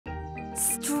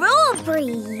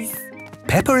Strawberries!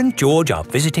 Peppa and George are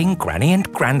visiting Granny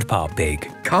and Grandpa Pig.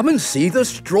 Come and see the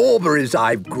strawberries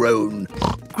I've grown.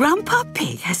 Grandpa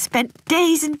Pig has spent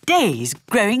days and days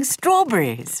growing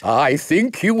strawberries. I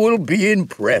think you will be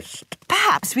impressed.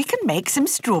 Perhaps we can make some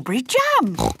strawberry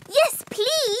jam. Yes,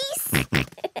 please!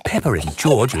 Peppa and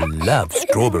George love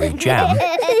strawberry jam.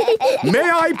 May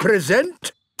I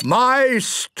present my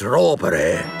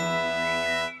strawberry?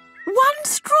 One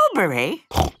strawberry?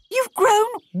 You've grown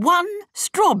one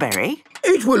strawberry?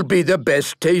 It will be the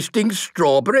best tasting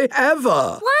strawberry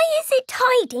ever. Why is it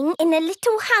hiding in a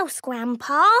little house,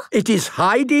 Grandpa? It is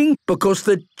hiding because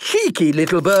the cheeky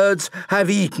little birds have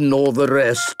eaten all the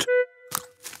rest.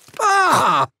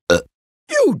 Ah!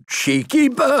 You cheeky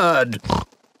bird!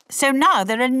 So now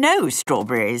there are no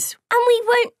strawberries. And we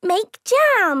won't make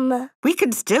jam. We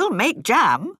can still make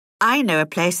jam. I know a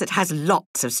place that has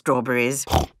lots of strawberries.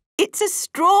 It's a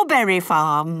strawberry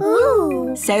farm.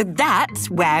 Ooh. So that's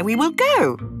where we will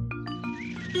go.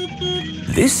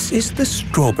 This is the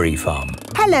strawberry farm.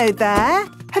 Hello there.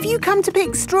 Have you come to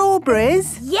pick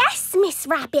strawberries? Yes, Miss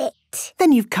Rabbit.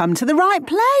 Then you've come to the right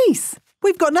place.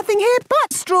 We've got nothing here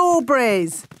but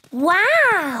strawberries.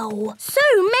 Wow! So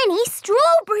many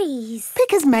strawberries.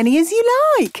 Pick as many as you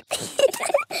like.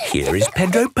 Here is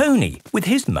Pedro Pony with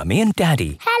his mummy and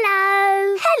daddy.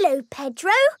 Hello. Hello,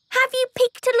 Pedro. Have you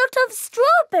picked a lot of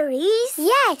strawberries?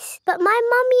 Yes, but my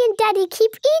mummy and daddy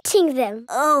keep eating them.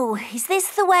 Oh, is this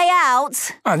the way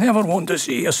out? I never want to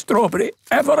see a strawberry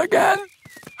ever again.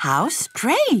 How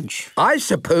strange. I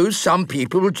suppose some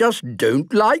people just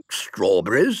don't like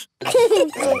strawberries.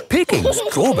 Picking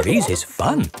strawberries is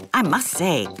fun. I must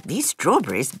say, these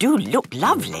strawberries do look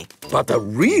lovely. But the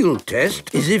real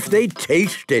test is if they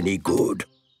taste any good.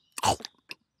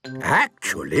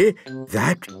 Actually,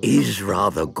 that is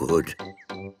rather good.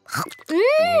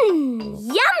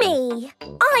 Yummy!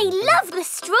 I love the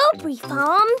strawberry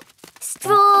farm.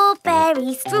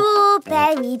 Strawberry,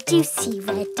 strawberry, juicy,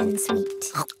 red and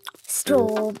sweet.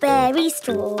 Strawberry,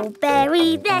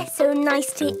 strawberry, they're so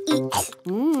nice to eat.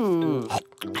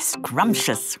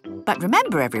 Scrumptious. But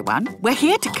remember, everyone, we're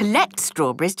here to collect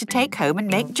strawberries to take home and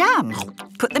make jam.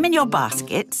 Put them in your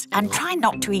baskets and try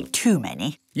not to eat too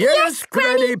many. Yes,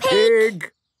 Granny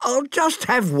Pig. I'll just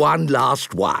have one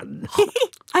last one.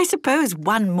 I suppose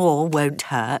one more won't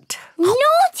hurt.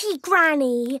 Naughty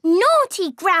Granny!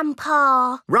 Naughty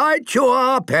Grandpa! Right you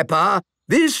are, Peppa.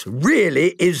 This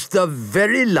really is the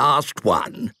very last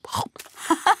one.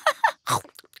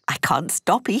 I can't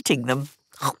stop eating them.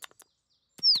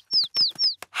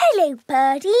 Hello,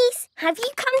 birdies. Have you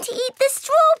come to eat the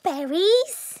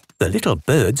strawberries? The little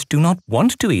birds do not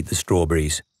want to eat the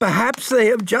strawberries. Perhaps they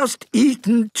have just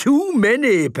eaten too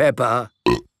many, Peppa.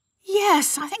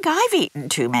 Yes, I think I've eaten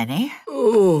too many.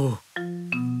 Oh.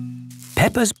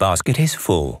 Peppa's basket is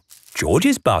full.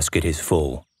 George's basket is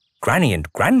full. Granny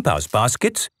and Grandpa's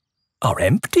baskets are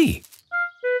empty.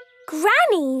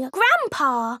 Granny,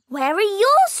 Grandpa, where are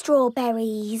your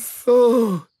strawberries?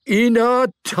 Oh, in our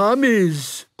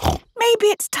tummies. Maybe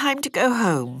it's time to go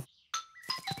home.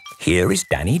 Here is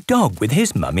Danny Dog with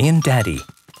his mummy and daddy.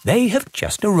 They have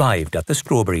just arrived at the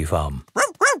strawberry farm.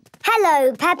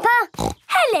 Hello, Peppa.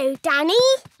 Hello, Danny.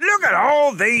 Look at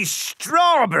all these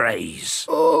strawberries.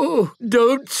 Oh,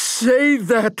 don't say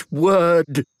that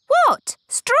word. What?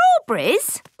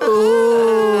 Strawberries?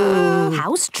 Oh.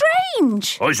 How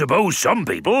strange. I suppose some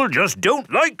people just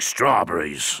don't like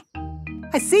strawberries.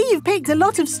 I see you've picked a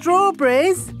lot of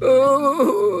strawberries.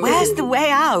 Oh. Where's the way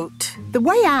out? The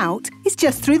way out is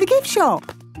just through the gift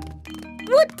shop.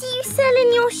 What do you sell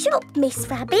in your shop, Miss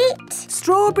Rabbit?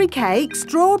 Strawberry cake,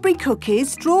 strawberry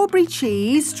cookies, strawberry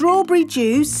cheese, strawberry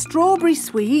juice, strawberry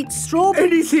sweets, strawberry...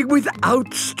 Anything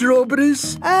without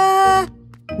strawberries?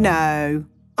 No.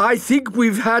 I think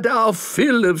we've had our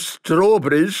fill of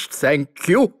strawberries, thank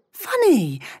you.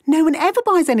 Funny, no one ever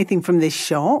buys anything from this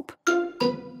shop.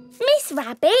 Miss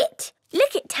Rabbit,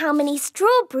 look at how many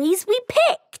strawberries we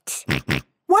picked.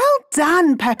 Well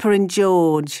done, Peppa and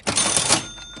George.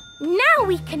 Now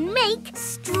we can make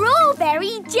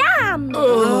strawberry jam.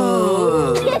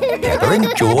 Peppa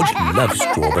and George love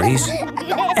strawberries.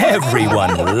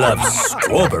 Everyone loves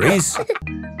strawberries.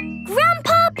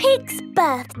 Grandpa Pig's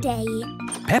birthday.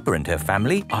 Peppa and her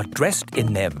family are dressed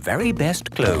in their very best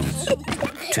clothes.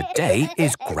 Today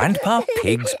is Grandpa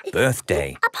Pig's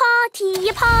birthday. A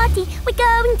party, we're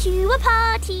going to a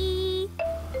party.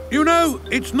 You know,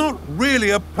 it's not really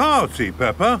a party,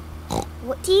 Peppa.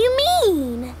 What do you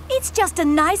mean? It's just a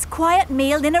nice quiet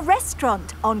meal in a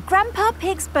restaurant on Grandpa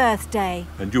Pig's birthday.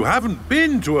 And you haven't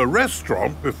been to a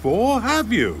restaurant before,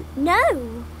 have you?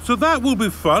 No, So that will be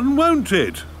fun, won't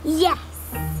it? Yes.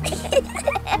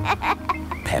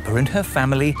 Peppa and her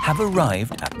family have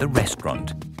arrived at the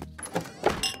restaurant.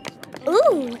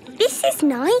 Ooh, this is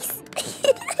nice.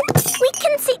 We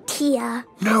can sit here.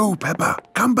 No, Peppa,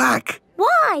 come back.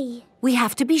 Why? We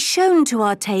have to be shown to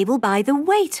our table by the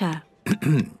waiter.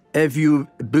 Have you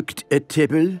booked a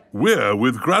table? We're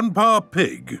with Grandpa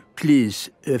Pig. Please,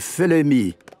 follow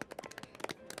me.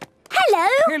 Hello.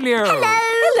 Hello.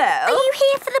 Hello. Are you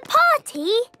here for the party?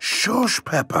 Shush,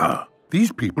 Peppa.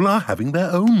 These people are having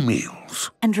their own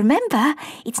meals. And remember,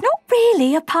 it's not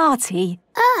really a party.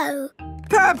 Oh.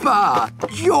 Peppa!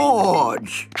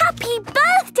 George! Happy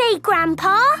birthday,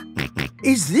 Grandpa.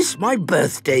 Is this my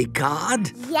birthday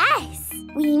card? Yes,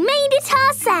 we made it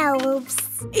ourselves.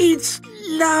 It's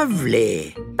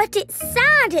lovely. But it's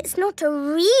sad it's not a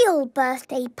real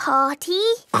birthday party.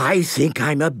 I think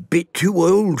I'm a bit too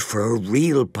old for a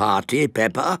real party,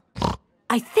 Peppa.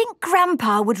 I think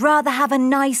Grandpa would rather have a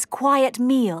nice, quiet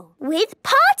meal. With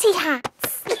party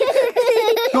hats.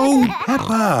 Oh,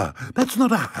 Peppa, that's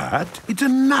not a hat, it's a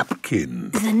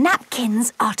napkin. The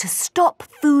napkins are to stop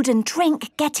food and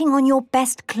drink getting on your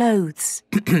best clothes.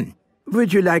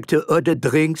 Would you like to order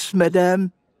drinks,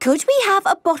 madame? Could we have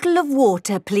a bottle of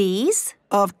water, please?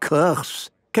 Of course.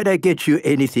 Can I get you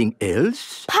anything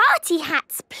else? Party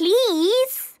hats,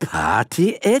 please.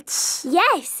 Party hats?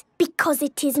 Yes, because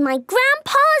it is my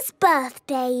grandpa's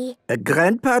birthday.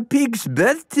 Grandpa Pig's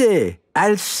birthday.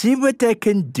 I'll see what I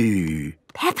can do.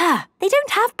 Peppa, they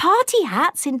don't have party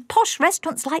hats in posh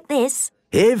restaurants like this.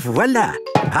 Et voilà,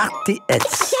 party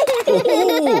hats.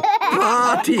 Oh,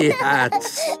 party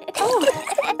hats.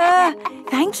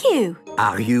 Thank you.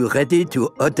 Are you ready to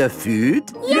order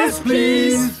food? Yes,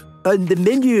 please. On the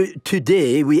menu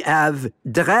today, we have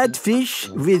dried fish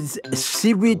with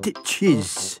seaweed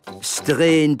cheese,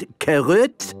 strained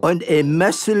carrot on a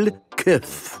mussel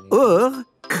cuff, or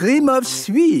cream of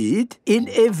sweet in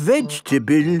a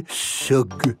vegetable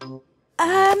sug.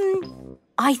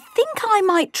 I think I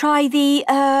might try the,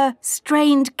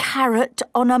 strained carrot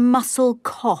on a mussel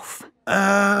cough.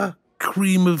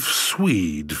 Cream of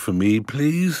swede for me,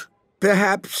 please.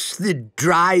 Perhaps the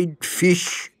dried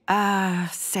fish.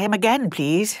 Same again,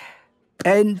 please.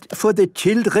 And for the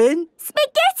children?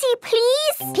 Spaghetti,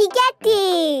 please.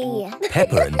 Spaghetti.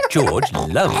 Peppa and George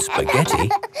love spaghetti.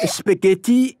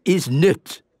 Spaghetti is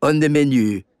not on the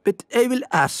menu, but I will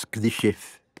ask the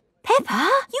chef. Peppa,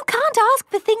 you can't ask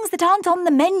for things that aren't on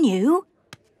the menu.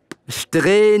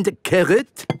 Strained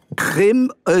carrot,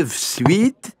 cream of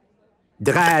sweet,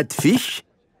 dried fish,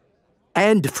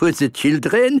 and for the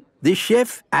children, the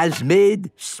chef has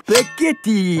made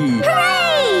spaghetti.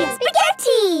 Hooray!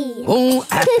 Spaghetti! Bon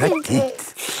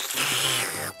appetit.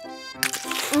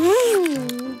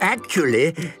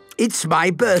 Actually, it's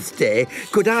my birthday.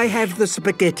 Could I have the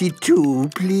spaghetti too,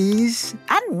 please?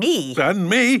 And me. And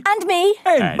me. And me.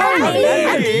 And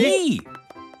me.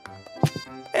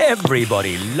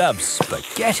 Everybody loves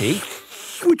spaghetti.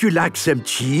 Would you like some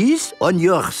cheese on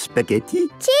your spaghetti?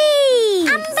 Cheese!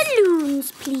 And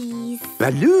balloons, please.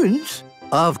 Balloons?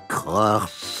 Of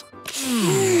course.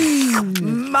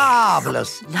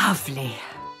 Marvellous. Lovely.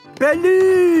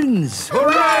 Balloons!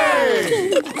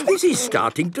 Hooray! This is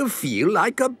starting to feel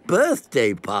like a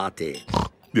birthday party.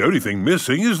 The only thing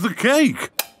missing is the cake.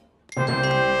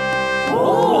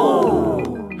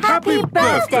 Happy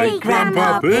birthday,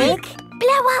 Grandpa Pig.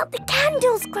 Blow out the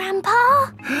candles, Grandpa.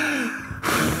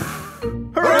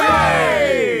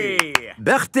 Hooray!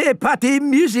 Birthday party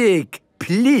music,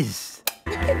 please.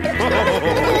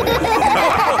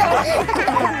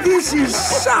 This is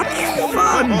such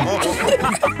fun!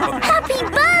 Happy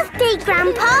birthday,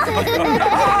 Grandpa.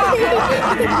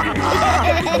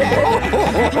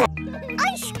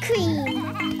 Ice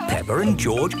cream. Peppa and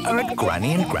George are at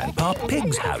Granny and Grandpa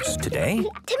Pig's house today.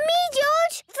 To me,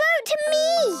 George. Vote to me.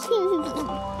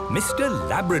 Mr.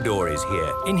 Labrador is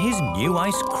here in his new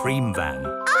ice cream van.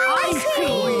 Ice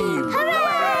cream!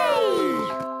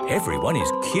 Hooray! Everyone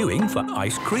is queuing for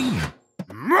ice cream.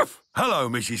 Hello,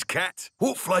 Mrs. Cat.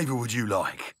 What flavour would you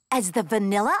like? Is the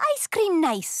vanilla ice cream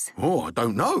nice? Oh, I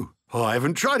don't know. I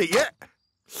haven't tried it yet.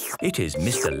 It is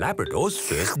Mr. Labrador's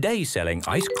first day selling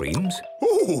ice creams.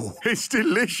 Oh, it's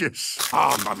delicious.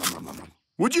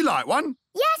 Would you like one?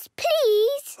 Yes,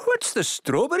 please. What's the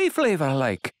strawberry flavour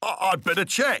like? I'd better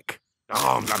check.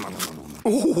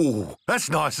 Oh, that's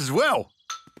nice as well.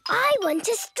 I want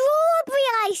a strawberry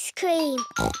ice cream.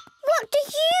 What do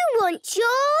you want,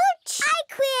 George? Ice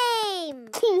cream.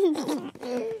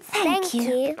 Thank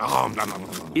you.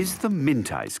 Is the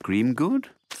mint ice cream good?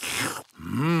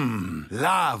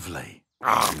 Lovely.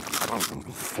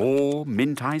 4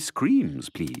 mint ice creams,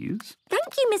 please.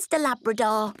 Thank you, Mr.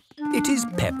 Labrador. It is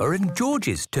Peppa and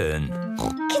George's turn.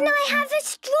 Can I have a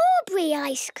strawberry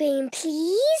ice cream,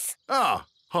 please? Ah,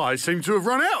 I seem to have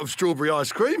run out of strawberry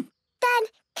ice cream. Then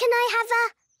can I have a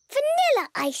vanilla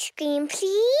ice cream,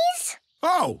 please?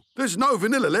 Oh, there's no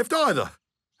vanilla left either.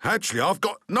 Actually, I've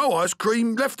got no ice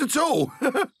cream left at all.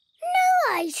 No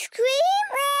ice cream?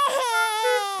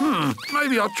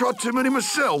 Maybe I tried too many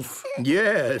myself.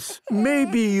 Yes,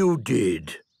 maybe you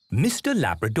did. Mr.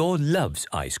 Labrador loves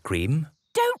ice cream.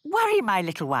 Don't worry, my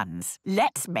little ones.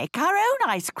 Let's make our own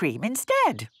ice cream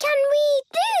instead. Can we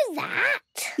do that?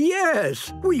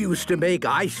 Yes, we used to make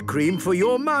ice cream for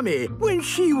your mummy when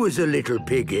she was a little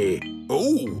piggy.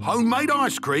 Oh, homemade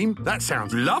ice cream? That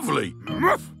sounds lovely.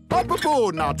 Up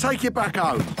aboard and I'll take you back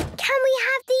home. Can we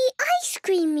have the ice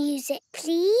cream music,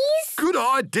 please? Good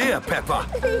idea, Peppa.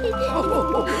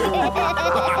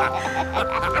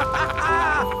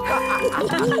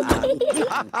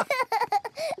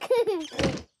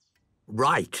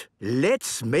 Right,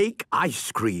 let's make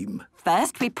ice cream.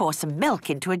 First, we pour some milk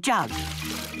into a jug.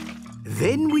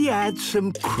 Then we add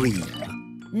some cream.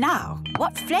 Now,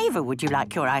 what flavour would you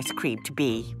like your ice cream to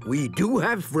be? We do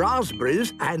have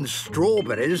raspberries and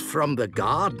strawberries from the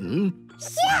garden.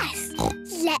 Yes!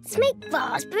 Let's make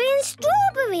raspberry and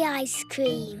strawberry ice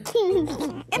cream.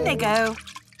 In they go.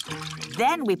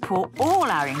 Then we pour all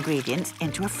our ingredients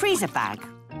into a freezer bag.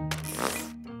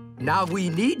 Now we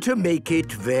need to make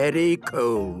it very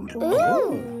cold.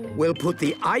 Ooh! We'll put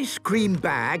the ice cream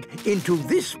bag into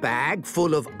this bag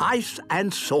full of ice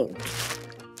and salt.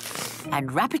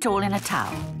 And wrap it all in a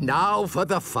towel. Now for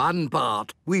the fun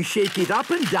part. We shake it up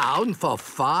and down for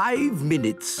 5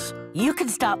 minutes. You can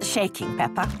start the shaking,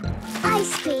 Peppa.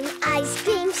 Ice cream,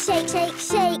 shake, shake,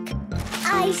 shake.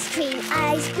 Ice cream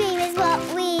is what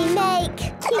we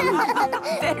make.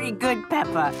 Very good,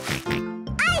 Peppa.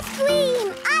 Ice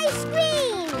cream, ice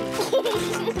cream.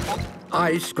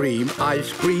 Ice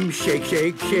cream, shake,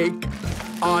 shake, shake.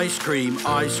 Ice cream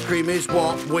is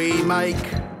what we make.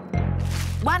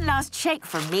 One last shake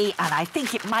from me, and I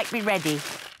think it might be ready.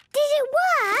 Did it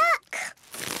work?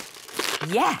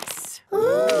 Yes.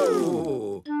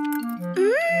 Ooh.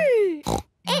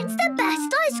 It's the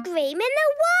best ice cream in the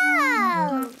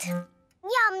world.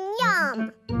 Yum,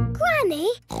 yum. Granny,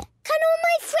 can all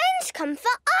my friends come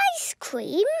for ice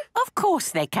cream? Of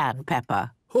course they can,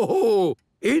 Peppa. Oh,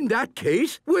 in that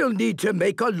case, we'll need to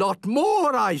make a lot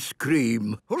more ice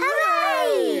cream.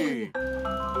 Hooray!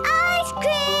 Ice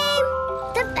cream!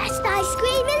 The best ice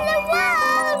cream in the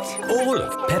world! All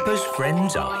of Peppa's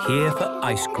friends are here for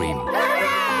ice cream.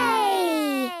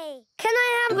 Hooray! Can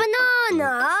I have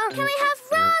banana? Can I have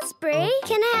raspberry?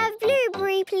 Can I have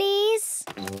blueberry, please?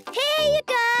 Here you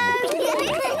go!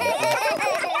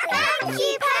 Thank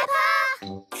you, Peppa!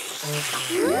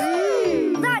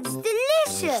 That's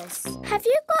delicious! Have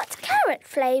you got carrot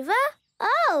flavour?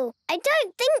 Oh, I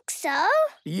don't think so.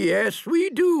 Yes, we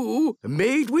do.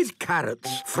 Made with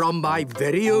carrots from my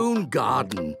very own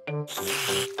garden.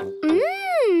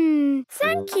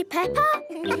 Thank you, Peppa.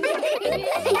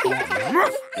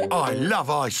 I love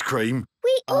ice cream.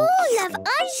 We all love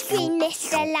ice cream,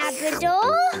 Mr.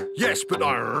 Labrador. Yes, but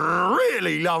I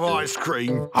really love ice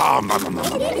cream.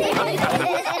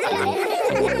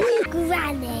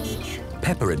 Granny.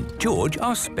 Peppa and George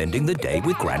are spending the day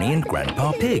with Granny and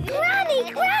Grandpa Pig.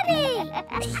 Granny!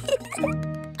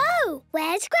 Oh,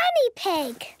 where's Granny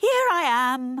Pig? Here I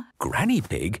am. Granny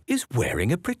Pig is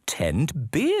wearing a pretend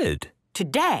beard.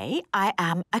 Today, I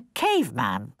am a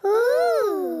caveman.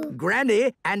 Ooh.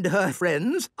 Granny and her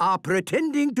friends are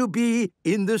pretending to be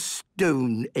in the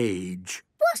Stone Age.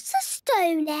 What's the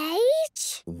Stone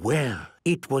Age? Well,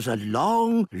 it was a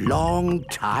long, long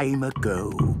time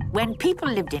ago. When people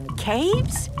lived in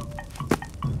caves,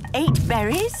 ate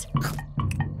berries,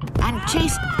 and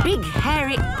chased big,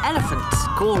 hairy elephants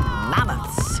called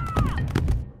mammoths.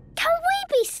 Can we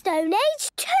be Stone Age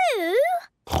too?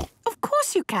 Of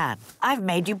course you can. I've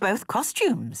made you both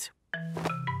costumes.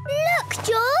 Look,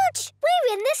 George!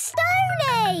 We're in the Stone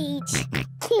Age!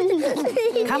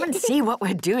 Come and see what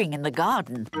we're doing in the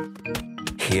garden.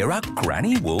 Here are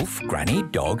Granny Wolf, Granny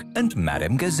Dog and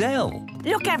Madame Gazelle.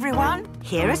 Look, everyone.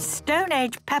 Here are Stone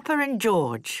Age Peppa and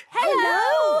George.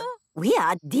 Hello! We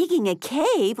are digging a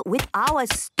cave with our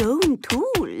stone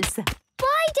tools.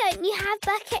 Why don't you have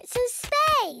buckets and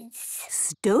spades?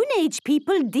 Stone Age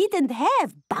people didn't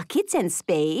have buckets and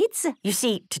spades. You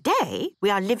see, today we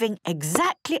are living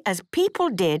exactly as people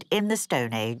did in the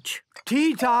Stone Age.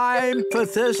 Tea time for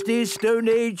thirsty Stone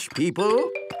Age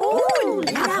people. Oh,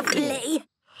 lovely.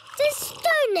 Do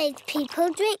Stone Age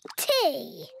people drink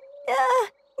tea?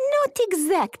 Not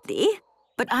exactly.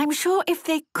 But I'm sure if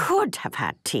they could have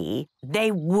had tea,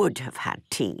 they would have had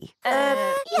tea.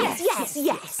 Yes.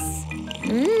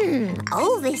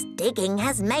 All this digging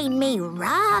has made me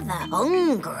rather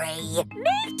hungry.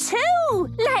 Me too!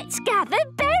 Let's gather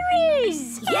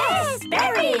berries! Yes,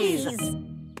 berries!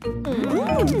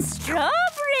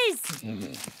 Strawberries!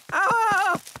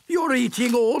 Ah! You're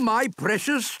eating all my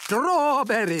precious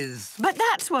strawberries. But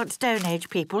that's what Stone Age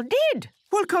people did.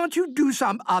 Well, can't you do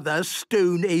some other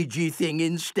Stone Agey thing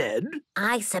instead?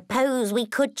 I suppose we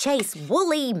could chase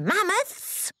woolly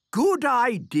mammoths. Good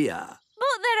idea.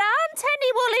 But there aren't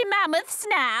any woolly mammoths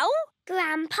now.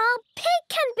 Grandpa Pig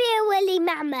can be a woolly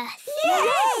mammoth.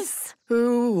 Yes!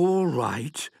 Oh, all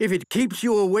right. If it keeps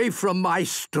you away from my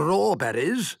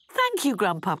strawberries. Thank you,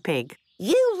 Grandpa Pig.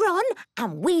 You run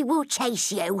and we will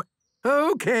chase you.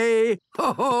 OK.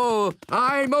 Ho-ho!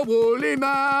 I'm a woolly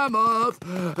mammoth.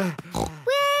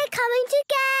 We're coming to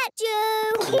get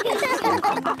you.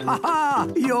 Ha-ha!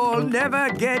 You'll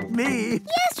never get me.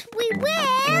 Yes, we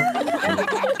will.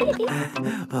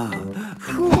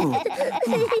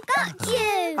 Got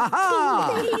you.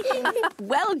 Ha-ha!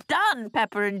 Well done,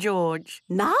 Peppa and George.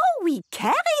 Now we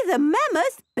carry the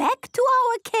mammoth back to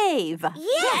our cave.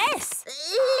 Yes.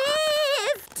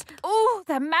 Lift. Oh,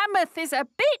 the mammoth is a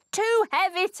bit too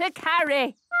heavy to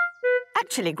carry.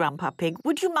 Actually, Grandpa Pig,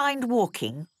 would you mind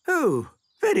walking? Oh,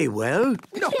 very well.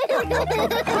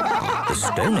 The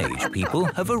Stone Age people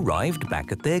have arrived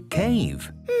back at their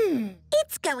cave.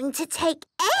 It's going to take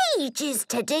ages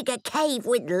to dig a cave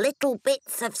with little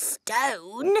bits of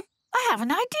stone. I have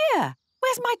an idea.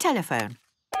 Where's my telephone?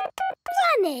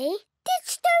 Granny, did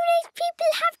Stone Age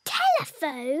people have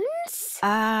telephones?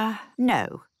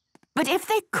 No. But if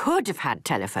they could have had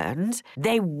telephones,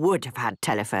 they would have had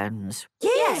telephones.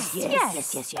 Yes.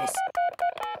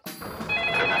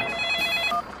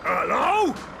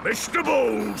 Hello? Mr.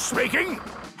 Bull speaking.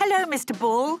 Hello, Mr.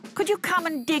 Bull. Could you come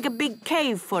and dig a big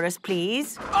cave for us,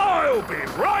 please? I'll be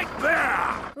right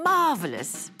there.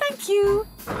 Marvellous. Thank you.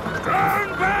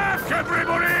 Stand back,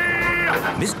 everybody!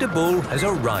 Mr. Bull has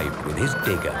arrived with his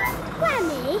digger.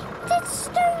 Granny, did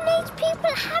Stone Age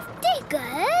people have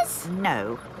diggers?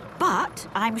 No. But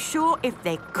I'm sure if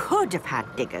they could have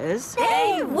had diggers...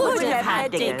 They would have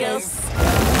had diggers.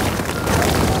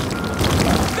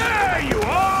 There you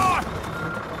are!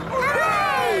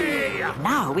 Hooray!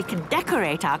 Now we can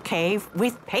decorate our cave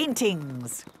with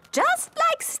paintings. Just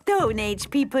like Stone Age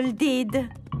people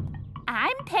did.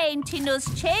 I'm painting us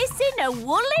chasing a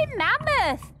woolly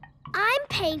mammoth. I'm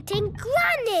painting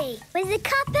Granny with a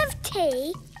cup of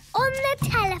tea on the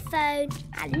telephone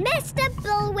and Mr.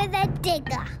 Bull with a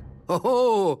digger.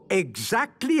 Oh,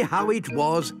 exactly how it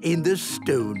was in the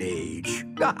Stone Age.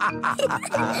 Box.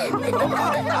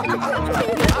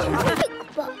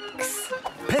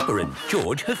 Peppa and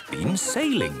George have been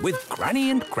sailing with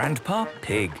Granny and Grandpa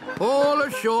Pig. All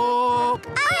ashore.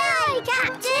 Aye,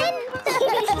 Captain.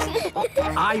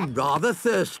 I'm rather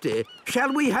thirsty.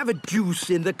 Shall we have a juice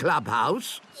in the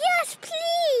clubhouse? Yes,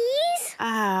 please.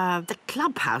 The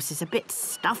clubhouse is a bit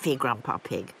stuffy, Grandpa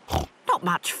Pig. Not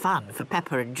much fun for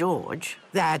Peppa and George.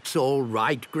 That's all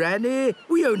right, Granny.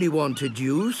 We only want a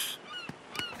juice.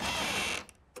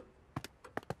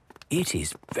 It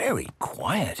is very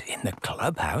quiet in the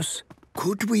clubhouse.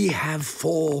 Could we have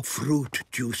 4 fruit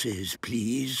juices,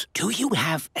 please? Do you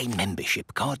have a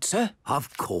membership card, sir?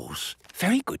 Of course.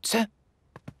 Very good, sir.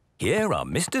 Here are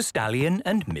Mr. Stallion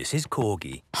and Mrs.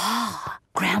 Corgi.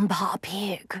 Grandpa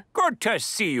Pig. Good to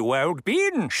see you, old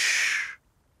bean. Shh.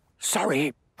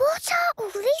 Sorry. What are all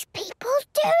these people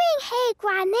doing here,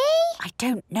 Granny? I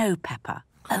don't know, Peppa.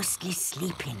 Mostly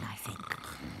sleeping, I think.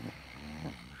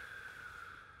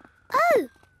 Oh,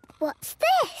 what's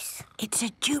this? It's a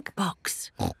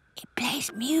jukebox. It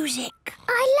plays music.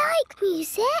 I like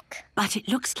music. But it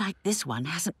looks like this one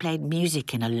hasn't played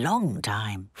music in a long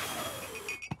time.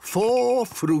 4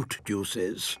 fruit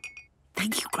juices.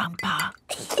 Thank you, Grandpa.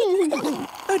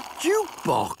 A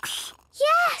jukebox.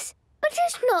 Yes, but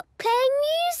it's not playing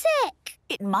music.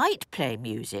 It might play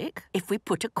music if we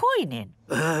put a coin in.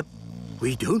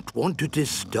 We don't want to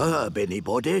disturb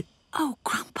anybody. Oh,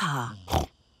 Grandpa.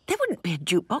 There wouldn't be a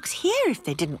jukebox here if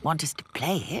they didn't want us to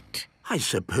play it. I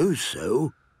suppose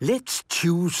so. Let's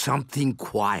choose something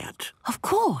quiet. Of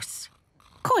course.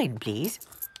 Coin, please.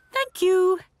 Thank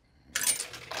you.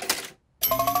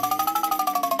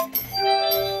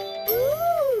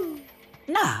 Ooh.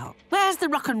 Now, where's the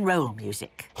rock and roll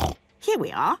music? Here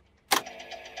we are.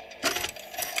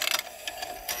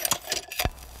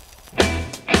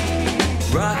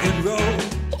 Rock and roll.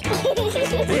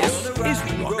 This is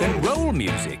rock and roll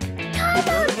music. Come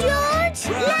on, George.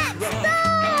 Let's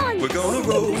gonna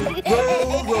roll,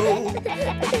 roll, roll,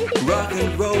 rock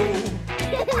and roll.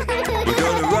 We're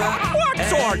gonna rock.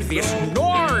 What's all this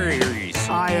noise?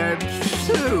 I am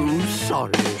so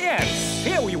sorry. Yes,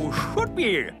 here you should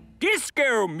be.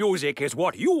 Disco music is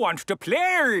what you want to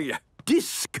play.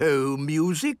 Disco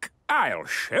music? I'll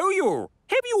show you.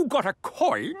 Have you got a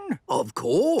coin? Of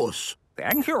course.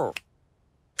 Thank you.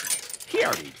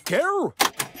 Here we go.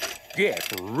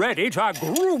 Get ready to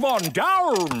groove on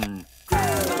down.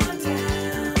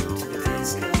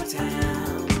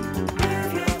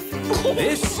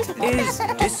 This is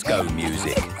disco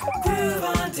music. Groove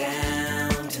on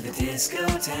down to the disco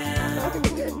town.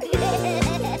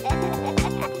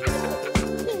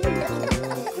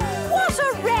 What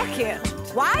a racket!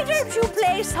 Why don't you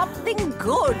play something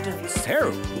good?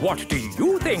 So, what do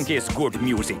you think is good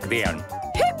music then?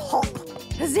 Hip-hop!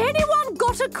 Has anyone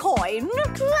got a coin?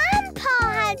 Grandpa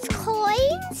has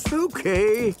coins.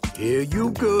 Okay, here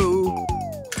you go.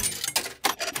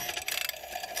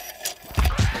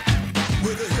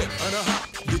 With a hip and a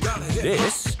hop, you gotta hip.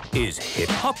 This is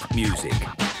hip-hop music.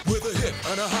 With a hip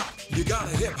and a hop, you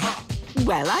gotta hip hop.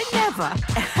 Well, I never.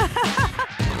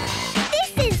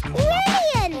 This is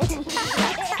brilliant.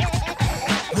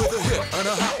 With a hip and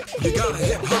a hop, you gotta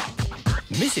hip hop.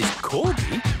 Mrs.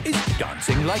 Corgi is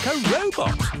dancing like a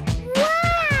robot.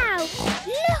 Wow!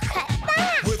 Look at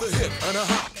that. With a hip and a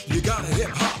hop, you gotta hip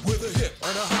hop. With a hip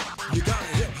and a hop, you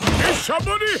gotta hip hop. Is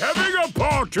somebody having a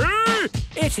party?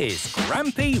 It is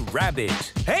Grampy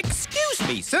Rabbit. Excuse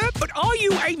me, sir, but are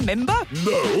you a member?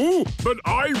 No, but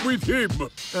I'm with him.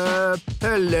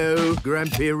 Hello,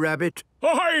 Grampy Rabbit.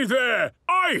 Hi there.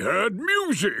 I heard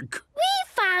music. We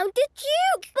found a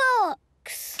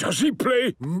jukebox. Does he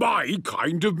play my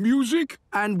kind of music?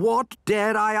 And what,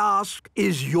 dare I ask,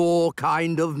 is your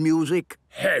kind of music?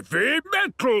 Heavy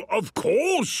metal, of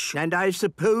course. And I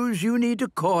suppose you need a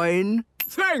coin?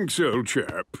 Thanks, old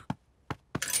chap.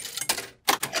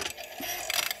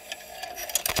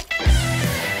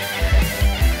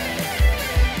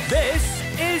 This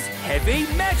is heavy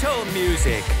metal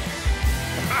music.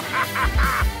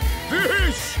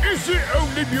 This is the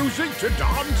only music to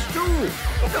dance to.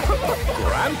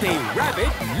 Grampy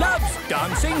Rabbit loves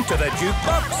dancing to the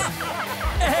jukebox.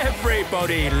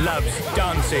 Everybody loves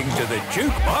dancing to the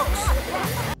jukebox.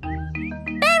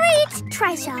 Buried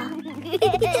treasure.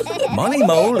 Molly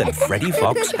Mole and Freddy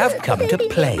Fox have come to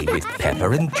play with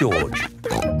Peppa and George.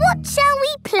 What shall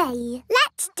we play?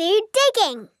 Let's do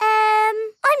digging.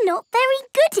 I'm not very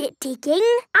good at digging.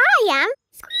 I am.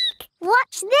 Squeak.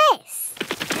 Watch this.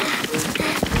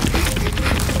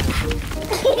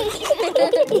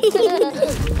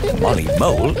 Molly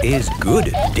Mole is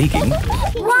good at digging.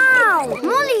 Wow!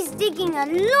 Molly's digging a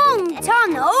long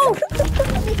tunnel.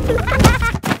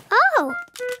 Oh,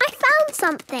 I found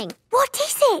something. What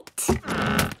is it?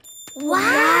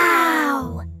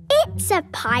 Wow! It's a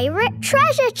pirate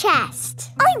treasure chest.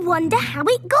 I wonder how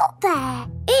it got there.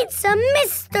 It's a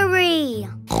mystery.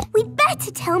 We'd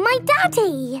better tell my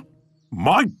daddy.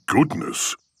 My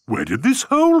goodness, where did this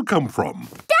hole come from?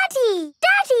 Daddy!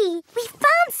 Daddy! We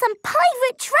found some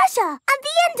pirate treasure at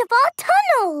the end of our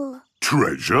tunnel.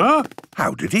 Treasure?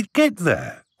 How did it get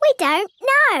there? We don't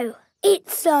know.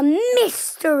 It's a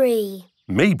mystery.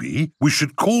 Maybe we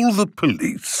should call the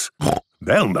police.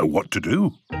 They'll know what to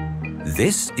do.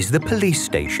 This is the police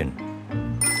station.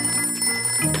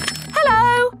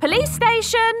 Hello, police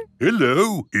station.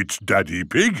 Hello, it's Daddy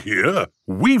Pig here.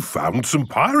 We've found some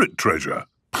pirate treasure.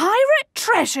 Pirate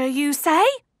treasure, you say?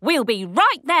 We'll be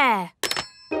right there.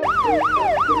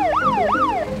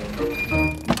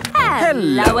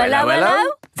 Hello, hello,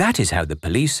 hello. That is how the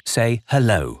police say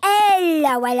hello.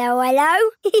 Hello, hello,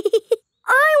 hello.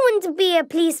 I want to be a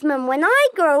policeman when I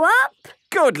grow up.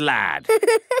 Good lad.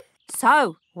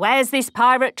 So, where's this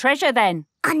pirate treasure then?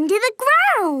 Under the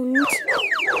ground.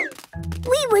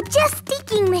 We were just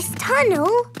digging this tunnel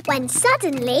when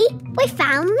suddenly we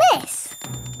found this.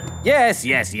 Yes,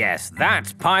 yes, yes.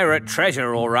 That's pirate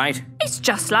treasure, all right. It's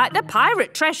just like the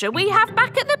pirate treasure we have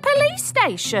back at the police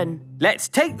station. Let's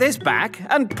take this back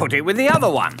and put it with the other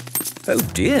one. Oh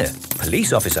dear,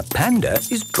 Police Officer Panda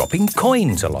is dropping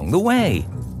coins along the way.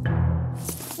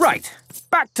 Right,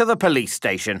 back to the police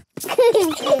station. Can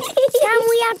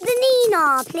we have the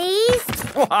Nina, please?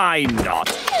 Why not?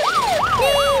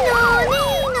 Nina,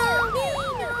 Nina,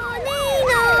 Nina,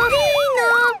 Nina,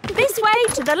 Nina. This way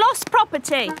to the lost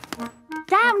property.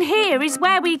 Down here is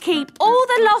where we keep all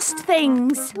the lost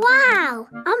things. Wow!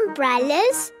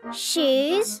 Umbrellas,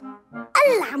 shoes,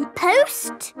 a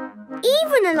lamppost,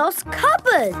 even a lost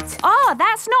cupboard. Oh,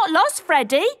 that's not lost,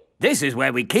 Freddy. This is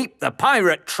where we keep the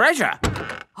pirate treasure.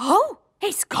 Oh,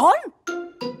 it's gone.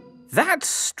 That's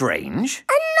strange.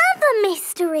 Another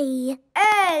mystery.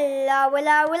 Hello,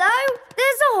 hello, hello.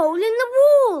 There's a hole in the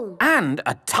wall. And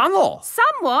a tunnel.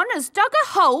 Someone has dug a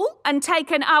hole and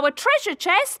taken our treasure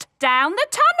chest down the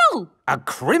tunnel. A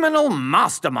criminal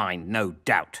mastermind, no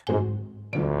doubt.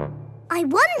 I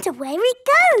wonder where it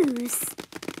goes.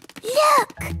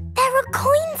 Look, there are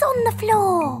coins on the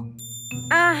floor.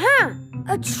 Aha!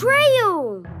 A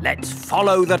trail! Let's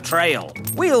follow the trail.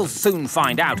 We'll soon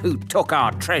find out who took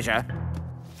our treasure.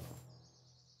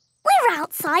 We're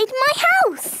outside my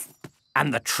house.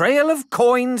 And the trail of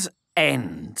coins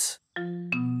ends.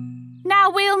 Now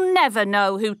we'll never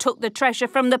know who took the treasure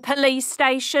from the police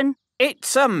station.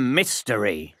 It's a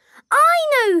mystery. I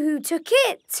know who took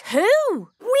it. Who?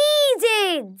 We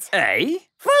did. Eh?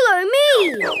 Follow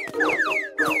me.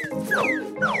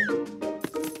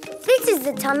 This is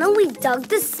the tunnel we dug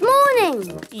this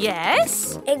morning.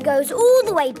 Yes? It goes all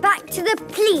the way back to the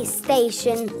police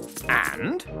station.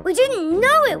 And? We didn't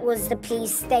know it was the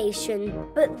police station,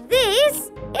 but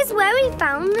this is where we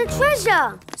found the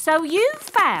treasure. So you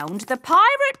found the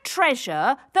pirate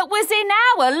treasure that was in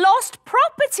our lost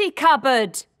property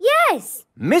cupboard? Yes.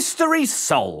 Mystery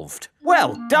solved.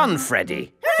 Well done,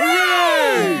 Freddy.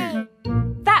 Hooray!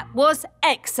 That was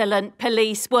excellent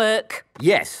police work.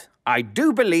 Yes, I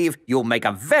do believe you'll make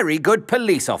a very good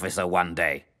police officer one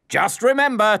day. Just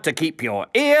remember to keep your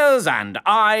ears and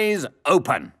eyes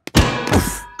open.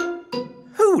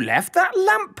 Who left that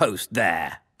lamppost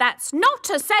there? That's not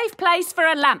a safe place for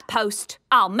a lamppost.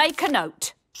 I'll make a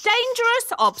note.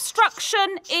 Dangerous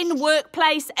obstruction in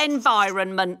workplace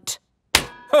environment.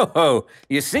 Ho ho!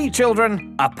 You see,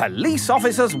 children, a police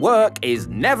officer's work is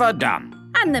never done.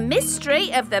 And the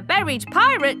mystery of the buried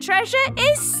pirate treasure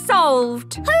is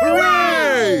solved.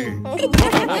 Hooray!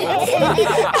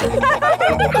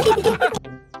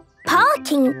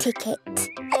 Parking ticket.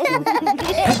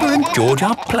 Peppa and George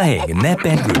are playing in their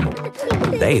bedroom.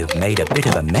 They have made a bit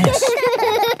of a mess.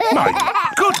 My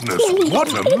goodness,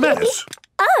 what a mess!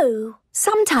 Oh.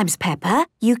 Sometimes, Peppa,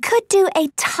 you could do a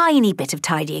tiny bit of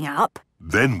tidying up.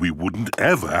 Then we wouldn't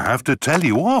ever have to tell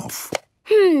you off.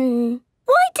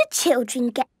 Why do children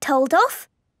get told off?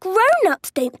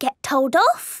 Grown-ups don't get told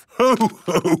off. Ho,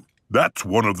 ho! That's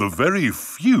one of the very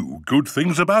few good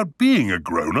things about being a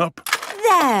grown-up.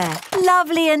 There,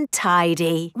 lovely and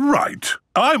tidy. Right,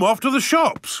 I'm off to the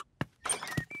shops.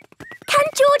 Can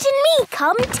George and me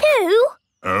come too?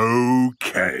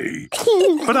 OK.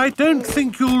 But I don't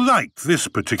think you'll like this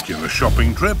particular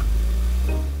shopping trip.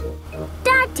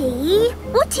 Daddy,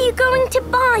 what are you going to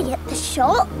buy at the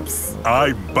shops?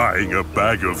 I'm buying a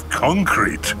bag of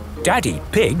concrete. Daddy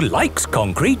Pig likes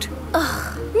concrete.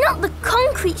 Ugh, not the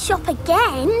concrete shop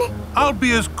again. I'll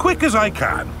be as quick as I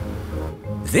can.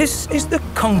 This is the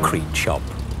concrete shop.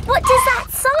 What does that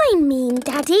sign mean,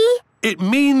 Daddy? It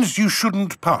means you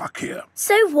shouldn't park here.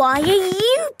 So why are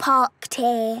you parked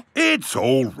here? It's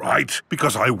all right,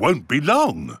 because I won't be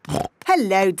long.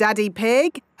 Hello, Daddy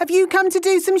Pig. Have you come to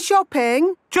do some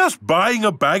shopping? Just buying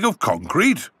a bag of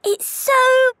concrete. It's so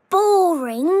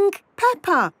boring.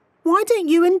 Peppa, why don't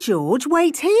you and George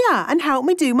wait here and help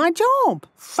me do my job?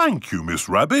 Thank you, Miss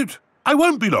Rabbit. I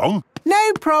won't be long.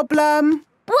 No problem.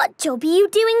 What job are you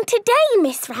doing today,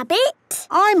 Miss Rabbit?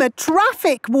 I'm a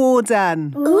traffic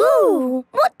warden. Ooh,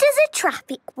 what does a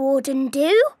traffic warden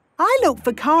do? I look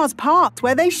for cars parked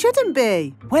where they shouldn't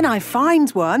be. When I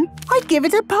find one, I give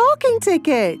it a parking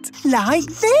ticket, like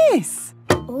this.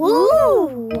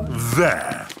 Ooh!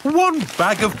 There, one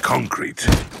bag of concrete.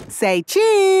 Say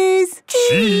cheese.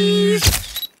 Cheese.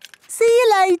 See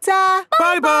you later.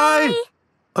 Bye-bye.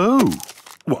 Oh,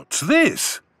 what's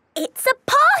this? It's a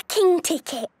parking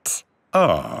ticket.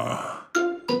 Ah.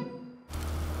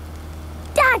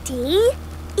 Daddy,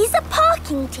 is a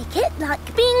parking ticket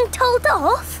like being told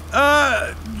off?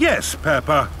 Yes,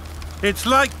 Peppa. It's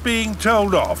like being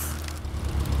told off.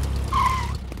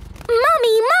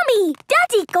 Mummy,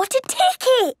 Daddy got a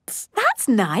ticket. That's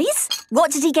nice.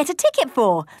 What did he get a ticket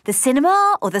for? The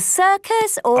cinema or the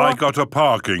circus or... I got a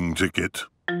parking ticket.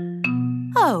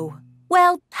 Oh,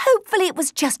 well, hopefully it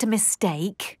was just a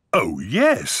mistake. Oh,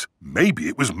 yes. Maybe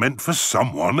it was meant for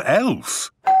someone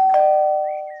else.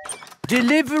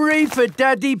 Delivery for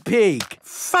Daddy Pig.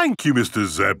 Thank you, Mr.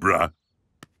 Zebra.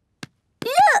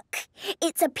 Look!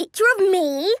 It's a picture of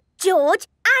me, George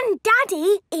and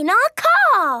Daddy in our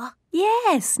car.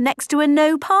 Yes, next to a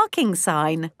no parking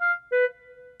sign.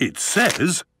 It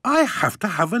says I have to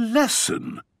have a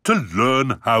lesson to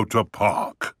learn how to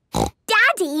park.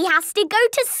 Daddy has to go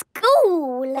to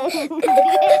school.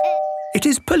 It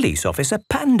is Police Officer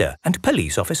Panda and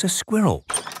Police Officer Squirrel.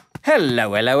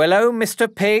 Hello,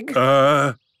 Mr. Pig.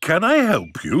 Can I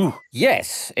help you?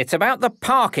 Yes, it's about the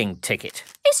parking ticket.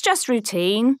 It's just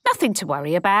routine. Nothing to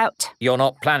worry about. You're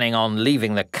not planning on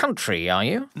leaving the country, are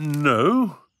you?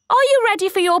 No. Are you ready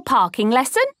for your parking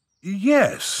lesson?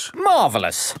 Yes.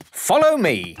 Marvellous. Follow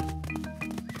me.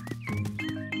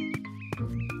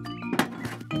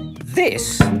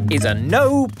 This is a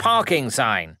no parking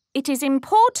sign. It is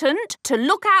important to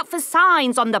look out for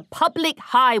signs on the public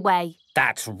highway.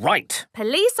 That's right.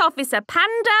 Police Officer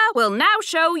Panda will now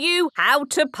show you how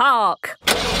to park.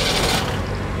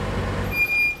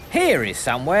 Here is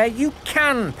somewhere you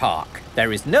can park.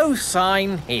 There is no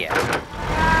sign here.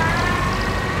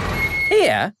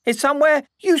 Here is somewhere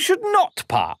you should not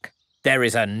park. There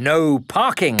is a no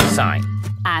parking sign.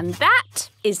 And that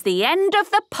is the end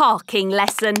of the parking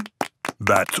lesson.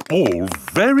 That's all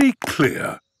very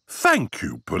clear. Thank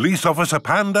you, Police Officer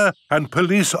Panda and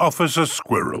Police Officer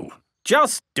Squirrel.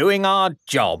 Just doing our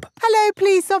job. Hello,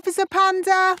 Police Officer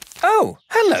Panda. Oh,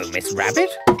 hello, Miss Rabbit.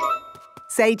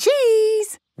 Say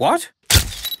cheese. What?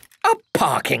 A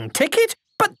parking ticket?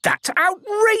 But that's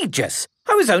outrageous.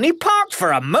 I was only parked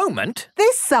for a moment.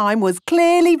 This sign was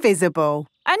clearly visible.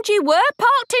 And you were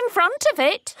parked in front of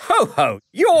it. Ho ho,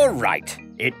 you're right.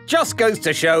 It just goes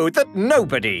to show that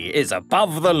nobody is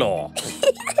above the law.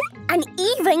 And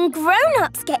even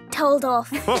grown-ups get told off.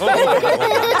 Perfect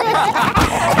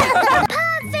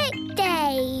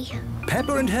day.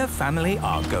 Peppa and her family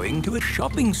are going to a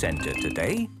shopping centre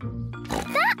today.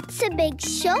 That's a big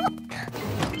shop.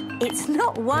 It's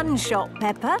not one shop,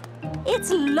 Peppa.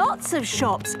 It's lots of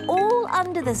shops, all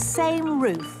under the same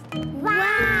roof.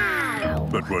 Wow!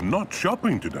 But we're not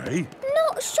shopping today.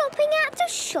 Not shopping at the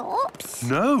shops?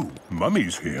 No,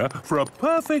 Mummy's here for a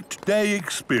perfect day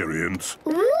experience.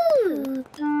 Ooh!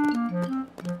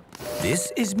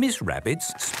 This is Miss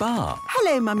Rabbit's spa.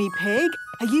 Hello, Mummy Pig.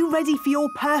 Are you ready for your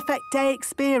perfect day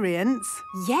experience?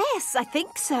 Yes, I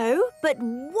think so. But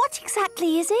what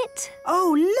exactly is it?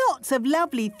 Oh, lots of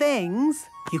lovely things.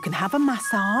 You can have a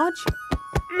massage.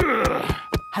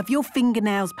 Have your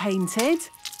fingernails painted.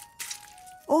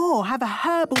 Or have a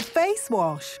herbal face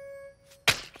wash.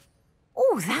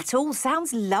 Oh, that all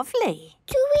sounds lovely.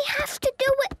 Do we have to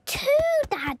do it too,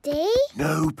 Daddy?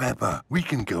 No, Peppa. We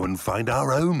can go and find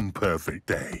our own perfect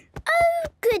day. Oh,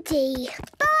 goody.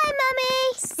 Bye,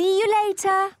 Mummy. See you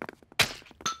later.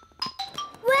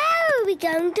 Where are we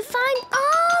going to find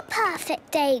our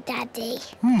perfect day, Daddy?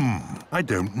 I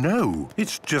don't know.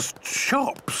 It's just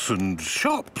shops and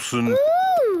shops and...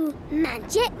 Ooh,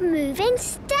 magic moving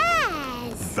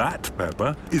stairs. That,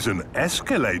 Peppa, is an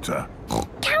escalator.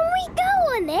 Can we go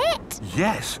on it?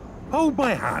 Yes. Hold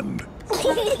my hand.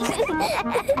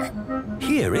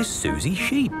 Here is Susie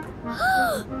Sheep.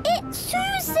 It's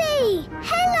Susie!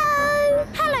 Hello!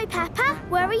 Hello, Peppa.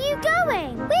 Where are you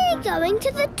going? We're going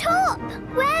to the top.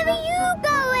 Where are you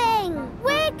going?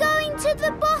 We're going to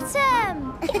the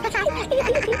bottom.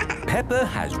 Peppa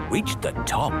has reached the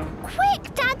top.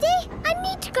 Quick, Daddy! I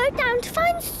need to go down to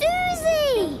find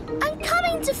Susie. I'm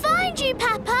coming to find you,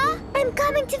 Peppa. I'm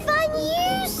coming to find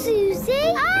you,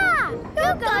 Susie. Ah!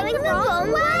 You're going the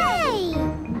wrong way.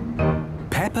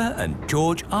 Peppa and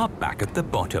George are back at the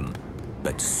bottom,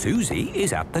 but Susie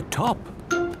is at the top.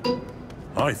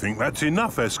 I think that's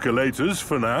enough escalators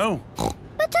for now.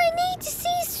 But I need to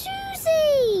see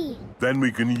Susie. Then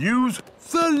we can use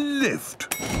the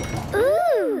lift.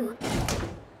 Ooh.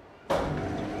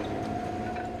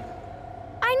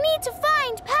 I need to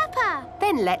find Peppa.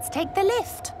 Then let's take the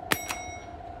lift.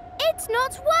 It's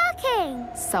not working.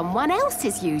 Someone else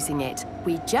is using it.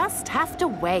 We just have to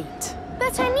wait.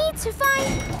 But I need to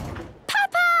find...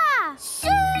 Peppa!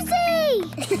 Susie!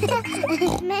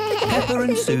 Peppa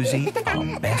and Susie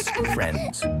are best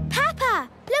friends. Peppa,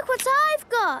 look what I've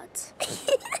got.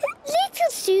 Little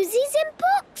Susie's in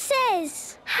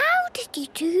boxes. How did you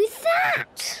do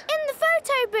that? In the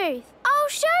photo booth. I'll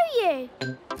show you.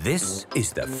 This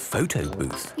is the photo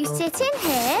booth. You sit in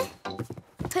here,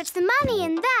 put the money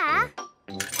in there,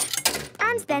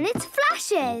 and then it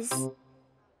flashes.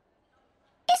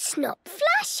 It's not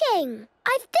flashing.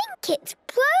 I think it's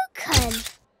broken.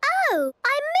 Oh,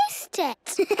 I missed it.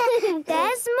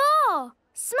 There's more.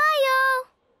 Smile.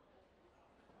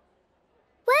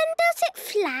 When does it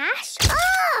flash?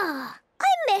 Ah,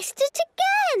 I missed it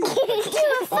again. Do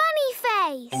a funny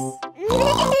face.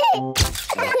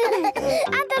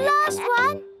 And the last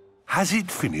one. Has it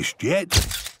finished yet?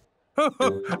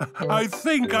 I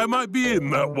think I might be in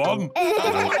that one.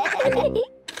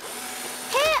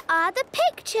 Here are the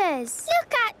pictures.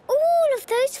 Look at all of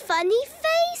those funny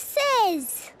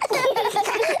faces.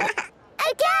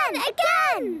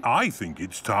 Again! I think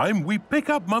it's time we pick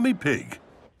up Mummy Pig.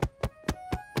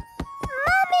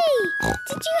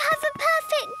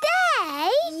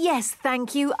 Yes,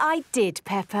 thank you, I did,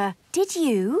 Peppa. Did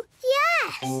you?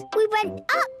 Yes, we went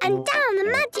up and down the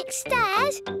magic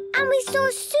stairs and we saw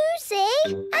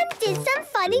Susie and did some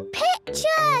funny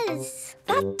pictures.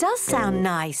 That does sound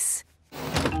nice.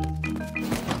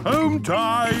 Home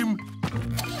time!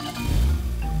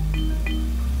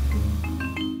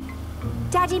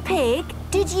 Daddy Pig,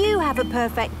 did you have a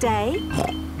perfect day?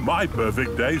 My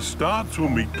perfect day starts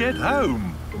when we get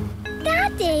home.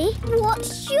 Daddy,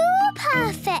 what's your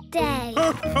perfect day?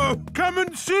 Come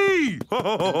and see!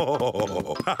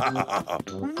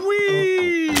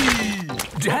 Whee!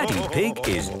 Daddy Pig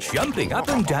is jumping up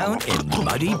and down in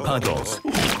muddy puddles.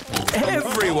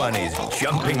 Everyone is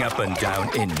jumping up and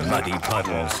down in muddy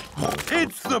puddles.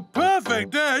 It's the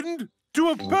perfect end to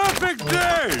a perfect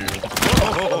day!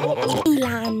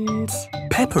 Land.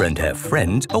 Peppa and her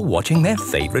friends are watching their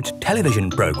favourite television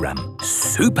programme,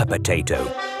 Super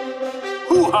Potato.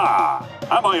 Hoo-ha!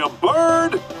 Am I a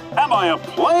bird? Am I a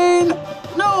plane?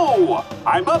 No!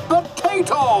 I'm a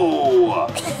potato!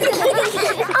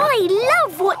 I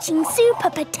love watching Super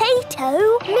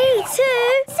Potato. Me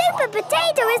too. Super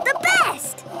Potato is the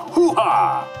best.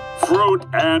 Hoo-ha! Fruit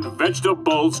and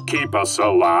vegetables keep us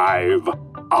alive.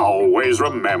 Always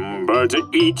remember to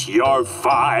eat your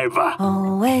 5.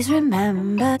 Always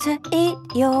remember to eat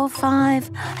your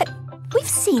 5. We've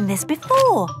seen this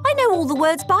before. I know all the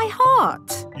words by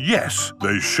heart. Yes,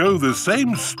 they show the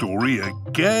same story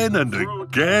again and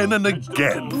again and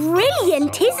again.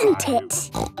 Brilliant, isn't it?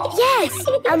 Yes,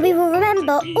 and we will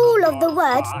remember all of the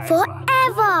words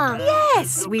forever.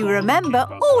 Yes, we remember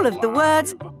all of the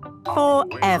words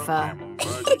forever.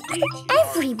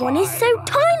 Everyone is so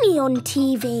tiny on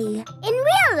TV. In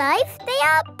real life, they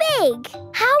are big.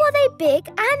 How are they big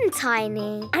and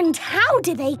tiny? And how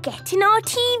do they get in our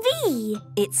TV?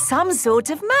 It's some sort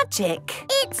of magic.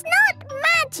 It's not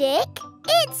magic,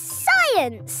 it's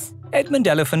science. Edmund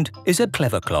Elephant is a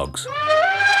clever clogs.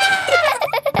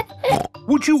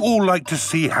 Would you all like to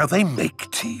see how they make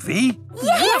TV?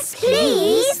 Yes,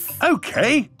 please.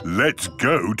 OK, let's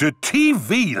go to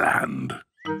TV Land.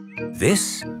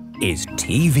 This is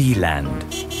TV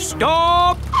Land.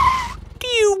 Stop! Do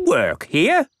you work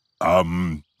here?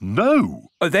 No.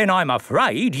 Then I'm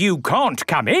afraid you can't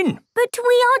come in. But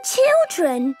we are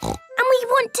children, and we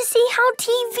want to see how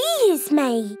TV is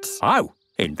made. Oh,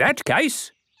 in that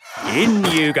case, in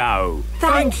you go.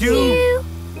 Thank you.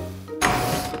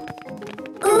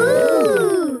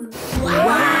 Ooh!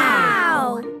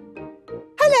 Wow!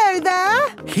 Hello there.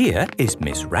 Here is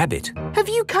Miss Rabbit. Have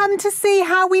you come to see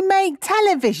how we make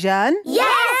television?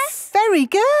 Yes! Very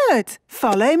good.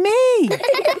 Follow me.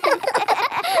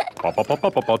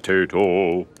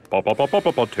 Potato.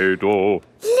 Potato.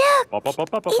 Look,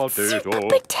 it's Super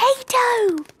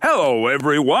Potato. Hello,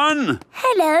 everyone.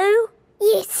 Hello.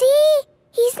 You see,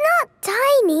 he's not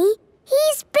tiny,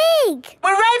 he's big.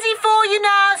 We're ready for you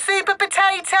now, Super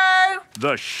Potato.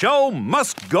 The show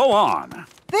must go on.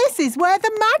 This is where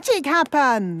the magic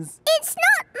happens. It's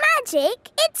not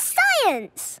magic, it's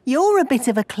science. You're a bit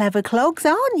of a clever clogs,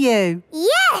 aren't you?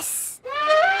 Yes.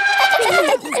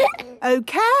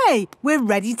 OK, we're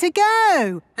ready to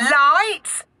go.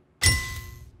 Lights,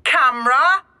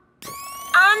 camera,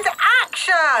 and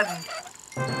action.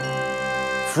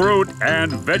 Fruit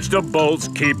and vegetables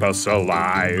keep us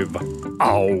alive.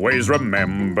 Always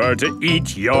remember to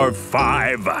eat your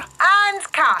 5. And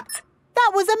cut.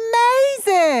 That was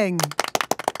amazing.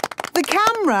 The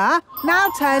camera now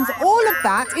turns all of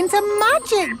that into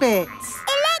magic bits.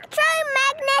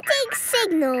 Electromagnetic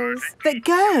signals. That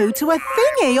go to a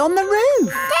thingy on the roof.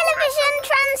 Television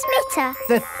transmitter.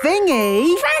 The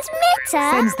thingy Transmitter?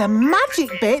 sends the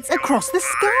magic bits across the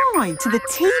sky to the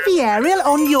TV aerial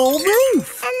on your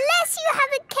roof. Unless you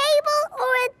have a cable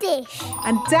or a dish.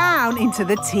 And down into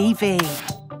the TV.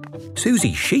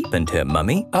 Susie Sheep and her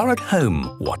mummy are at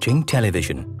home watching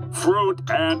television. Fruit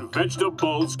and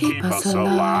vegetables keep us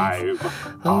alive.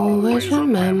 Always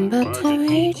remember to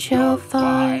eat your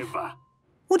 5.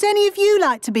 Would any of you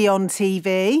like to be on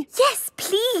TV? Yes,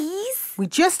 please. We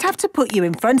just have to put you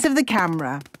in front of the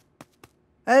camera.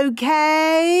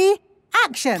 OK,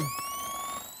 action.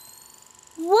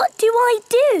 What do I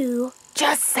do?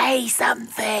 Just say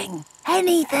something.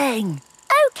 Anything.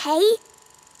 OK.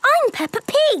 I'm Peppa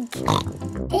Pig.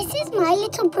 This is my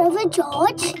little brother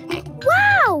George.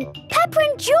 Wow! Peppa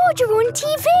and George are on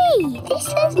TV. This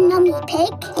is Mummy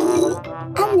Pig.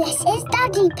 And this is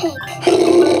Daddy Pig.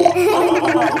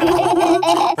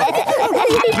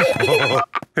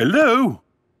 Hello.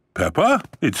 Peppa,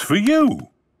 it's for you.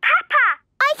 Peppa!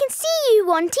 I can see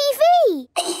you on TV.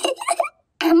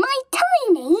 Am I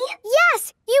tiny?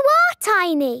 Yes, you are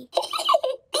tiny.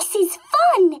 This is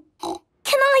fun.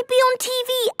 Can I be on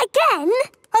TV again?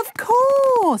 Of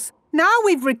course! Now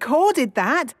we've recorded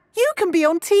that, you can be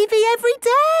on TV every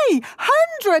day!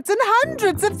 Hundreds and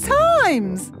hundreds of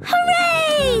times!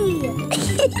 Hooray!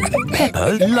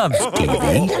 Peppa loves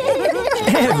TV.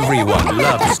 Everyone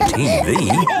loves TV.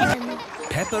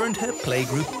 Peppa and her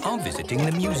playgroup are visiting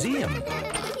the museum.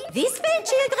 This way,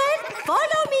 children.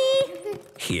 Follow me.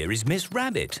 Here is Miss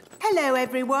Rabbit. Hello,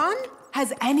 everyone.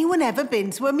 Has anyone ever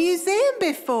been to a museum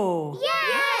before?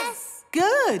 Yes!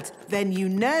 Good. Then you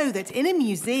know that in a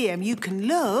museum you can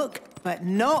look, but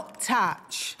not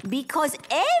touch. Because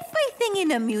everything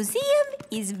in a museum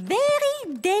is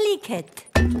very delicate.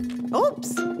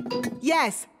 Oops.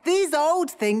 Yes, these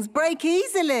old things break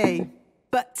easily.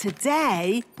 But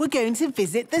today we're going to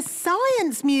visit the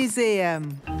Science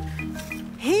Museum.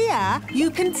 Here you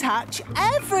can touch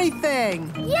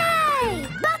everything. Yay!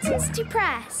 Buttons to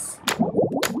press.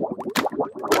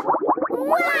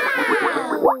 Wow!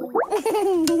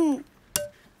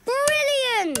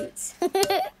 Brilliant!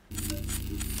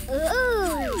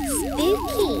 Ooh,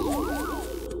 spooky.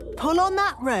 Pull on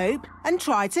that rope and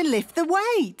try to lift the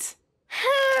weight.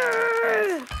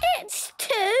 It's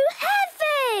too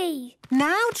heavy.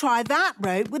 Now try that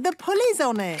rope with the pulleys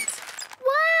on it.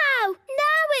 Wow!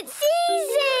 Now it's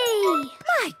easy.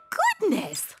 My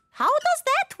goodness! How does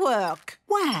that work?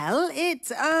 Well, it,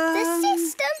 The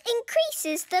system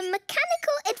increases the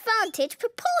mechanical advantage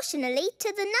proportionally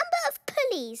to the number of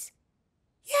pulleys.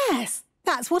 Yes,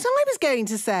 that's what I was going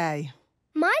to say.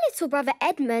 My little brother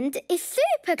Edmund is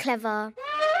super clever.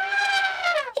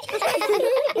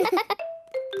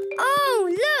 Oh,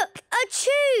 look! A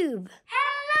tube!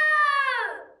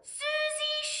 Hello!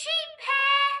 Susie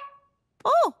Sheephair!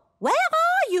 Oh, where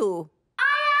are you? I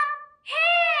am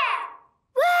here!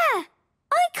 Where?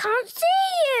 I can't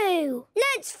see you.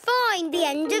 Let's find the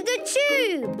end of the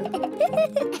tube.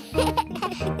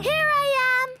 Here I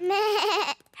am.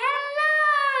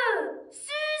 Hello!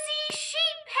 Susie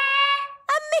Sheephair!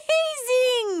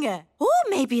 Amazing! Oh,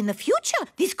 maybe in the future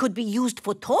this could be used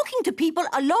for talking to people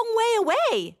a long way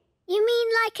away. You mean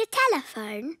like a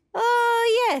telephone?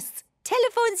 Oh, yes.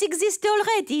 Telephones exist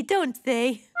already, don't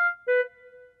they?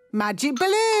 Magic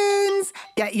balloons!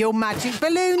 Get your magic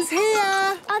balloons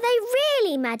here! Are they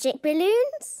really magic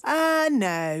balloons?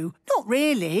 No, not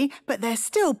really, but they're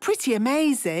still pretty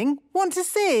amazing. Want to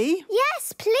see?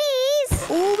 Yes, please.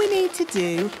 All we need to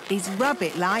do is rub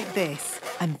it like this,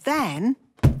 and then...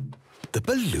 The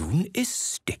balloon is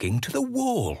sticking to the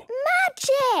wall.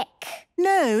 Magic!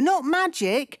 No, not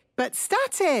magic, but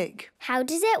static. How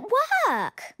does it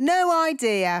work? No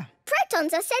idea.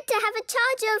 Protons are said to have a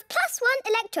charge of +1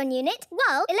 electron unit,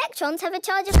 while electrons have a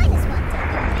charge of -1.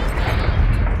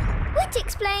 Which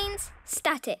explains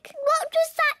static. What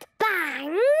was that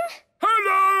bang?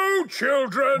 Hello,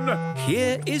 children!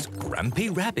 Here is Grampy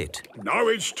Rabbit. Now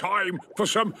it's time for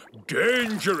some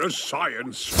dangerous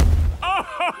science.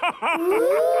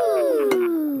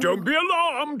 Don't be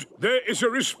alarmed. There is a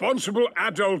responsible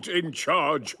adult in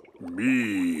charge.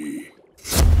 Me.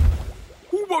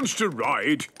 Who wants to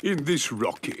ride in this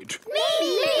rocket?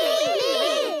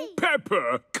 Me!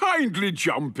 Peppa, kindly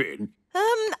jump in.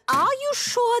 Are you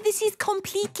sure this is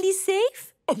completely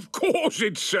safe? Of course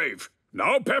it's safe.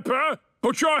 Now, Peppa,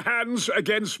 put your hands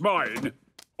against mine.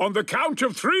 On the count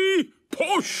of 3,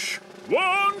 push.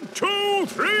 1, 2,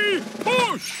 3,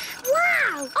 push!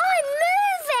 Wow, I'm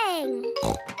moving!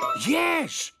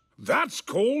 Yes, that's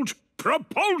called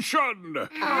propulsion.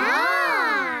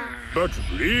 Ah! But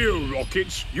real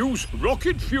rockets use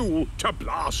rocket fuel to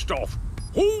blast off.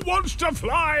 Who wants to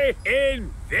fly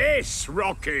in this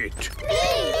rocket?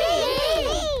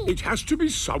 Me! It has to be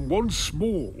someone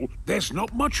small. There's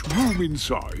not much room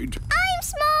inside. I'm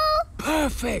small!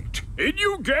 Perfect. In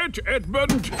you get,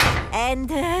 Edmund. And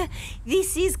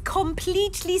this is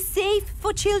completely safe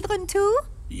for children too?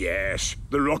 Yes,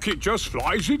 the rocket just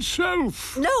flies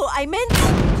itself. No, I meant...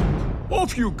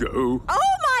 Off you go.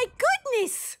 Oh, my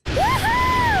goodness!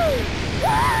 Woohoo!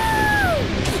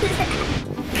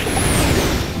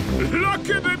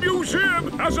 Lucky the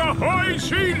museum has a high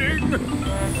ceiling.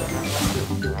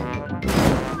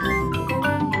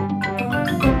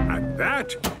 And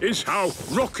that is how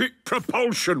rocket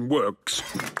propulsion works.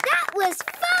 That was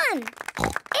fun!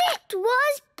 It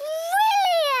was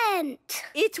brilliant!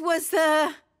 It was,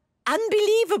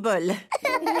 unbelievable.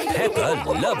 Peppa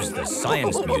loves the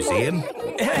Science Museum.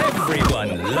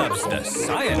 Everyone loves the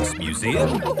Science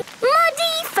Museum.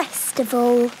 Muddy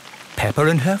Festival. Peppa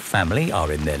and her family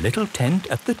are in their little tent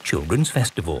at the Children's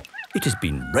Festival. It has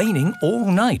been raining all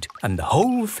night and the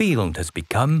whole field has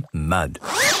become mud.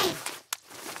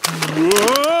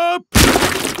 Whoop!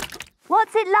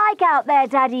 What's it like out there,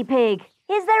 Daddy Pig?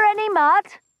 Is there any mud?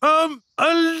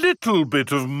 A little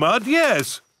bit of mud,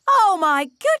 yes. Oh, my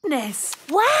goodness!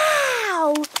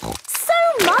 Wow! So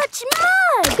much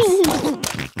mud!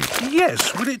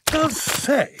 Yes, well, it does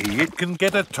say it can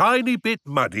get a tiny bit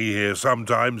muddy here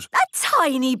sometimes. A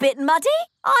tiny bit muddy?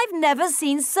 I've never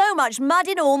seen so much mud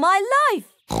in all my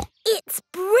life. It's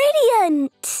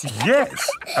brilliant! Yes,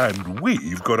 and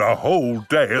we've got a whole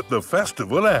day at the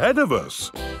festival ahead of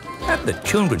us. At the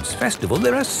Children's Festival,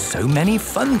 there are so many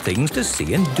fun things to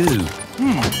see and do.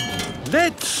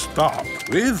 Let's start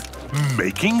with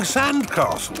making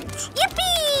sandcastles.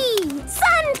 Yippee!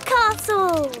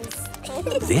 Sandcastles!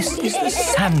 This is the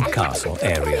sandcastle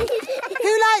area.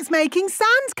 Who likes making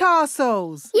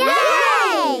sandcastles?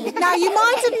 Yay! Now, you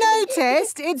might have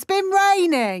noticed it's been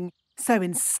raining. So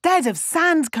instead of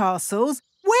sandcastles,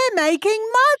 we're making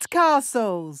mud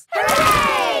castles.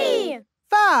 Hooray!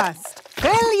 First,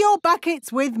 fill your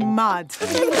buckets with mud.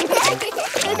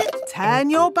 Turn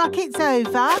your buckets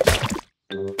over.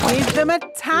 Give them a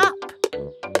tap.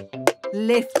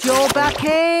 Lift your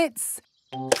buckets.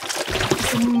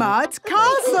 Mud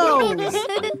castles.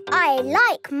 I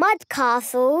like mud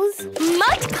castles.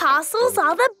 Mud castles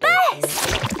are the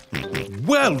best.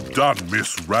 Well done,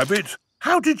 Miss Rabbit.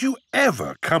 How did you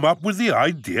ever come up with the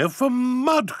idea for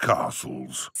mud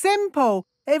castles? Simple.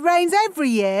 It rains every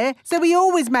year, so we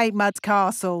always make mud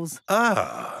castles.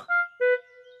 Ah.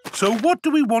 So what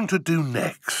do we want to do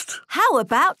next? How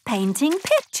about painting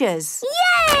pictures?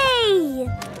 Yay!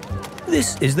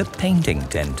 This is the painting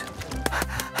tent.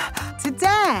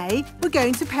 Today, we're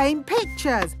going to paint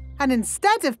pictures. And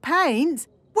instead of paint,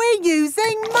 we're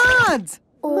using mud.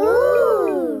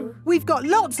 Ooh! We've got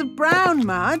lots of brown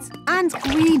mud and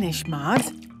greenish mud.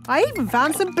 I even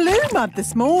found some blue mud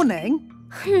this morning.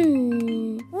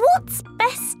 What's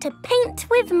best to paint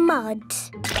with mud?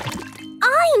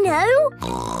 I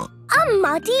know! A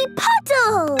muddy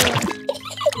puddle!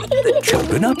 The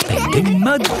children are painting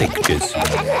mud pictures.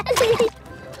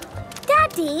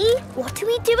 Daddy, what are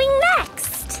we doing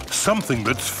next? Something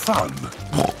that's fun.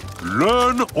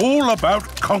 Learn all about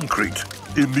concrete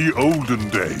in the olden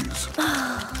days.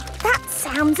 That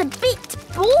sounds a bit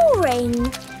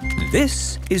boring.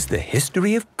 This is the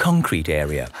history of concrete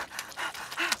area.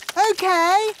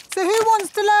 OK, so who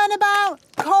wants to learn about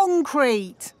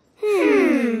concrete?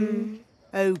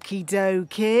 Okie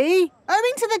dokie.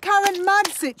 Owing to the current mud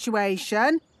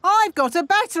situation, I've got a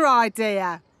better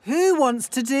idea. Who wants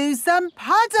to do some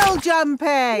puddle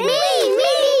jumping? Me!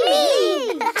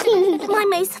 My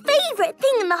most favourite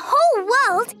thing in the whole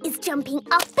world is jumping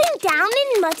up and down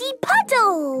in muddy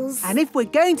puddles. And if we're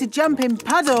going to jump in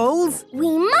puddles,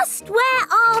 we must wear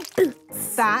our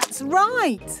boots. That's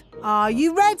right. Are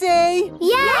you ready?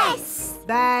 Yes!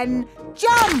 Then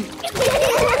jump!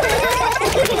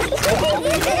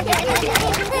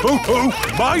 Ho,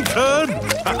 my turn!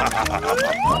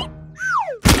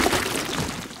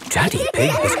 Daddy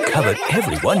Pig has covered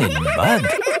everyone in mud.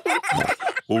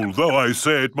 Although I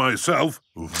say it myself,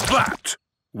 that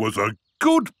was a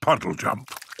good puddle jump.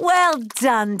 Well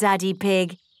done, Daddy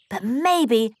Pig. But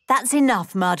maybe that's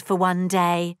enough mud for one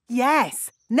day.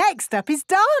 Yes. Next up is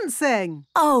dancing.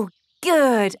 Oh,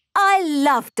 good. I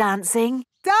love dancing.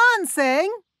 Dancing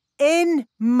in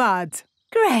mud.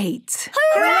 Great.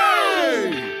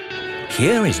 Hooray!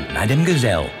 Here is Madame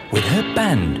Gazelle with her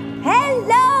band.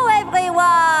 Hello,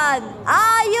 everyone.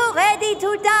 Are you ready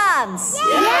to dance?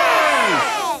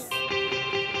 Yes!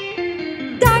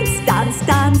 Dance, dance,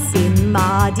 dance in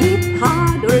muddy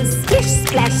puddles. Splish,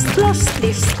 splash, splosh,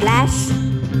 splish, splash.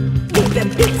 Give a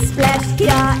big splash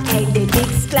here and a big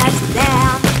splash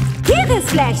there. Here a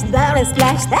splash, there a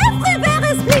splash, everywhere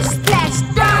a splish, splash.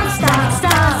 Dance, dance,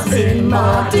 dance in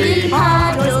muddy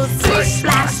puddles. Splish,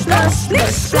 splash, splosh,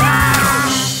 splish,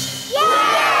 splash.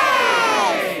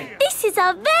 Yay! This is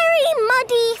a very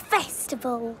muddy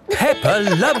festival.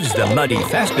 Peppa loves the muddy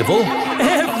festival.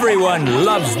 Everyone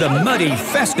loves the muddy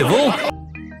festival.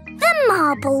 The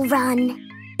marble run.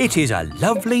 It is a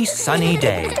lovely sunny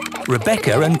day.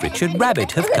 Rebecca and Richard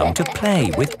Rabbit have come to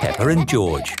play with Peppa and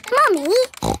George. Mummy,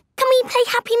 can we play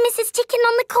Happy Mrs. Chicken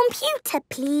on the computer,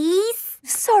 please?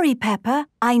 Sorry, Peppa.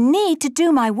 I need to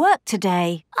do my work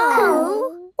today.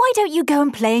 Oh. Why don't you go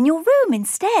and play in your room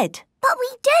instead? But we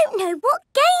don't know what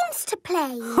games to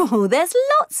play. Oh, there's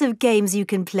lots of games you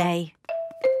can play.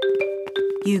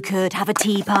 You could have a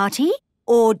tea party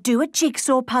or do a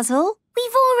jigsaw puzzle.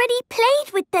 We've already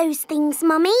played with those things,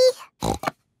 Mummy.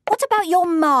 What about your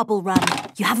marble run?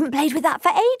 You haven't played with that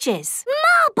for ages.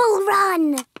 marble run.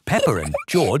 Peppa and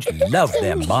George love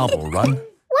their marble run.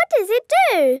 What does it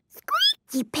do?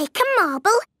 You pick a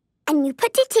marble and you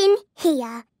put it in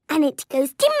here. And it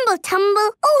goes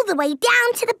timble-tumble all the way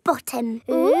down to the bottom.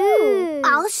 Ooh.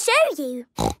 I'll show you.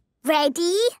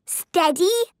 Ready,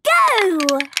 steady, go!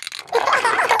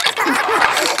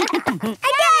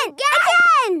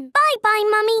 Again! Bye-bye,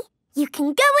 Mummy. You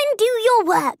can go and do your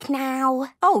work now.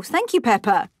 Oh, thank you,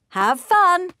 Peppa. Have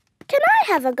fun. Can I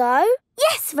have a go?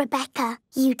 Yes, Rebecca.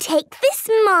 You take this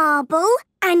marble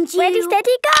and you... Ready,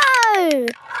 steady, go!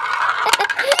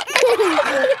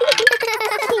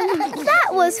 That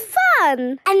was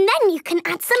fun. And then you can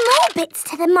add some more bits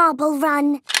to the marble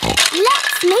run.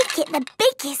 Let's make it the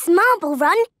biggest marble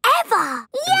run ever.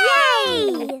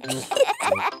 Yay!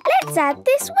 Let's add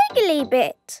this wiggly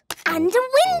bit. And a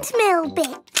windmill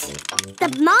bit. The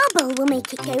marble will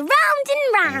make it go round and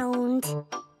round.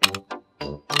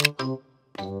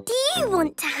 Do you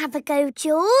want to have a go,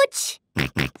 George?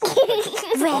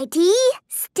 Ready,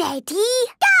 steady,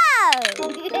 go!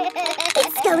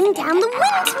 It's going down the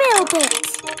windmill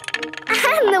bit.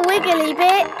 And the wiggly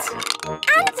bit.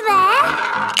 And there.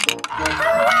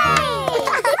 Hooray!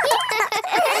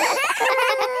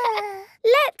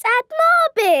 Let's add more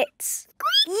bits.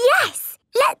 Yes!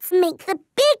 Let's make the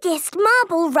biggest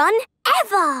marble run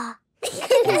ever.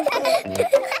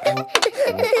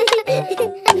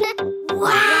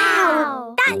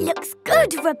 Wow! That looks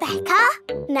good, Rebecca.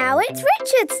 Now it's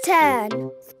Richard's turn.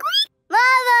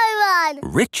 Marble run!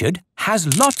 Richard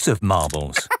has lots of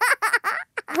marbles.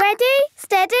 Ready,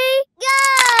 steady,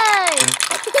 go!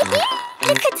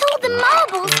 Look at all the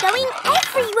marbles going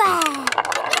everywhere.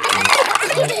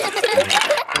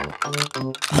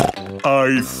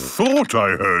 I thought I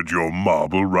heard your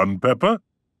marble run, Peppa.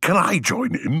 Can I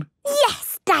join in?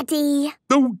 Yes, Daddy.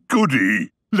 Oh,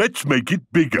 goody. Let's make it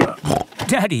bigger.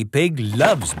 Daddy Pig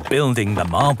loves building the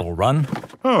marble run.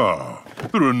 Ah,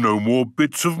 there are no more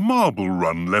bits of marble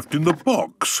run left in the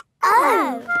box.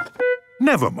 Oh.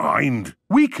 Never mind.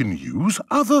 We can use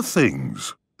other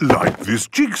things, like this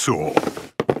jigsaw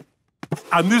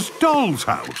and this doll's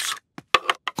house.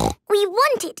 We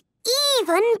want it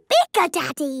even bigger,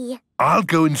 Daddy. I'll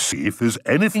go and see if there's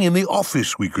anything in the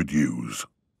office we could use.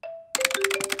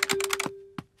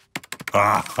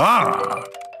 Aha!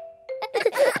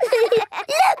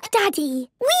 Look, Daddy.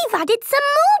 We've added some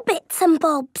more bits and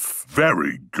bobs.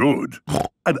 Very good.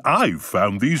 And I've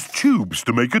found these tubes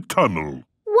to make a tunnel.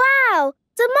 Wow!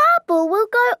 The marble will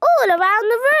go all around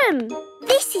the room.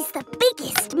 This is the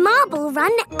biggest marble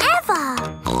run ever.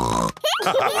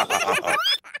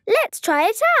 Let's try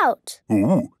it out.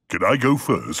 Ooh, can I go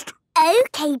first?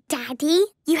 OK, Daddy.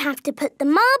 You have to put the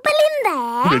marble in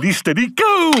there. Ready, steady,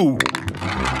 go!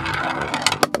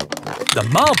 The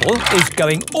marble is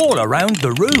going all around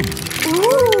the room.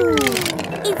 Ooh!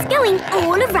 It's going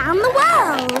all around the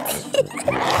world.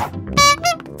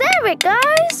 There it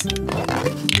goes.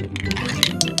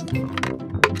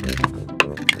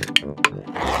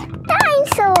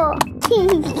 Dinosaur!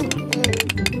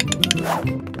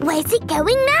 Where's it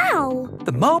going now?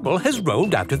 The marble has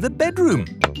rolled out of the bedroom,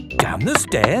 down the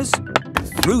stairs,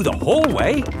 through the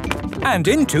hallway, and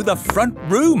into the front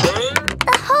room.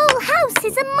 The whole house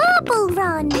is a marble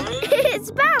run.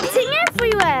 It's bouncing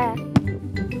everywhere.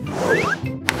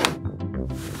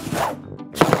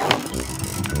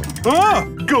 Ah!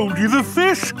 Goldie the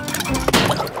fish!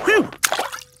 Phew!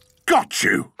 Got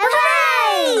you!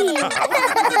 Hooray!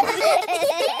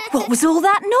 What was all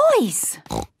that noise?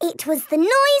 It was the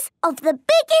noise of the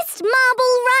biggest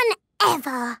marble run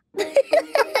ever.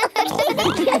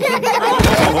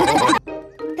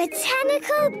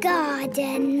 Botanical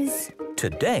Gardens.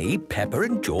 Today, Peppa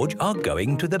and George are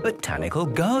going to the Botanical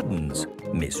Gardens.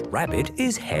 Miss Rabbit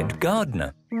is head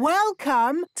gardener.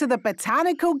 Welcome to the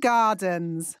Botanical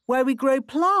Gardens, where we grow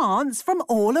plants from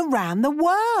all around the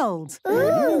world.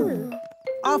 Ooh.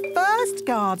 Our first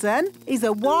garden is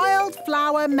a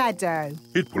wildflower meadow.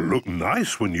 It will look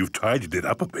nice when you've tidied it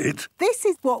up a bit. This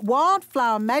is what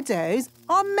wildflower meadows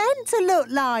are meant to look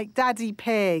like, Daddy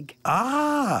Pig.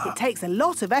 Ah! It takes a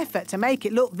lot of effort to make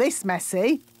it look this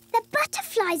messy. The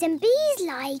butterflies and bees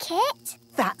like it.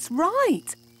 That's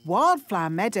right. Wildflower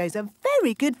meadows are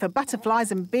very good for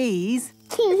butterflies and bees.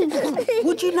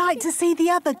 Would you like to see the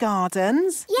other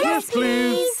gardens? Yes,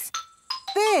 please.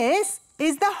 This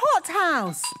is the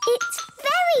hothouse. It's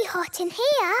very hot in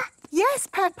here. Yes,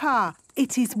 Peppa.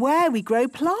 It is where we grow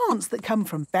plants that come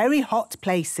from very hot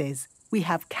places. We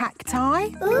have cacti,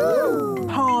 Ooh.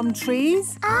 palm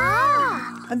trees,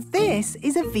 and this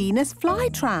is a Venus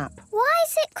flytrap. Why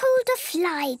is it called a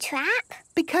fly trap?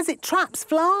 Because it traps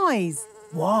flies.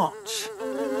 Watch.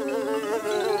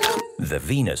 The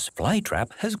Venus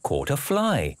flytrap has caught a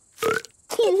fly.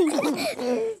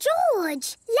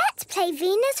 George, let's play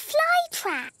Venus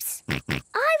flytraps.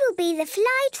 I will be the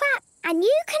flytrap and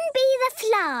you can be the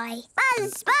fly.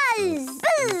 Buzz, buzz,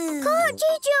 buzz. Caught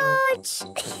you, George.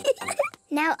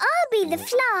 Now I'll be the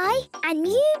fly and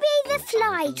you be the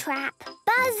flytrap.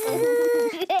 Buzz.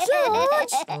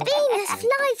 George, Venus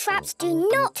flytraps do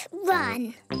not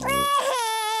run.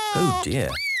 Oh dear,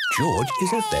 George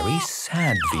is a very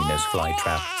sad Venus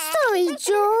flytrap. Sorry,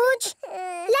 George.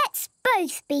 Let's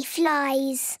both be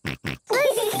flies.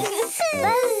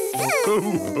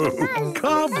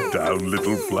 Calm down,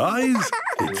 little flies.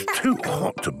 It's too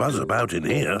hot to buzz about in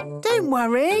here. Don't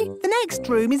worry, the next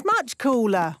room is much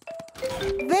cooler.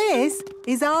 This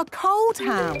is our cold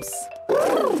house.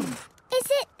 Is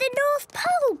it the North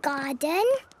Pole Garden?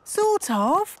 Sort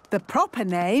of. The proper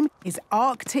name is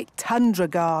Arctic Tundra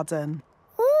Garden.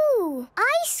 Ooh,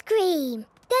 ice cream.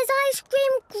 Does ice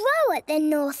cream grow at the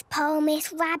North Pole,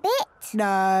 Miss Rabbit?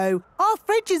 No, our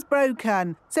fridge is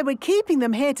broken, so we're keeping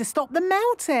them here to stop them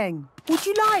melting. Would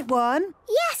you like one?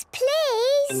 Yes,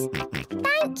 please.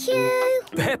 Thank you.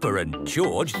 Peppa and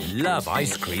George love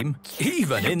ice cream,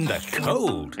 even in the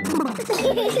cold.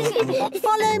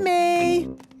 Follow me.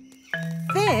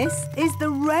 This is the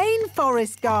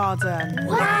Rainforest Garden.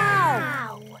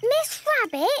 Wow! Miss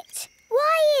Rabbit,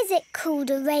 why is it called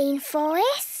a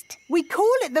rainforest? We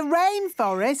call it the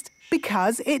rainforest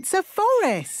because it's a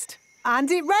forest. And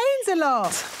it rains a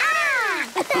lot. Ah!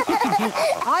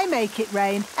 I make it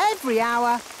rain every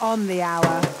hour on the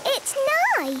hour. It's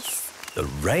nice. The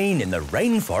rain in the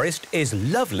rainforest is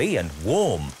lovely and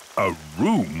warm. A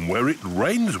room where it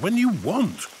rains when you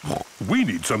want. We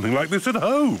need something like this at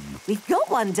home. We've got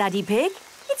one, Daddy Pig.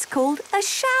 It's called a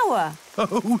shower.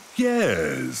 Oh,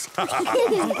 yes.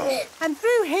 And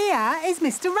through here is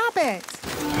Mr. Rabbit.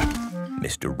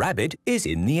 Mr. Rabbit is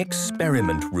in the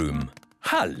experiment room.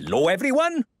 Hello,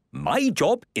 everyone. My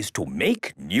job is to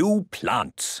make new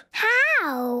plants.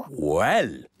 How?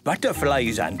 Well,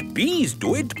 butterflies and bees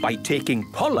do it by taking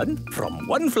pollen from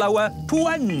one flower to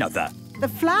another. The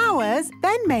flowers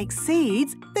then make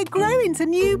seeds that grow into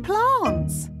new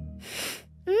plants.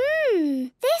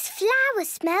 This flower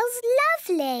smells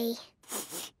lovely.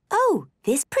 Oh,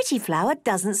 this pretty flower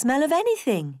doesn't smell of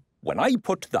anything. When I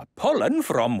put the pollen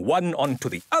from one onto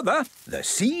the other, the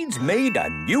seeds made a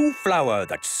new flower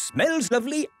that smells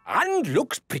lovely and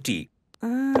looks pretty.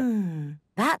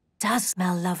 That does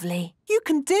smell lovely. You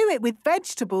can do it with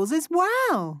vegetables as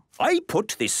well. I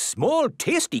put this small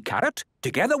tasty carrot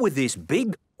together with this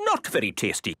big, not very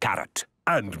tasty carrot.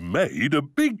 And made a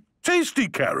big tasty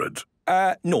carrot.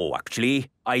 No,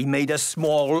 actually. I made a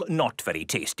small, not very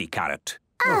tasty carrot.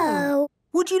 Oh.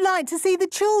 Would you like to see the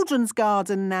children's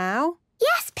garden now?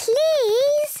 Yes,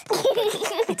 please.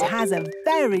 It has a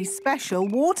very special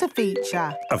water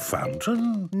feature. A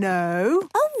fountain? No.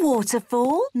 A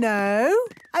waterfall? No.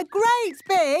 A great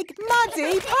big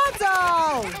muddy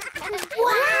puddle.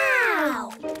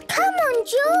 Wow! Come on,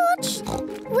 George.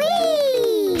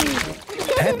 Whee!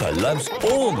 Peppa loves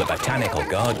all the botanical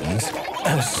gardens,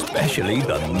 especially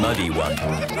the muddy one.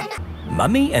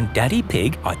 Mummy and Daddy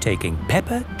Pig are taking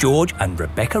Peppa, George and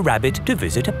Rebecca Rabbit to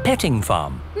visit a petting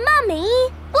farm. Mummy,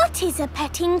 what is a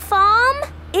petting farm?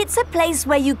 It's a place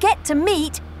where you get to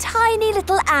meet tiny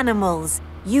little animals.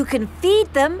 You can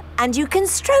feed them and you can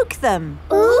stroke them.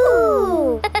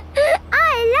 Ooh!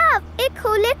 I love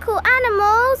little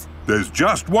animals. There's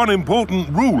just one important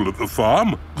rule at the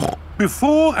farm.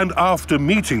 Before and after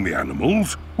meeting the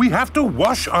animals, we have to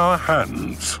wash our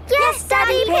hands. Yes,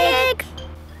 Daddy Pig.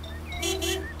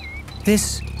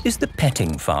 This is the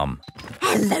petting farm.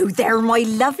 Hello there, my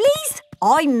lovelies.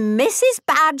 I'm Mrs.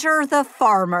 Badger the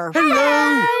farmer.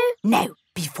 Hello. Now,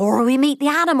 before we meet the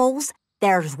animals,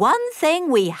 there's one thing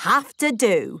we have to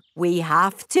do. We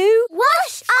have to...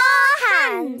 wash our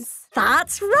hands.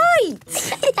 That's right.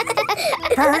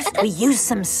 First, we use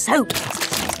some soap.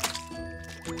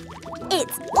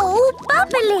 It's all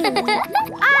bubbly.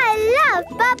 I love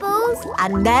bubbles.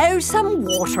 And now some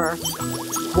water.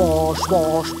 Wash,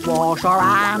 wash, wash our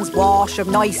hands. Wash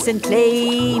them nice and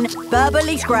clean.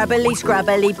 Bubbly, scrubbly,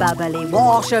 scrubbly, bubbly.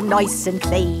 Wash them nice and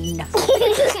clean.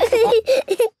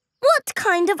 What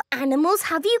kind of animals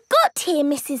have you got here,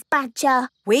 Mrs. Badger?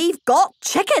 We've got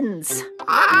chickens.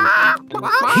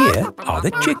 Here are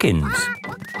the chickens.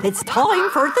 It's time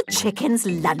for the chickens'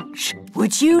 lunch.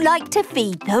 Would you like to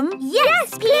feed them?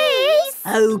 Yes, please.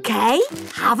 OK,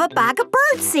 have a bag of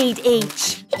birdseed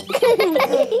each.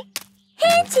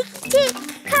 Here, Chicky Chick.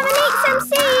 Come and eat some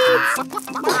seeds.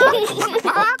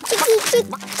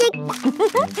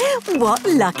 What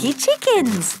lucky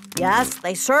chickens. Yes,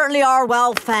 they certainly are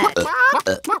well fed.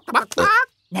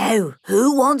 Now,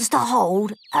 who wants to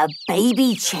hold a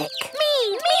baby chick?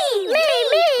 Me.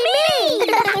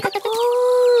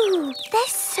 Ooh, they're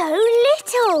so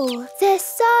little. They're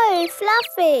so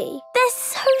fluffy. They're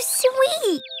so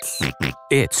sweet.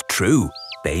 It's true.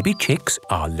 Baby chicks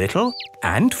are little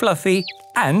and fluffy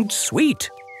and sweet.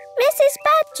 Mrs.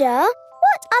 Badger,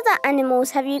 what other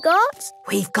animals have you got?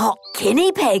 We've got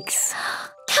guinea pigs.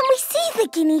 Can we see the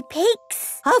guinea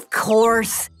pigs? Of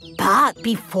course. But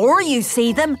before you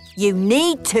see them, you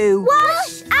need to...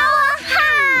 Wash our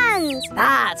hands!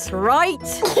 That's right.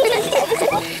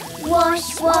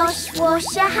 Wash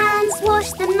your hands.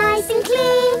 Wash them nice and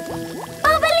clean.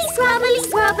 Bubbly, scrubbly,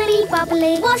 scrubbly,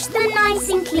 bubbly. Wash them nice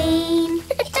and clean.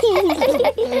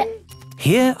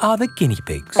 Here are the guinea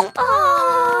pigs.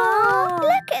 Oh,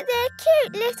 look at their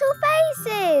cute little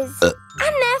faces.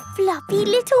 And their fluffy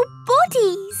little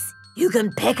bodies. You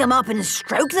can pick them up and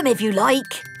stroke them if you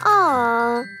like.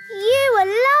 Aw, you are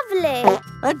lovely.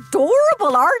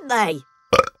 Adorable, aren't they?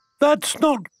 That's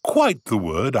not quite the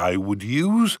word I would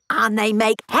use. And they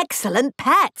make excellent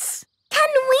pets. Can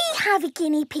we have a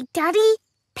guinea pig, Daddy?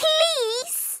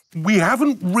 Please? We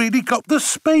haven't really got the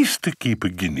space to keep a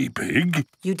guinea pig.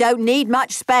 You don't need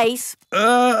much space.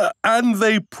 And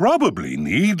they probably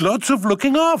need lots of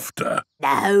looking after.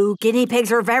 No, guinea pigs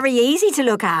are very easy to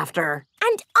look after.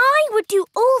 And I would do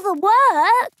all the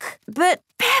work. But,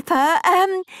 Peppa,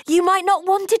 you might not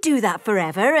want to do that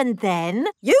forever, and then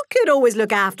you could always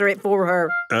look after it for her.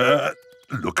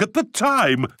 Look at the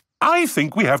time. I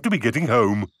think we have to be getting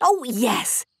home. Oh,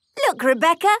 yes. Look,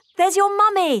 Rebecca, there's your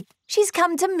mummy. She's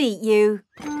come to meet you.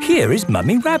 Here is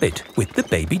Mummy Rabbit with the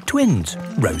baby twins,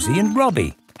 Rosie and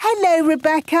Robbie. Hello,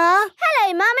 Rebecca.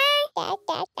 Hello, Mummy. Oh,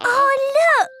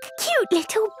 look, cute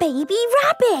little baby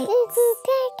rabbits.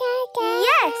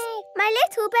 Yes, my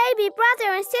little baby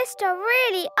brother and sister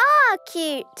really are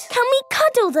cute. Can we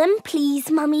cuddle them, please,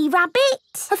 Mummy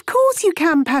Rabbit? Of course you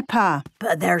can, Peppa.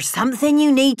 But there's something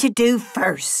you need to do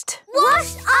first.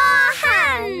 Wash our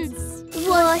hands.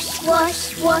 Wash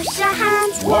our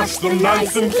hands. Wash them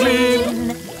nice and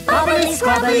clean. Bubbly,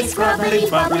 scrubbly, scrubbly,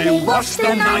 bubbly. Wash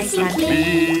them nice and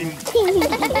clean.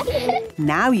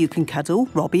 Now you can cuddle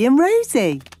Robbie and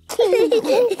Rosie.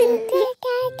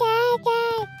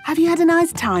 Have you had a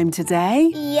nice time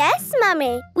today? Yes,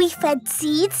 Mummy. We fed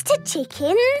seeds to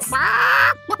chickens.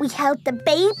 We held the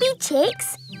baby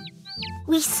chicks.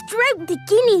 We stroked the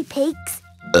guinea pigs.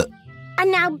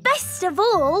 And now, best of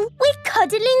all, we're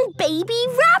cuddling baby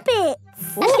rabbits.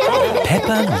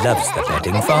 Peppa loves the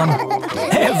petting farm.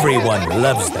 Everyone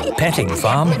loves the petting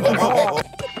farm.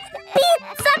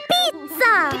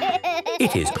 Pizza!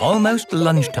 It is almost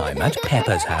lunchtime at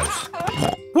Peppa's house.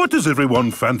 What does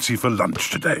everyone fancy for lunch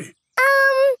today?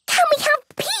 Can we have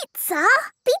pizza?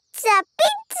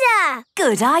 Pizza!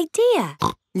 Good idea.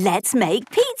 Let's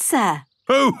make pizza.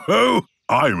 Ho, ho!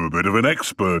 I'm a bit of an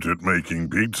expert at making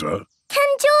pizza.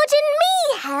 Can George and me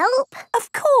help?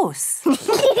 Of course.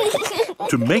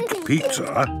 To make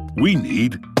pizza, we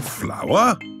need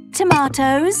flour,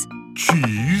 Tomatoes,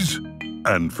 cheese,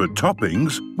 and for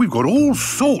toppings, we've got all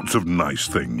sorts of nice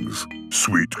things.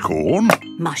 Sweet corn,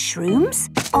 mushrooms,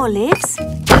 olives.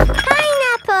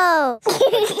 Pineapple!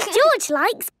 George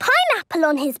likes pineapple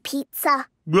on his pizza.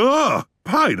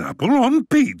 Pineapple on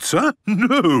pizza?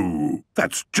 No,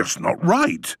 that's just not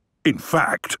right. In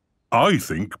fact, I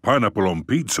think pineapple on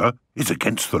pizza is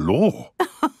against the law.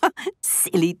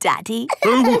 Silly Daddy.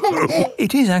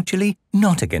 It is actually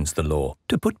not against the law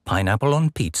to put pineapple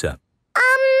on pizza.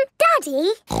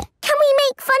 Daddy, can we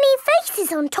make funny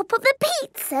faces on top of the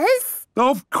pizzas?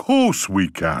 Of course we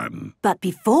can. But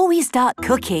before we start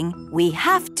cooking, we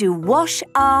have to wash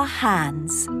our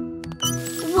hands.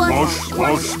 Wash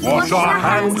our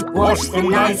hands. Wash them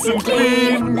nice and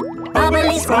clean.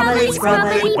 Bubbly, scrubbly,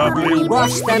 scrubbly, bubbly.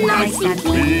 Wash them nice and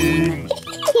clean.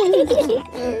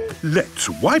 Let's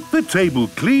wipe the table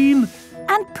clean.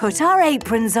 And put our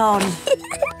aprons on.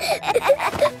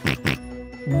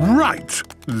 Right,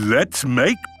 let's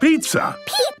make pizza.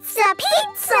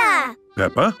 Pizza!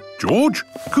 Peppa, George,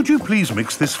 could you please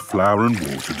mix this flour and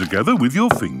water together with your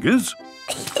fingers?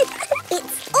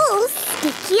 It's all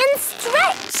sticky and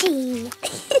stretchy.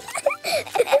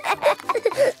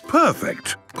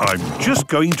 Perfect. I'm just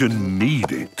going to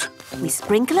knead it. We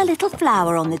sprinkle a little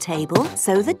flour on the table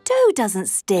so the dough doesn't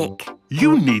stick.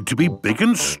 You need to be big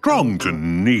and strong to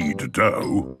knead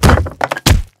dough.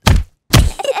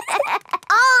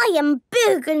 I am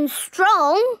big and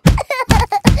strong.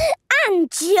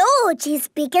 And George is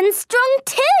big and strong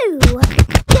too.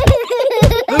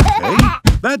 OK,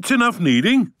 that's enough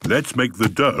kneading. Let's make the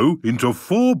dough into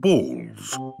 4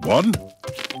 balls. 1,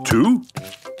 2,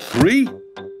 3,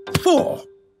 4.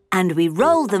 And we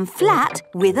roll them flat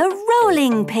with a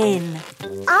rolling pin.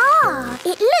 Ah,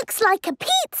 it looks like a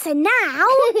pizza now.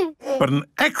 But an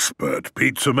expert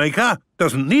pizza maker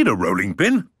doesn't need a rolling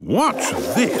pin. Watch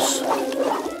this.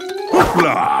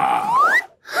 Hoopla!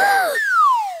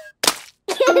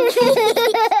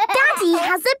 Daddy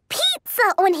has a pizza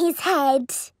on his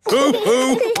head.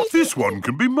 Oh, this one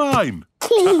can be mine.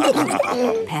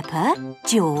 Peppa,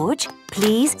 George,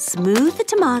 please smooth the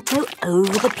tomato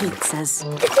over the pizzas.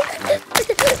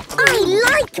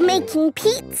 I like making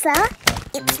pizza.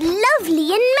 It's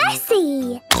lovely and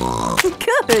messy.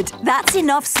 Good. That's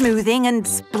enough smoothing and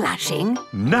splashing.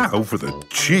 Now for the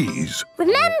cheese.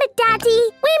 Remember, Daddy,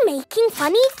 we're making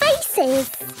funny faces.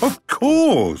 Of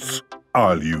course.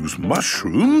 I'll use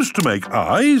mushrooms to make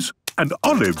eyes and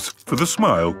olives for the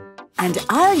smile. And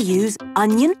I'll use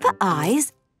onion for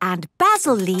eyes and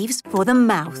basil leaves for the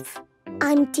mouth.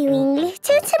 I'm doing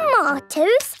little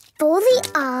tomatoes for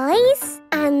the eyes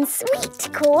and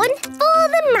sweet corn for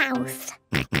the mouth.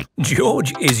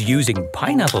 George is using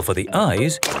pineapple for the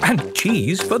eyes and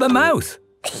cheese for the mouth.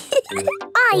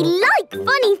 I like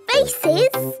funny faces.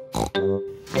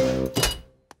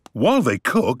 While they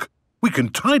cook, we can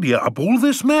tidy up all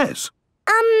this mess.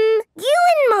 You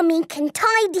and Mummy can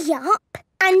tidy up,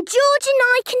 and George and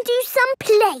I can do some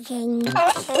playing.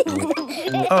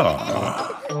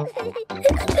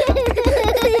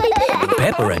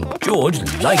 Peppa and George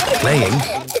like playing.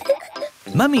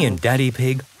 Mummy and Daddy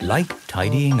Pig like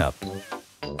tidying up.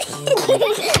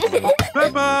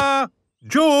 Peppa!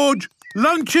 George!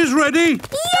 Lunch is ready!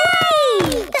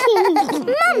 Yay!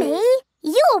 Mummy,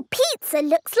 your pizza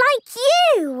looks like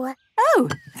you. Oh,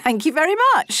 thank you very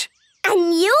much.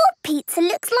 And your pizza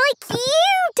looks like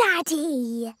you,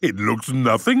 Daddy. It looks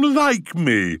nothing like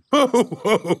me.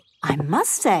 I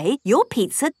must say, your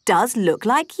pizza does look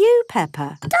like you,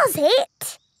 Peppa. Does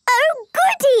it? Oh,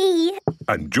 goody!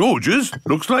 And George's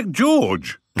looks like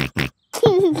George. These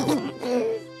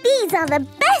are the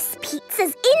best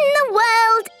pizzas in the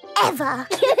world ever.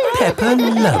 Peppa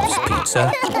loves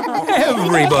pizza.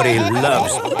 Everybody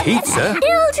loves pizza.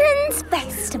 Children's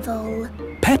Festival.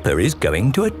 Peppa is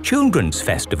going to a children's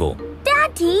festival.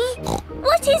 Daddy,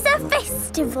 what is a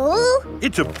festival?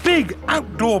 It's a big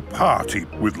outdoor party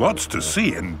with lots to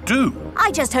see and do.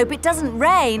 I just hope it doesn't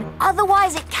rain,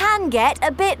 otherwise it can get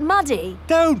a bit muddy.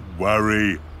 Don't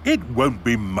worry, it won't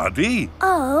be muddy.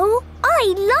 Oh,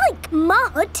 I like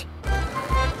mud.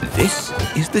 This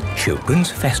is the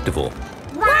children's festival.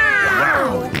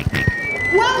 Wow!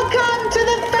 Welcome to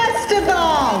the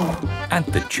festival! At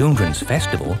the children's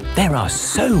festival, there are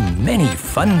so many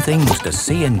fun things to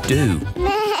see and do.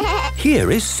 Here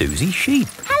is Susie Sheep.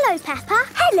 Hello, Peppa.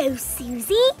 Hello,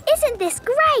 Susie. Isn't this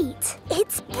great?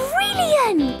 It's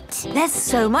brilliant. There's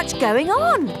so much going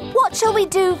on. What shall we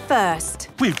do first?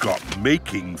 We've got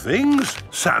making things,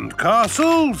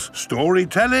 sandcastles,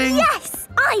 storytelling. Yes,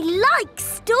 I like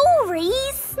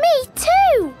stories. Me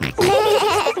too.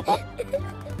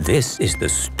 This is the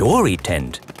story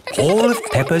tent. All of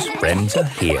Peppa's friends are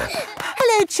here.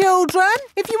 Hello, children.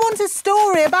 If you want a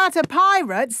story about a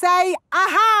pirate, say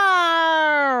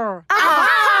aha!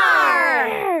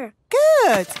 Aha!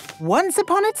 Good. Once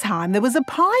upon a time, there was a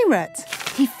pirate.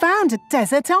 He found a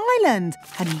desert island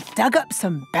and he dug up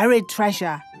some buried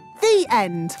treasure. The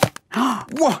end.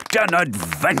 What an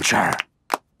adventure!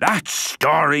 That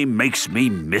story makes me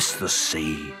miss the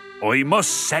sea. I must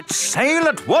set sail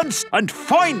at once and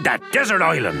find that desert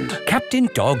island. Captain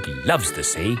Dog loves the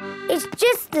sea. It's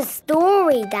just a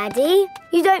story, Daddy.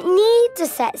 You don't need to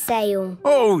set sail.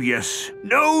 Oh, yes.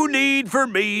 No need for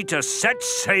me to set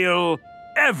sail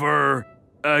ever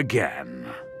again.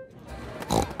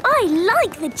 I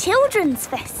like the Children's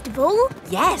Festival.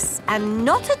 Yes, and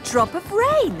not a drop of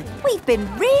rain. We've been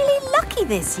really lucky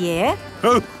this year.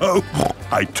 Oh,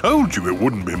 I told you it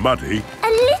wouldn't be muddy. A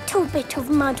little bit of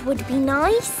mud would be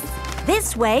nice.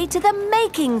 This way to the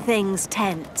making things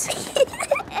tent.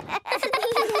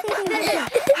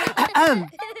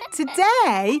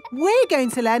 Today, we're going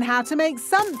to learn how to make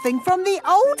something from the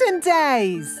olden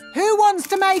days. Who wants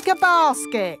to make a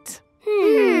basket?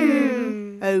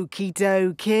 Okie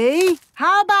dokie.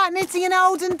 How about knitting an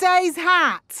olden days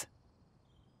hat?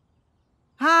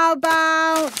 How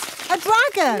about a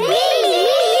dragon?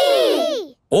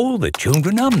 Me! All the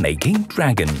children are making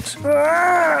dragons.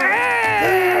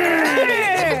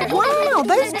 Wow,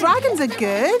 those dragons are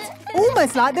good.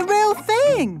 Almost like the real thing.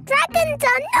 saying? Dragons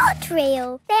are not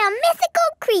real. They are mythical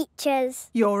creatures.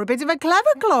 You're a bit of a clever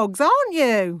clogs, aren't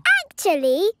you?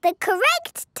 Actually, the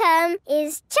correct term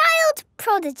is child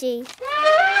prodigy.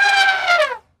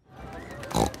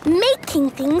 Making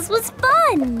things was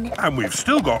fun. And we've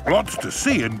still got lots to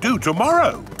see and do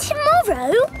tomorrow.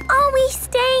 Tomorrow? Are we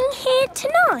staying here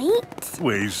tonight?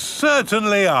 We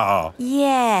certainly are.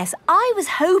 Yes, I was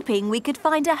hoping we could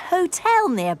find a hotel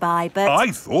nearby, but...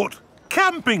 I thought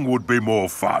camping would be more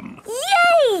fun.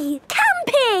 Yay!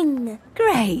 Camping!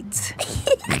 Great.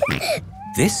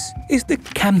 This is the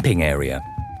camping area.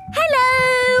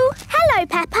 Hello! Hello,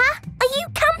 Peppa. Are you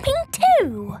camping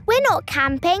too? We're not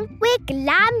camping, we're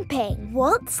glamping.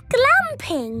 What's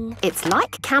glamping? It's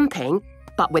like camping,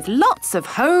 but with lots of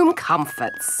home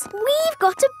comforts. We've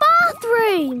got a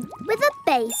bathroom with a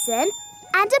basin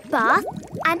and a bath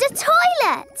and a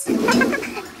toilet.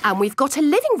 And we've got a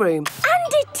living room.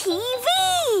 And a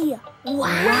TV!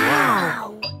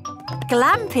 Wow!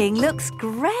 Glamping looks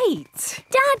great.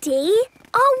 Daddy,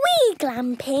 are we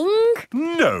glamping?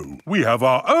 No, we have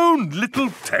our own little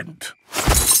tent.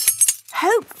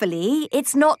 Hopefully,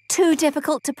 it's not too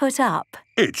difficult to put up.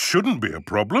 It shouldn't be a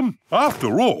problem.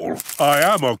 After all, I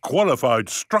am a qualified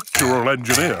structural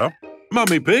engineer.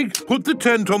 Mummy Pig, put the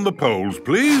tent on the poles,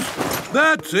 please.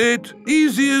 That's it.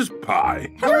 Easy as pie.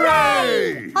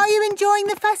 Hooray! Are you enjoying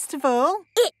the festival?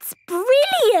 It's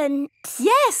brilliant.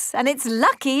 Yes, and it's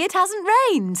lucky it hasn't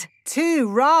rained. Too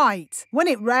right. When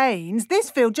it rains, this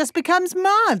field just becomes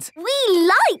mud. We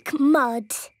like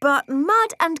mud. But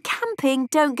mud and camping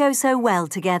don't go so well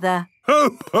together.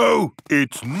 Ho, ho!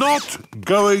 It's not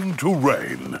going to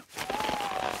rain.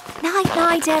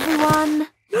 Night-night, everyone.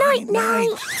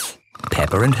 Night-night.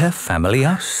 Peppa and her family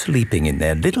are sleeping in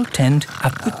their little tent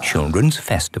at the children's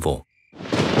festival.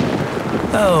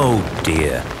 Oh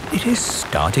dear, it is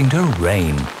starting to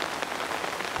rain.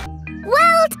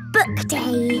 World Book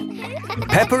Day.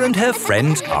 Peppa and her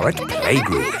friends are at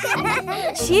playgroup.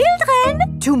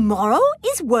 Children, tomorrow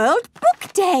is World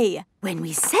Book Day, when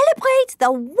we celebrate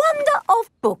the wonder of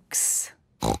books.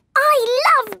 I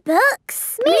love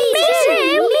books. Me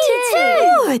too.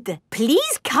 Good.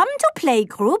 Please come to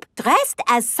playgroup dressed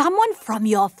as someone from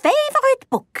your favourite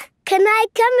book. Can I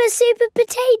come as Super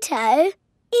Potato?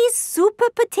 Is Super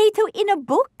Potato in a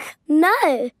book?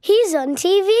 No, he's on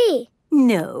TV.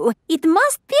 No, it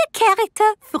must be a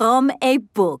character from a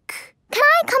book. Can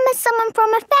I come as someone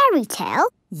from a fairy tale?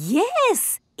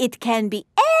 Yes, it can be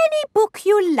any book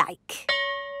you like.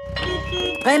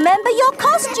 Remember your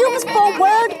costumes for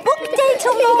World Book Day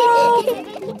tomorrow.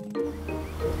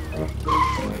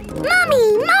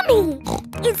 Mummy!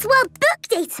 It's World Book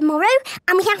Day tomorrow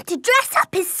and we have to dress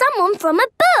up as someone from a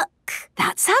book.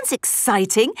 That sounds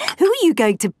exciting. Who are you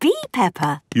going to be,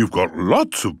 Peppa? You've got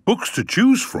lots of books to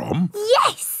choose from.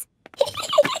 Yes!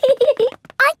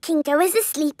 I can go as a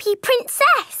sleepy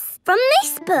princess from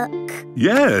this book.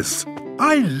 Yes,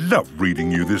 I love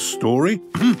reading you this story.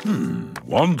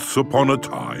 Once upon a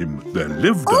time, there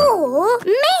lived a... Or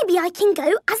maybe I can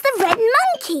go as the red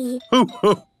monkey.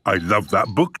 Oh, I love that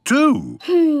book too.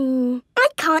 I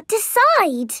can't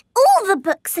decide. All the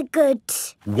books are good.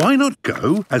 Why not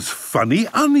go as Funny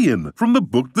Onion from the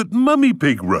book that Mummy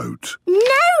Pig wrote?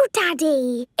 No,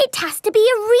 Daddy. It has to be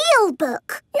a real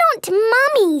book, not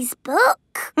Mummy's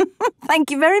book.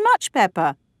 Thank you very much,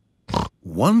 Peppa.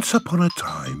 Once upon a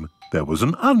time, there was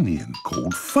an onion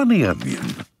called Funny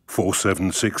Onion.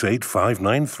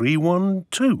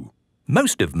 4768593112.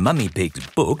 Most of Mummy Pig's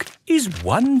book is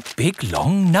one big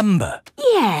long number.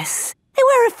 Yes, there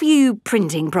were a few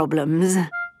printing problems.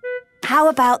 How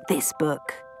about this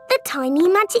book? The Tiny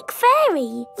Magic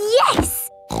Fairy. Yes!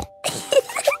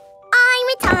 I'm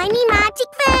a tiny magic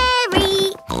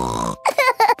fairy.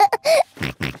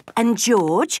 And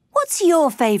George, what's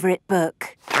your favourite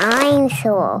book?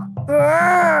 Dinosaur.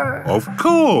 Of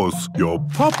course, your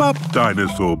pop-up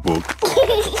dinosaur book.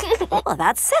 Well,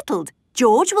 that's settled.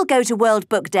 George will go to World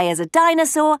Book Day as a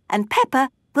dinosaur and Peppa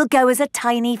will go as a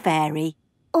tiny fairy.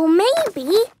 Or maybe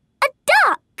a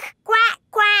duck. Quack,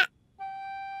 quack.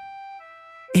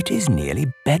 It is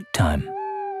nearly bedtime.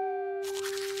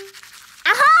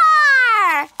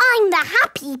 Aha! I'm the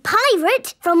happy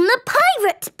pirate from the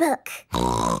pirate book.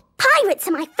 Pirates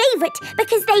are my favourite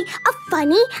because they are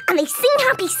funny and they sing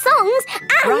happy songs and...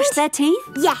 Brush their teeth?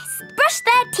 Yes, brush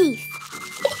their teeth.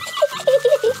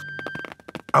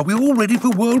 Are we all ready for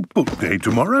World Book Day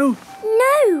tomorrow?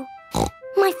 No.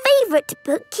 My favourite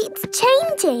book keeps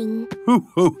changing.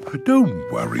 Oh,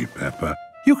 don't worry, Peppa.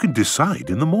 You can decide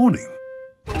in the morning.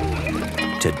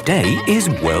 Today is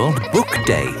World Book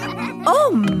Day.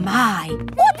 Oh my,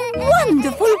 what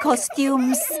wonderful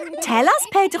costumes. Tell us,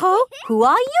 Pedro, who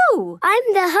are you?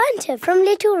 I'm the hunter from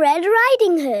Little Red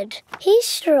Riding Hood. He's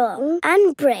strong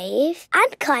and brave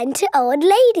and kind to old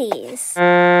ladies.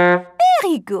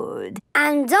 Very good.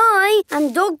 And I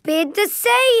am Dogbeard the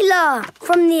Sailor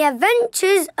from the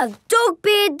Adventures of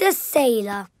Dogbeard the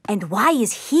Sailor. And why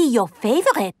is he your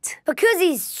favourite? Because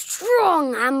he's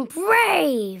strong and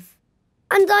brave.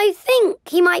 And I think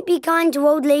he might be kind to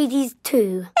old ladies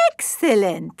too.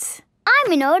 Excellent.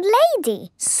 I'm an old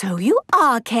lady. So you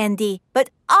are, Candy. But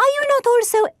are you not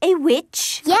also a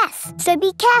witch? Yes, so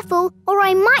be careful or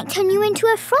I might turn you into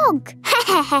a frog.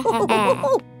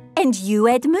 And you,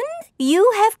 Edmund? You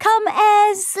have come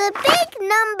as... The big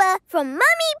number from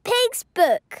Mummy Pig's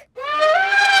book.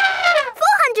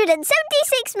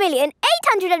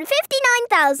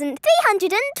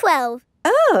 476,859,312.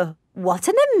 Oh, what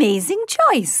an amazing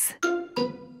choice.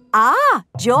 Ah,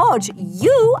 George,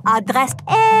 you are dressed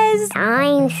as...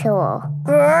 Dinosaur.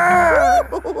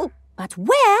 But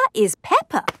where is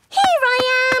Peppa? Here I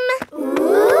am.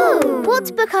 Ooh.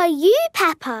 What book are you,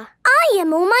 Peppa? I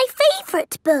am all my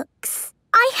favourite books.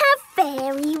 I have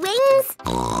fairy wings,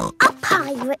 a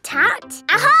pirate hat,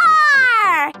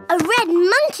 aha! A red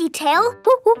monkey tail,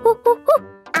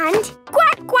 and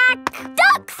quack quack,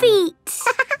 duck feet.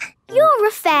 You're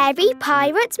a fairy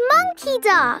pirate monkey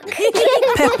duck.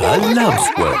 Peppa loves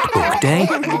World Book Day.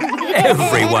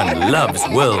 Everyone loves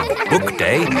World Book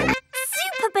Day.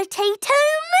 Super Potato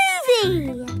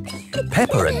Movie.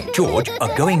 Peppa and George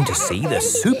are going to see the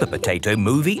Super Potato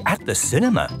movie at the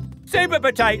cinema. Super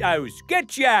potatoes!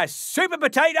 Get your super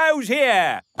potatoes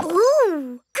here!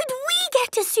 Ooh, could we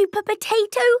get a super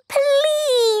potato,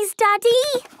 please,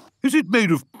 Daddy? Is it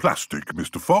made of plastic,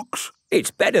 Mr. Fox?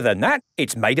 It's better than that.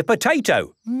 It's made of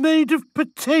potato. Made of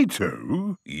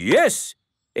potato? Yes,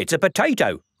 it's a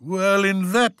potato. Well,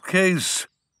 in that case,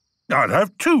 I'd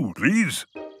have two, please.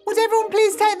 Would everyone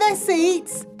please take their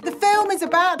seats? The film is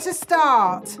about to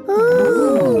start.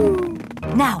 Ooh.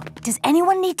 Now, does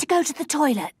anyone need to go to the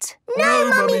toilet? No,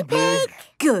 Mummy Pig.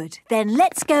 Good, then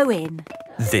let's go in.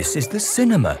 This is the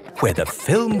cinema, where the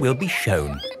film will be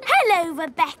shown. Hello,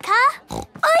 Rebecca.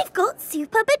 I've got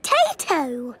Super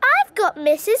Potato. I've got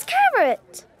Mrs.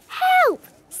 Carrot. Help!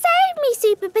 Save me,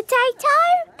 Super Potato.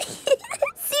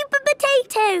 Super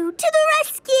Potato, to the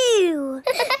rescue.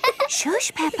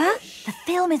 Shush, Peppa. The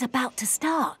film is about to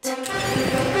start.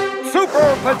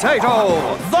 Super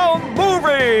Potato, the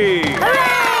movie!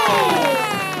 Hooray!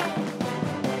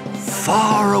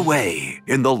 Far away,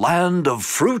 in the land of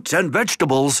fruit and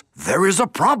vegetables, there is a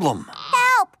problem.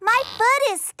 Help! My foot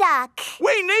is stuck.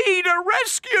 We need a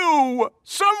rescue!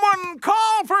 Someone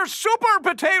call for Super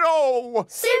Potato!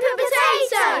 Super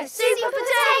Potato! Super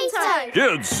Potato!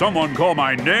 Did someone call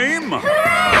my name?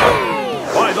 Hooray!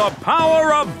 By the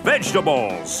power of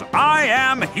vegetables, I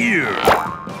am here.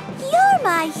 You're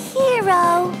my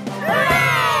hero.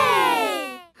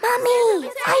 Hooray! Mummy,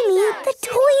 I need the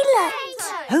toilet.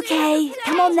 OK,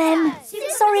 come on then.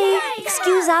 Sorry,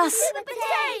 excuse us.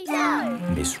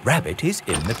 Miss Rabbit is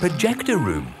in the projector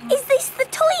room. Is this the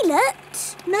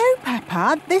toilet? No,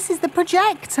 Peppa, this is the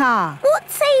projector.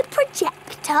 What's a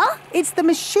projector? It's the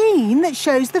machine that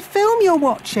shows the film you're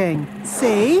watching.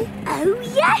 See? Oh,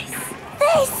 yes.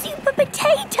 There's Super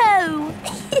Potato.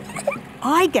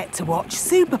 I get to watch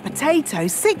Super Potato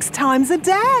 6 times a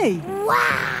day.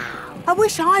 Wow. I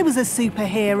wish I was a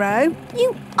superhero.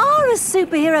 You are a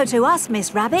superhero to us,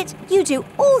 Miss Rabbit. You do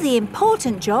all the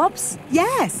important jobs.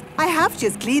 Yes, I have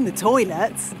just cleaned the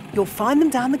toilets. You'll find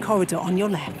them down the corridor on your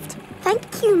left.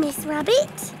 Thank you, Miss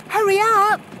Rabbit. Hurry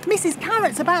up! Mrs.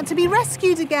 Carrot's about to be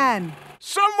rescued again.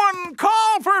 Someone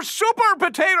call for Super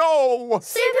Potato!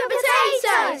 Super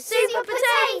Potato! Super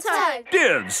Potato!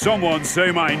 Did someone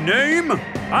say my name?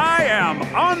 I am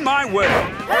on my way.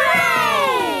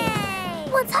 Hooray!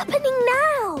 What's happening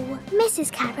now?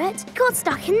 Mrs. Carrot got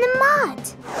stuck in the mud.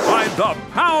 By the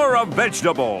power of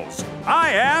vegetables,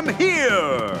 I am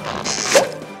here.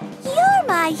 You're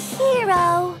my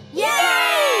hero. Yay!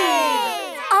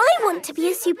 I want to be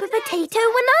a super potato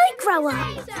when I grow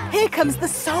up. Here comes the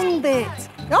song bit.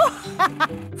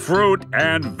 Fruit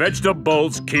and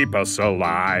vegetables keep us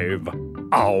alive.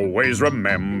 Always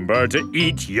remember to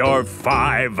eat your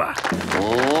 5.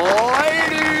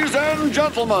 Ladies and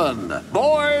gentlemen,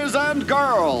 boys and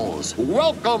girls,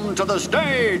 welcome to the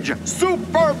stage,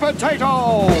 Super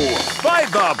Potato! By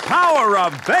the power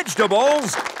of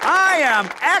vegetables, I am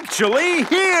actually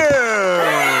here!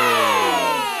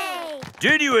 Hooray!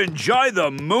 Did you enjoy the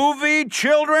movie,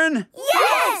 children?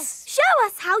 Yes! Show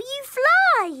us how you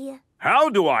fly. How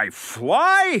do I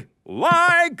fly?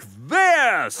 Like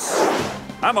this!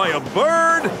 Am I a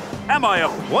bird? Am I a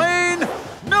plane?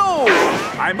 No!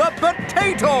 I'm a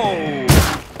potato!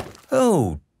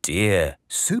 Oh dear,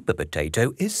 Super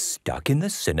Potato is stuck in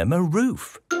the cinema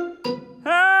roof.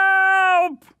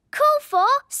 Help! Call for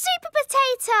Super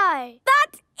Potato.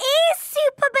 That is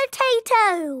Super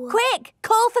Potato. Quick,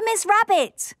 call for Miss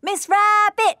Rabbit. Miss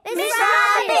Rabbit. Miss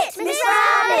Rabbit. Miss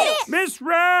Rabbit. Miss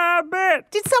Rabbit!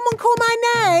 Did someone call my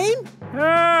name?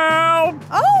 Help!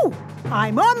 Oh,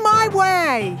 I'm on my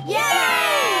way.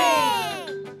 Yay!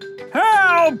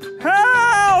 Help!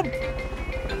 Help!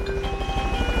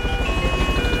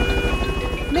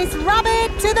 Miss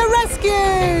Rabbit to the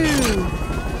rescue!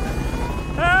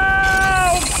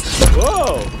 Help!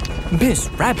 Whoa! Miss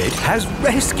Rabbit has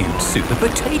rescued Super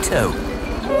Potato.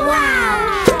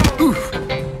 Wow! Oof!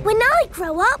 When I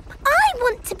grow up, I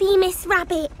want to be Miss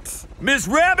Rabbit. Miss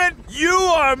Rabbit, you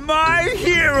are my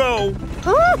hero!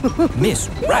 Miss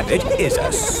Rabbit is a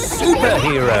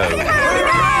superhero.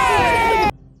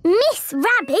 Miss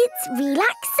Rabbit's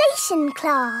relaxation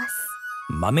class.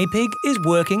 Mummy Pig is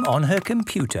working on her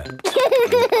computer.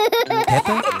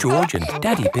 Peppa, George and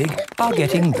Daddy Pig are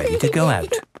getting ready to go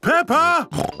out. Peppa,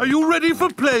 are you ready for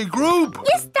playgroup?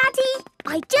 Yes, Daddy.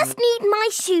 I just need my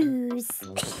shoes.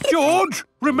 George,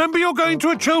 remember you're going to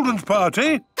a children's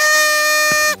party?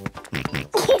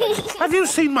 Have you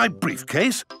seen my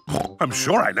briefcase? I'm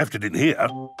sure I left it in here.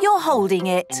 You're holding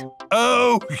it.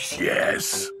 Oh,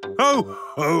 yes. Oh.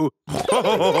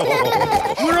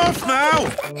 We're off now.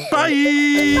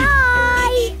 Bye.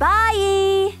 Bye.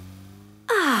 Bye.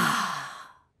 Ah,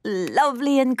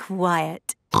 lovely and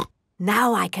quiet.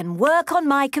 Now I can work on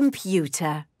my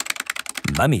computer.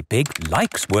 Mummy Pig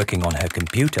likes working on her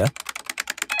computer.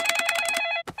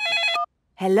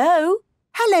 Hello?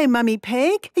 Hello, Mummy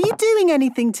Pig. Are you doing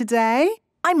anything today?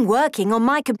 I'm working on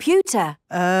my computer.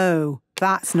 Oh,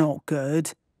 that's not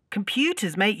good.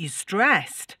 Computers make you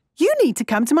stressed. You need to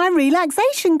come to my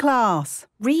relaxation class.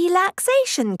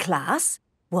 Relaxation class?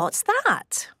 What's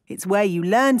that? It's where you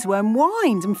learn to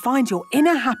unwind and find your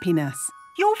inner happiness.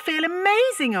 You'll feel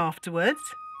amazing afterwards.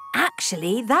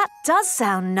 Actually, that does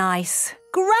sound nice.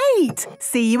 Great!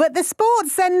 See you at the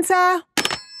sports centre.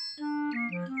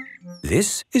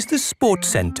 This is the sports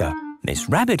centre. Miss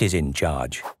Rabbit is in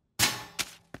charge.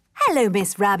 Hello,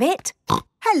 Miss Rabbit.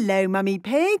 Hello, Mummy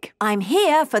Pig. I'm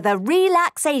here for the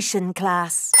relaxation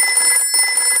class.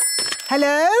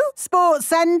 Hello, sports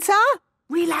centre.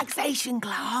 Relaxation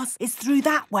class is through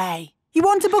that way. You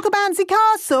want to book a bouncy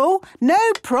castle? No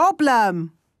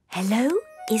problem. Hello,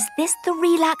 is this the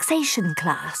relaxation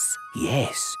class?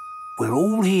 Yes, we're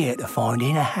all here to find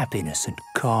inner happiness and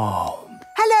calm.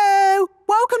 Hello,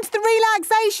 welcome to the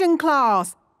relaxation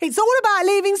class. It's all about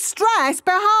leaving stress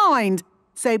behind.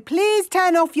 So please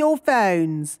turn off your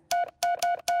phones.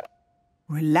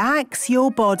 Relax your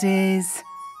bodies.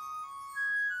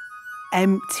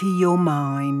 Empty your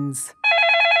minds.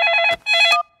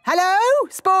 Hello,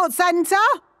 sports centre?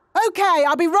 OK,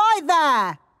 I'll be right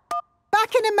there.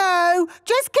 Back in a mo.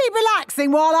 Just keep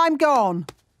relaxing while I'm gone.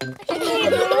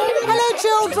 Hello,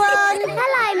 children.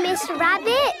 Hello, Miss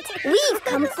Rabbit. We've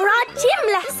come for our gym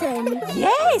lesson.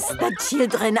 Yes, the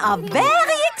children are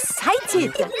very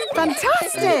excited.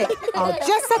 Fantastic. I'll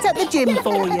just set up the gym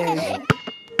for you.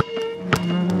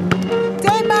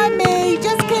 Don't mind me.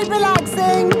 Just keep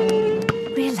relaxing.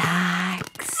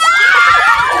 Relax.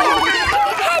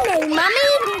 Hello,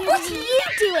 Mummy. What are you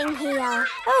doing here?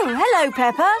 Oh, hello,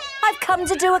 Peppa. I've come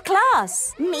to do a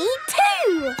class. Me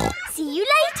too. See you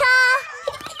later.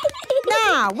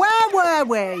 Now, where were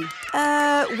we?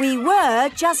 We were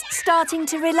just starting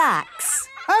to relax.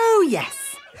 Oh, yes.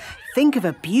 Think of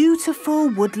a beautiful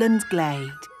woodland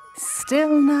glade.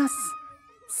 Stillness,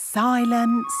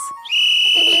 silence.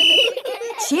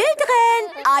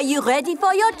 Children, are you ready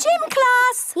for your gym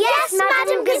class? Yes,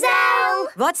 Madam Gazelle.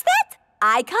 What's that?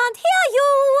 I can't hear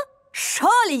you.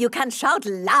 Surely you can shout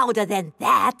louder than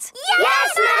that.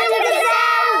 Yes, Madam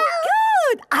Gazelle.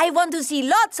 Good. I want to see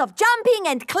lots of jumping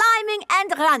and climbing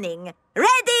and running.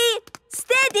 Ready,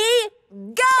 steady,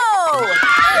 go!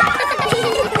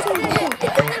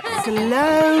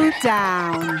 Slow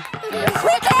down.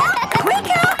 Quicker,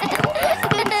 quicker.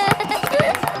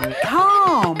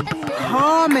 Calm,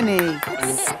 harmony,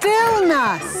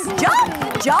 stillness. Jump,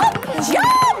 jump,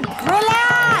 jump.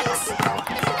 Relax.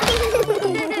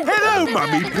 Hello,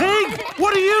 Mummy Pig.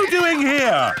 What are you doing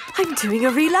here? I'm doing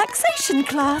a relaxation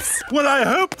class. Well, I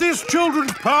hope this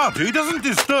children's party doesn't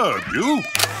disturb you.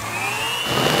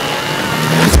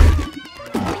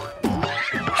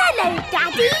 Hello,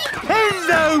 Daddy.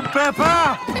 Hello,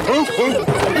 Peppa.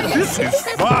 This is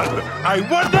fun. I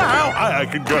wonder how high I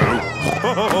can go.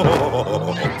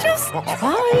 Just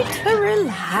try to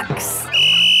relax.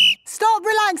 Stop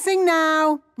relaxing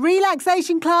now.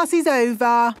 Relaxation class is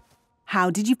over. How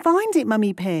did you find it,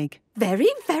 Mummy Pig? Very,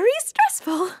 very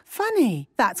stressful. Funny.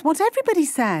 That's what everybody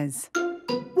says.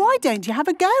 Why don't you have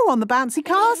a go on the bouncy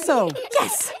castle?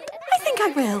 Yes, I think I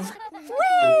will.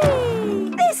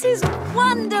 Whee! This is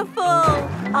wonderful.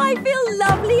 I feel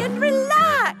lovely and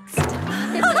relaxed.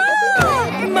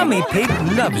 Mummy Pig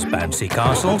loves bouncy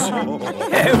castles.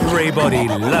 Everybody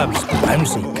loves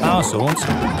bouncy castles.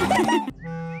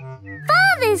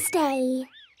 Father's Day.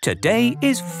 Today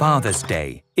is Father's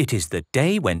Day. It is the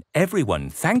day when everyone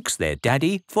thanks their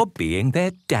daddy for being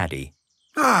their daddy.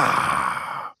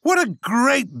 Ah, what a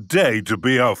great day to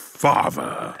be a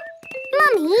father.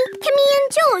 Mummy, can me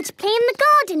and George play in the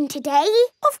garden today?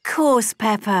 Of course,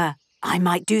 Peppa. I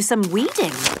might do some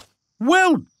weeding.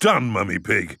 Well done, Mummy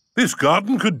Pig. This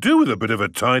garden could do with a bit of a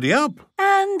tidy up.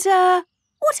 And,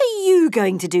 what are you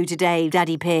going to do today,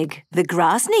 Daddy Pig? The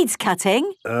grass needs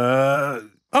cutting.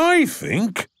 I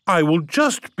think I will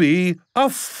just be a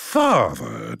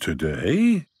father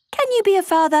today. Can you be a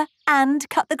father and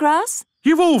cut the grass?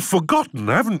 You've all forgotten,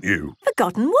 haven't you?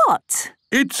 Forgotten what?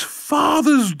 It's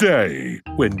Father's Day,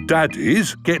 when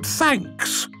daddies get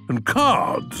thanks and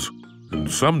cards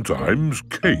and sometimes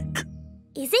cake.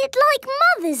 Is it like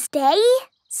Mother's Day?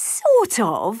 Sort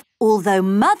of, although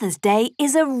Mother's Day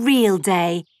is a real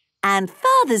day and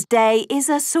Father's Day is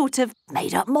a sort of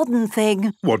made-up modern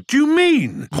thing. What do you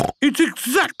mean? It's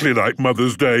exactly like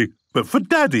Mother's Day, but for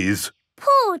daddies.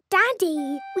 Poor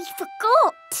Daddy, we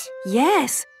forgot.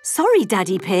 Yes, sorry,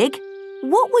 Daddy Pig.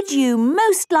 What would you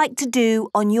most like to do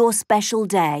on your special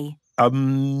day?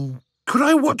 Could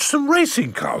I watch some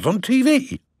racing cars on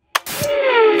TV?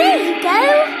 There you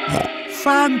go.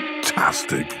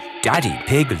 Fantastic. Daddy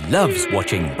Pig loves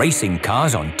watching racing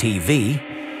cars on TV.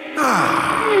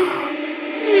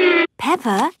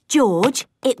 Peppa, George,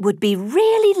 it would be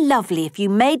really lovely if you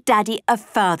made Daddy a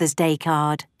Father's Day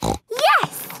card.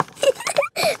 Yes!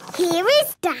 Here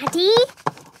is Daddy.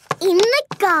 In the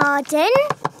garden.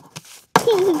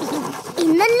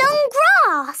 In the long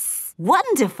grass.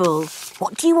 Wonderful.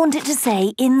 What do you want it to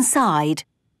say inside?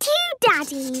 To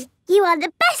Daddy, you are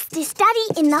the bestest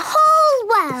Daddy in the whole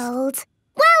world.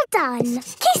 Well done.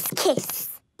 Kiss, kiss.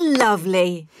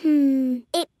 Lovely.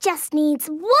 It just needs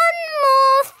one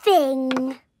more thing.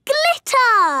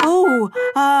 Glitter! Oh,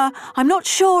 I'm not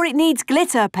sure it needs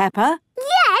glitter, Peppa.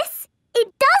 Yes,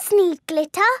 it does need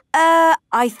glitter.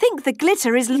 I think the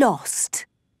glitter is lost.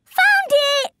 Found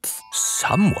it!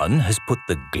 Someone has put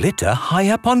the glitter high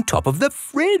up on top of the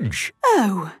fridge.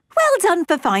 Oh, well done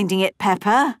for finding it,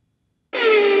 Peppa.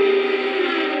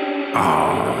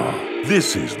 Ah,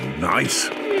 this is nice.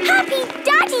 Happy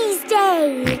Daddy's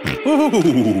Day!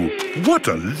 Oh, what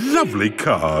a lovely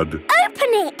card.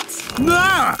 Open it!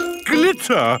 Ah,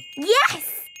 glitter!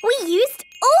 Yes, we used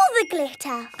all the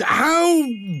glitter. How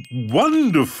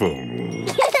wonderful.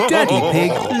 Daddy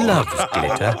Pig loves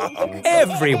glitter.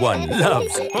 Everyone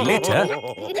loves glitter.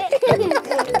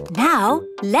 Now,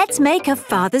 let's make a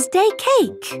Father's Day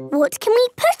cake. What can we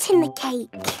put in the cake?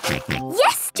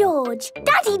 Yes, George.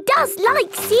 Daddy does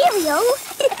like cereal.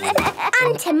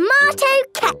 And tomato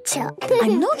ketchup.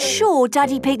 I'm not sure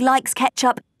Daddy Pig likes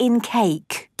ketchup in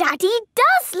cake. Daddy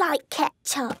does like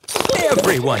ketchup.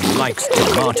 Everyone likes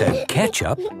tomato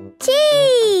ketchup.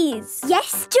 Cheese!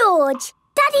 Yes, George.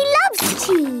 Daddy loves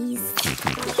cheese.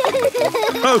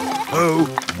 Oh,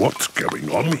 what's going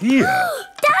on here?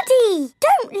 Daddy,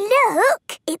 don't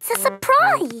look. It's a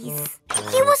surprise.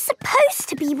 You were supposed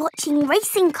to be watching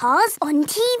racing cars on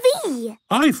TV.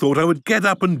 I thought I would get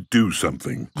up and do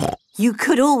something. You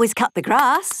could always cut the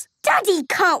grass. Daddy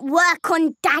can't work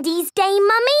on Daddy's Day,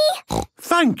 Mummy.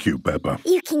 Thank you, Peppa.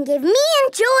 You can give me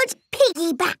and George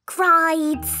piggyback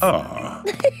rides. Ah.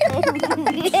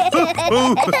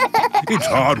 It's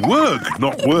hard work,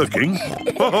 not working.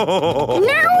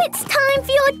 Now it's time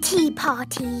for your tea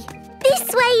party. This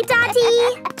way,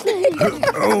 Daddy.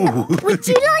 Oh. Would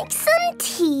you like some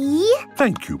tea?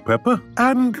 Thank you, Peppa.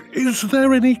 And is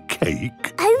there any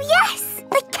cake? Oh, yes,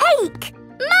 the cake.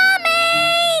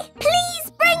 Mummy!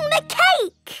 Please bring the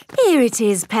cake. Here it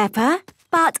is, Peppa.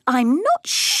 But I'm not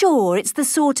sure it's the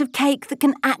sort of cake that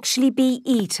can actually be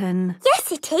eaten.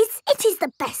 Yes, it is. It is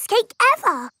the best cake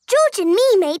ever. George and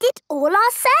me made it all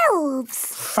ourselves.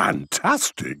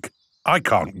 Fantastic. I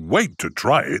can't wait to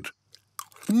try it.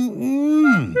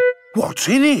 What's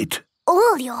in it?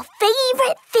 All your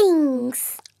favourite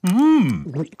things.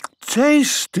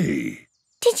 Tasty.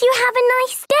 Did you have a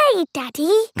nice day,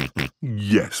 Daddy?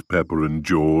 Yes, Peppa and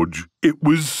George. It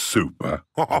was super.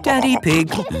 Daddy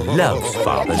Pig loves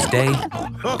Father's Day.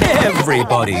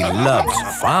 Everybody loves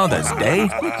Father's Day.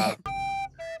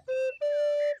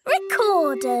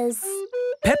 Recorders.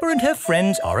 Peppa and her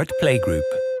friends are at playgroup.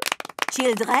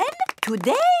 Children,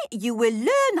 today you will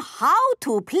learn how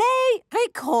to play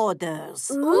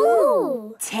recorders.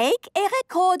 Ooh. Take a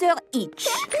recorder each.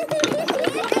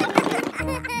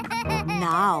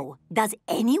 Now, does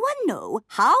anyone know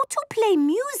how to play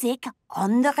music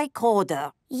on the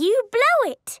recorder? You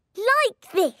blow it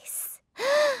like this.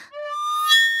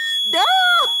 No!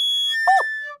 Oh,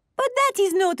 but that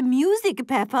is not music,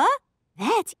 Peppa.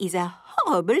 That is a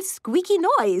horrible squeaky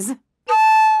noise.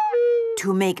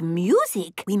 To make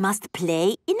music, we must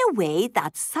play in a way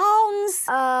that sounds...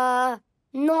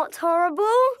 Not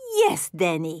horrible? Yes,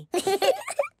 Danny.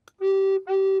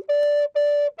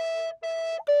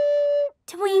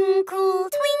 Twinkle,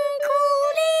 twinkle,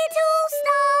 little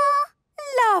star.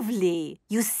 Lovely.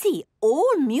 You see,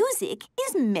 all music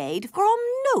is made from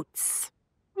notes.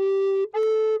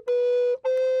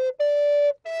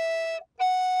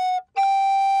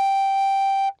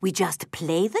 We just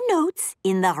play the notes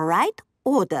in the right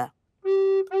order.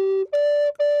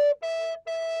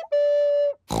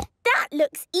 That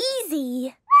looks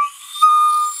easy.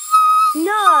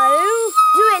 No,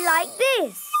 do it like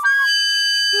this.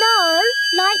 No,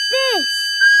 like this.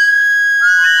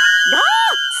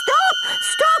 Ah! Stop!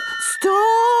 Stop!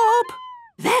 Stop!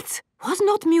 That was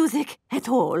not music at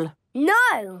all.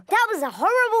 No, that was a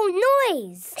horrible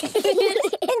noise.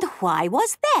 And why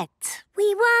was that?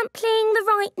 We weren't playing the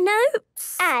right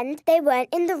notes. And they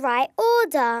weren't in the right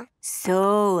order.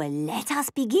 So let us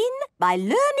begin by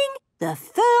learning the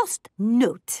first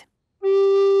note.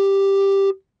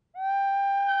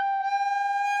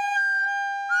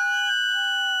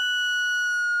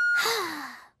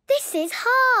 This is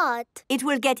hard. It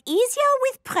will get easier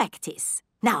with practice.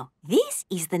 Now, this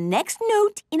is the next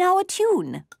note in our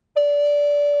tune.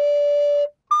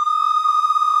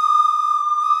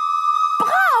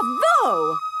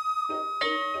 Bravo!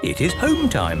 It is home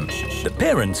time. The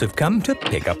parents have come to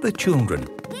pick up the children.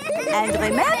 And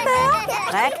remember,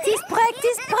 practice,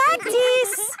 practice,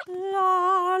 practice.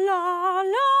 La, la, la, la,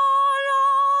 la,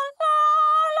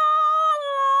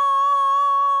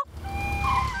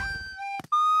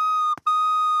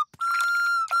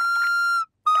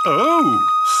 Oh,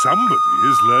 somebody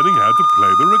is learning how to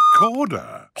play the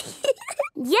recorder.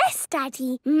 Yes,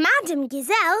 Daddy. Madam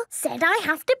Gazelle said I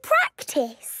have to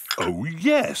practice. Oh,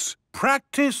 yes.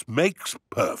 Practice makes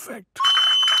perfect.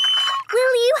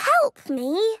 Will you help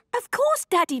me? Of course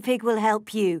Daddy Pig will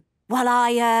help you while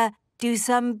I, do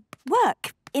some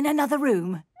work in another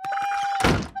room.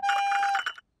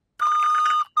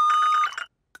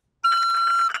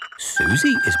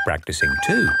 Susie is practicing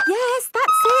too. Yes,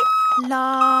 that's it.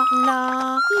 La,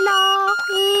 la, la,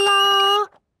 la.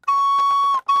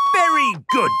 Very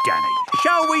good, Danny.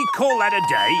 Shall we call that a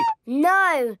day?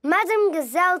 No. Madam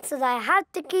Gazelle said I had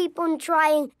to keep on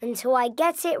trying until I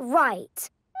get it right.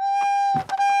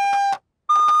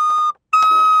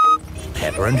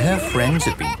 Peppa and her friends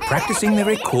have been practicing the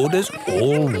recorders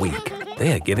all week.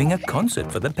 They are giving a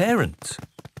concert for the parents.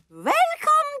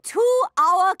 Welcome to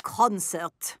our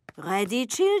concert. Ready,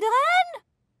 children?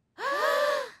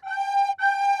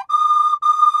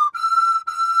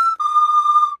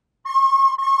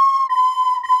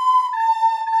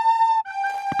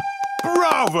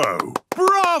 Bravo!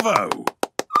 Bravo!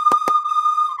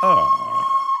 Ah.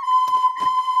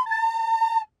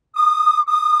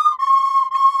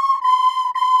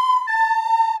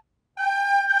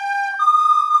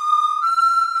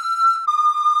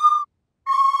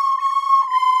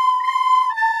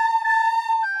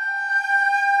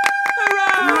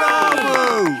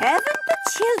 Haven't the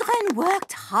children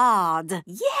worked hard?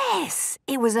 Yes,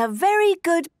 it was a very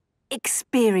good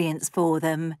experience for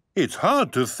them. It's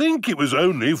hard to think it was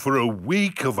only for a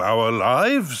week of our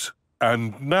lives.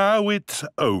 And now it's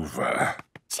over.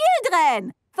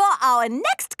 Children, for our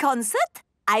next concert,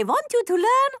 I want you to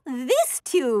learn this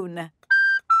tune.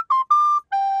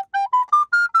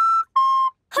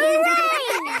 Hooray!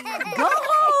 Go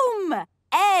home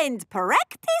and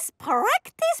practice,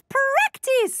 practice,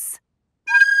 practice.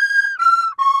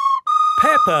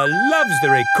 Peppa loves the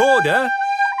recorder.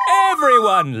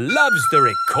 Everyone loves the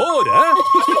recorder.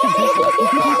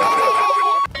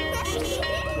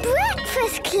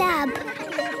 Breakfast Club.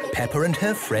 Peppa and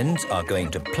her friends are going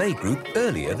to playgroup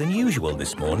earlier than usual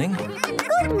this morning.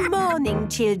 Good morning,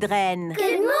 children.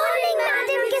 Good morning,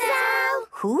 Madam Gazelle.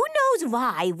 Who knows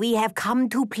why we have come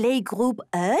to playgroup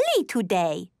early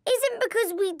today? Is it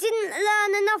because we didn't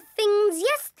learn enough things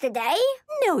yesterday?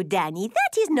 No, Danny,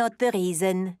 that is not the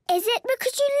reason. Is it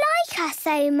because you like us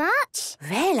so much?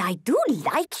 Well, I do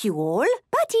like you all,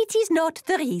 but it is not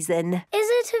the reason. Is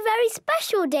it a very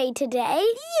special day today?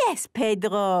 Yes,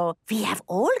 Pedro. We have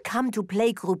all come to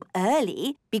playgroup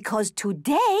early because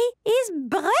today is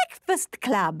Breakfast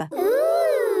Club.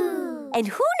 Ooh! And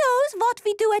who knows what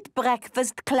we do at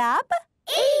Breakfast Club?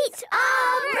 Eat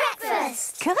our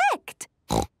breakfast! Correct.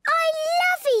 I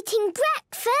love eating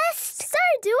breakfast. So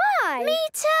do I. Me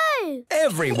too.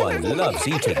 Everyone loves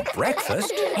eating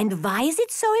breakfast. And why is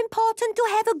it so important to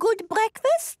have a good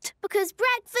breakfast? Because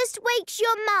breakfast wakes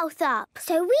your mouth up,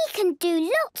 so we can do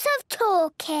lots of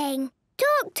talking.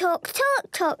 Talk, talk,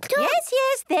 talk, talk, talk.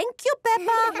 Yes, thank you,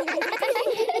 Peppa.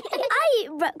 I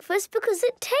eat breakfast because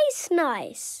it tastes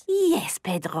nice. Yes,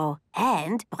 Pedro.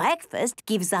 And breakfast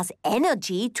gives us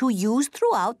energy to use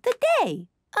throughout the day.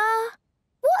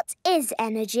 What is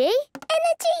energy?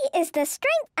 Energy is the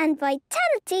strength and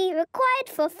vitality required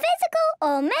for physical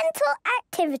or mental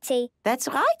activity. That's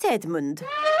right, Edmund.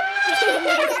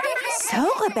 So,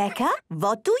 Rebecca,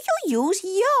 what do you use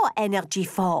your energy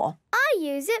for? I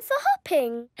use it for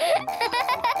hopping.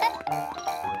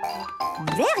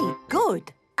 Very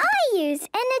good. I use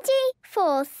energy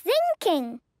for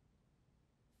thinking.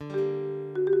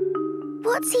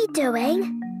 What's he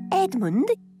doing? Edmund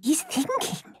is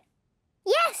thinking.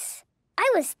 Yes,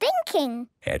 I was thinking.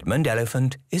 Edmund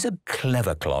Elephant is a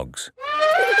clever clogs.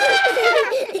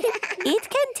 It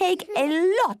can take a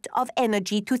lot of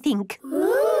energy to think.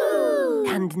 Ooh.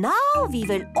 And now we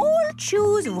will all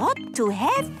choose what to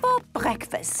have for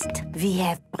breakfast. We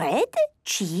have bread,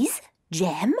 cheese,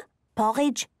 jam,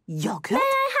 porridge, yogurt. May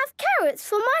I have carrots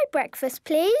for my breakfast,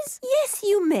 please? Yes,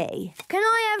 you may. Can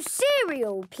I have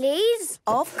cereal, please?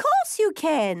 Of course you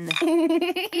can.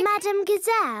 Madam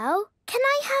Gazelle, can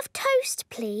I have toast,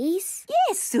 please?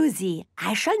 Yes, Susie.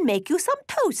 I shall make you some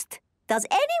toast. Does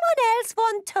anyone else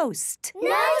want toast?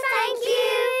 No, thank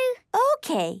you.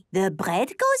 Okay, the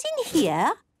bread goes in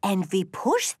here and we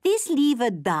push this lever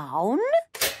down.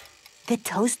 The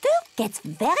toaster gets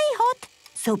very hot,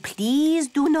 so please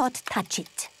do not touch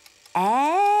it.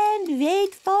 And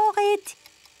wait for it.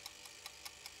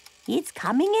 It's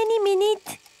coming any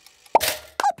minute.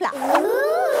 Hoopla!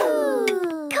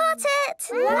 Ooh! Caught it!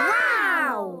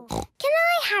 Wow! Can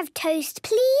I have toast,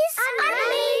 please? And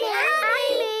me!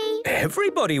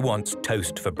 Everybody wants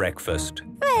toast for breakfast.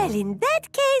 Well, in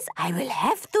that case, I will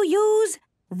have to use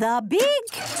the big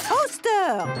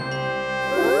toaster.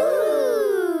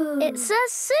 Ooh! It's a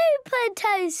super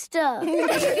toaster.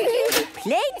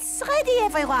 Plates ready,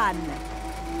 everyone.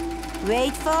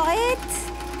 Wait for it.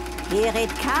 Here it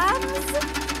comes.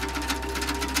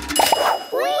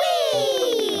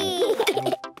 Whee!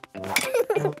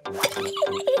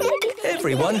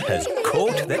 Everyone has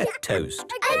caught their toast.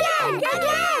 Again!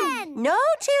 No,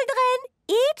 children.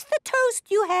 Eat the toast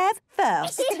you have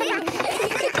first. Can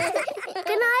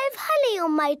I have honey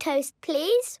on my toast,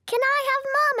 please? Can I have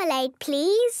marmalade,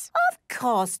 please? Of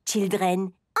course,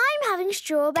 children. I'm having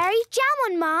strawberry jam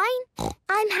on mine.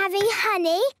 I'm having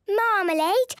honey,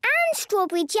 marmalade and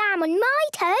strawberry jam on my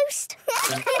toast.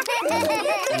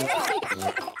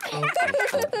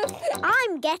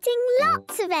 I'm getting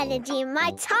lots of energy in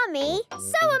my tummy.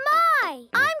 So am I.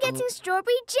 I'm getting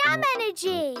strawberry jam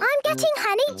energy. I'm getting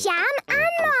honey jam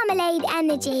and marmalade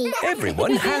energy.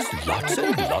 Everyone has lots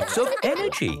and lots of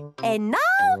energy. And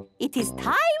now it is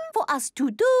time for us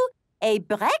to do a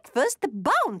breakfast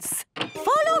bounce.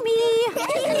 Follow me.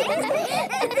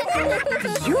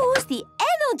 Use the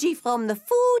energy from the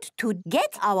food to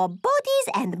get our bodies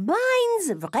and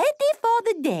minds ready for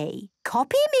the day.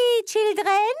 Copy me,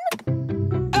 children.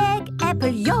 Egg, apple,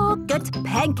 yogurt,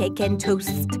 pancake and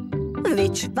toast.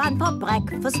 Which one for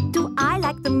breakfast do I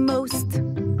like the most?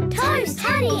 Toast,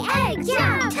 honey, egg,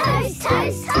 jam. Toast,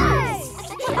 toast,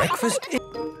 toast. Breakfast is...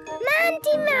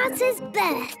 Mandy Mouse's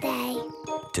birthday.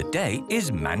 Today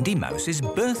is Mandy Mouse's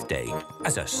birthday.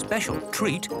 As a special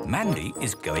treat, Mandy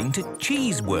is going to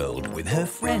Cheese World with her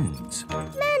friends.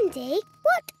 Mandy,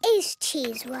 what is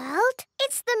Cheese World?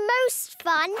 It's the most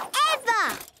fun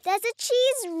ever. There's a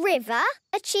cheese river,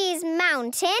 a cheese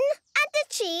mountain, and a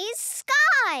cheese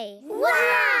sky.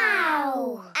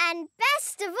 Wow! And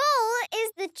best of all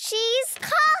is the cheese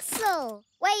castle,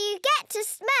 where you get to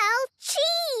smell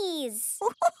cheese.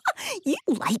 You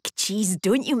like cheese,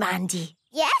 don't you, Mandy?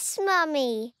 Yes,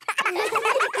 Mummy.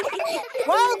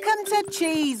 Welcome to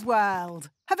Cheese World.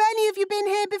 Have any of you been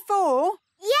here before?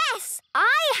 Yes,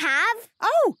 I have.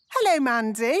 Oh, hello,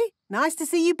 Mandy. Nice to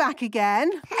see you back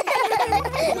again.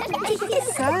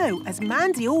 So, as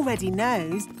Mandy already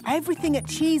knows, everything at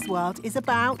Cheese World is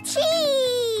about...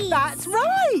 Cheese! That's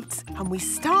right! And we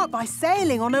start by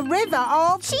sailing on a river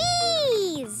of...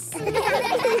 Cheese!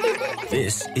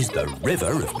 This is the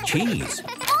River of Cheese.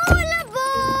 All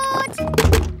aboard!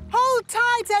 Hold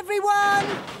tight, everyone!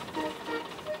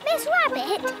 Miss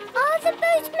Rabbit, are the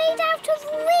boats made out of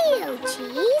real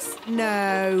cheese?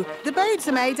 No, the boats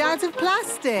are made out of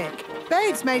plastic.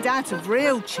 Boats made out of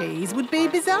real cheese would be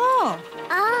bizarre.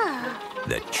 Ah.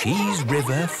 The Cheese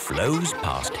River flows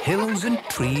past hills and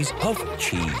trees of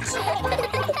cheese.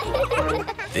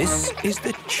 This is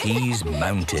the Cheese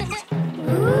Mountain.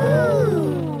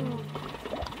 Ooh.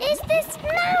 Is this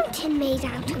mountain made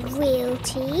out of real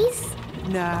cheese?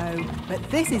 No, but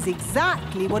this is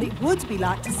exactly what it would be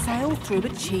like to sail through a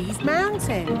cheese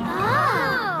mountain.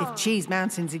 Oh! If cheese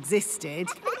mountains existed.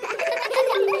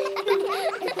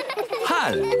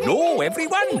 Hello,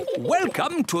 everyone.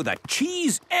 Welcome to the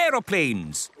Cheese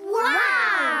Aeroplanes.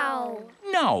 Wow!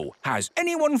 Now, has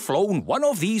anyone flown one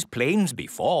of these planes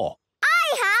before? I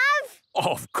have!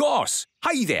 Of course.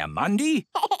 Hi there, Mandy.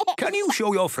 Can you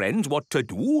show your friends what to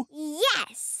do?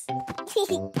 Yes!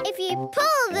 If you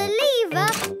pull the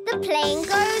lever, the plane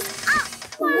goes up.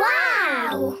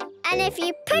 Wow! And if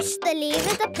you push the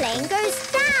lever, the plane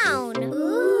goes down.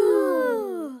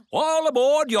 Ooh! All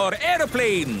aboard your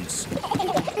aeroplanes.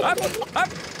 Up, up,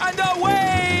 and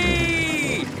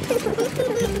away!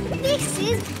 This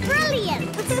is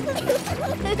brilliant!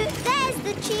 There's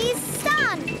the cheese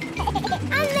sun.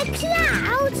 And the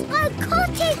clouds are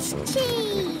cottage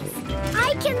cheese.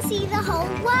 I can see the whole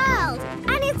world,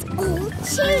 and it's all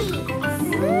cheese.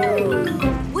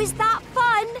 Was that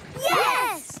fun?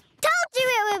 Yes! Told you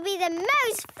it would be the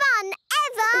most fun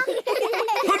ever!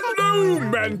 Hello,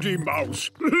 Mandy Mouse.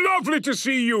 Lovely to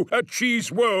see you at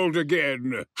Cheese World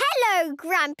again. Hello,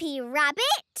 Grumpy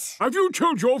Rabbit. Have you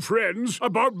told your friends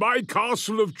about my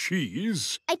castle of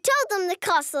cheese? I told them the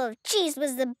castle of cheese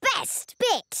was the best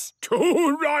bit.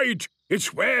 Too right.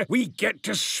 It's where we get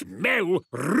to smell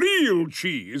real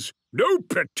cheese. No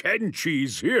pretend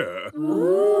cheese here.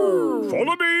 Ooh.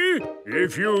 Follow me,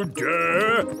 if you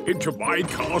dare, into my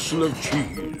castle of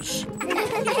cheese.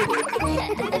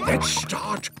 Let's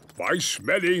start by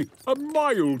smelling a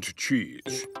mild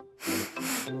cheese.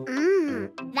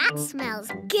 That smells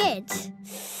good.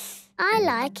 I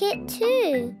like it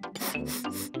too.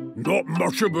 Not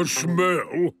much of a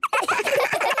smell.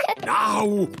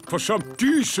 Now for some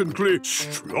decently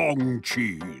strong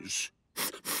cheese.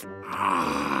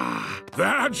 Ah,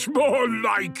 that's more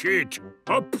like it.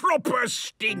 A proper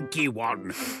stinky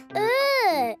one.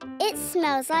 Ugh, it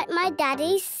smells like my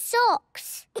daddy's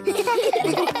socks.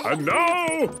 And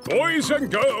now, boys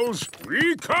and girls,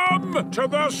 we come to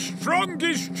the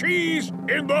strongest cheese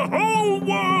in the whole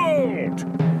world.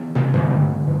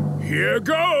 Here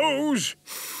goes.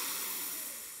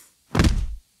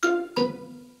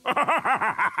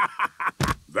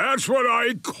 That's what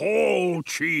I call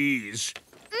cheese.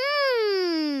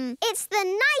 It's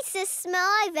the nicest smell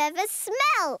I've ever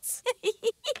smelt.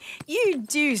 You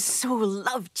do so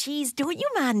love cheese, don't you,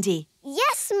 Mandy?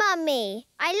 Yes, Mummy.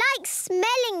 I like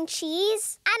smelling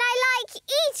cheese, and I like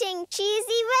eating cheese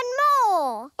even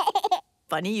more.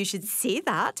 Funny you should say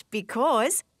that,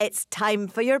 because it's time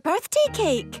for your birthday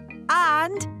cake.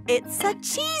 And it's a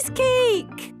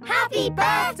cheesecake. Happy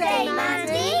birthday,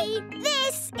 Mandy!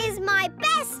 This is my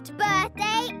best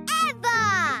birthday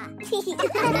ever!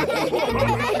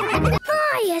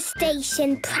 Fire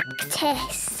station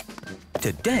practice.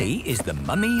 Today is the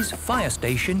Mummy's Fire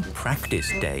Station Practice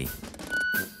Day.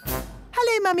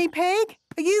 Hello, Mummy Pig.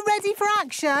 Are you ready for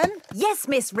action? Yes,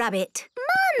 Miss Rabbit.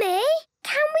 Mummy,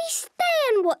 can we stay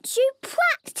and watch you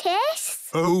practice?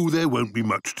 Oh, there won't be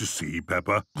much to see,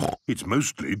 Peppa. It's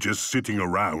mostly just sitting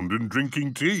around and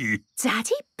drinking tea.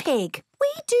 Daddy Pig, we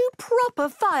do proper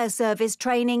fire service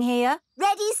training here.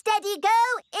 Ready, steady, go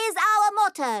is our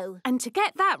motto. And to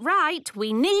get that right,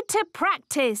 we need to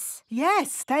practice.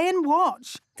 Yes, stay and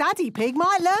watch. Daddy Pig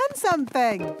might learn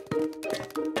something.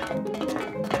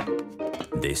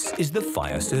 This is the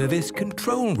Fire Service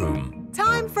Control Room.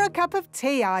 Time for a cup of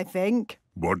tea, I think.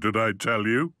 What did I tell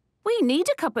you? We need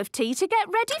a cup of tea to get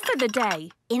ready for the day.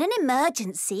 In an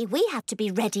emergency, we have to be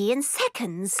ready in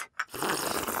seconds.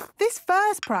 This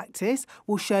first practice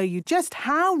will show you just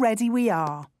how ready we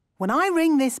are. When I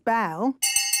ring this bell,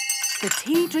 the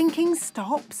tea drinking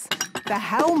stops, the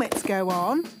helmets go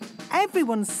on,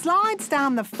 everyone slides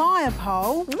down the fire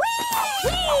pole,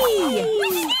 whee!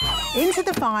 Into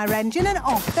the fire engine, and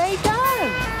off they go.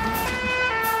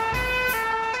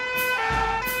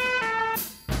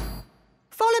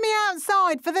 Follow me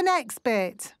outside for the next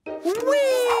bit.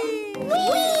 Whee! Whee!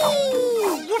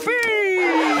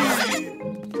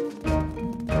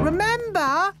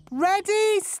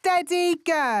 steady,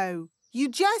 go. You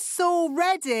just saw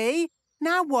ready.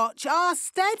 Now watch our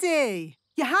steady.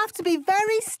 You have to be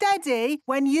very steady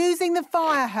when using the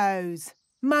fire hose.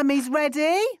 Mummy's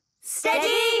ready?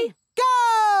 Steady!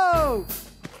 Go!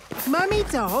 Mummy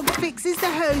Dog fixes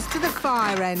the hose to the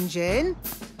fire engine.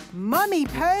 Mummy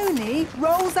Pony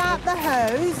rolls out the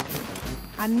hose.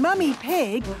 And Mummy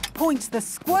Pig points the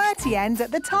squirty end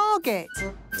at the target.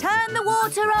 Turn the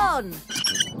water on.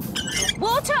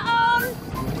 Water on!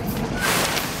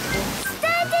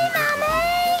 Steady,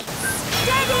 Mummy!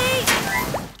 Steady!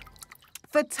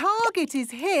 The target is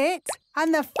hit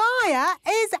and the fire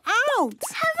is out.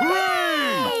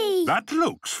 Hooray! That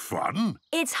looks fun.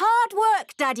 It's hard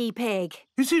work, Daddy Pig.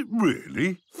 Is it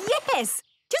really? Yes!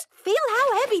 Just feel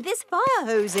how heavy this fire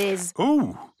hose is.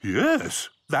 Oh, yes.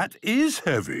 That is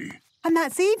heavy. And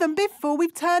that's even before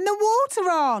we've turned the water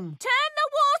on. Turn the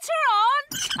water on!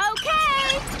 OK!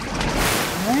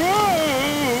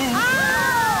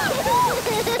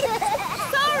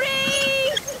 Sorry!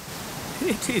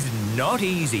 It is not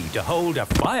easy to hold a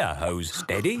fire hose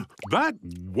steady. That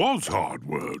was hard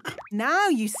work. Now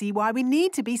you see why we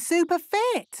need to be super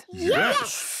fit.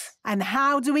 Yes! And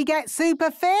how do we get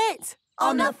super fit?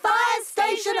 On the fire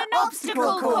station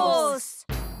obstacle course.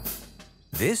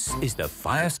 This is the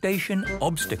fire station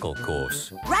obstacle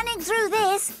course. Running through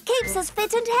this keeps us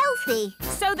fit and healthy.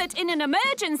 So that in an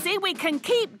emergency we can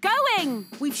keep going.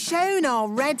 We've shown our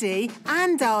ready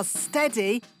and our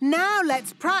steady. Now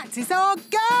let's practice our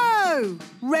go.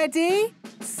 Ready,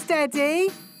 steady,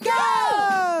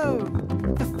 go!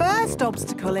 The first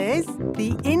obstacle is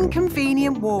the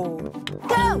inconvenient wall.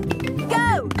 Go!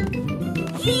 Go!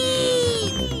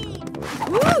 Hee!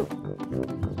 Woo!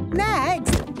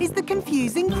 Next is the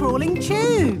confusing crawling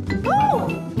tube. Oh,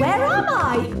 where am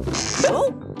I?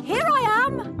 Oh, here I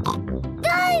am.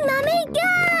 Go, Mummy,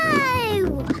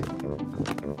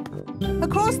 go!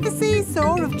 Across the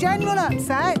seesaw of general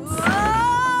upsets.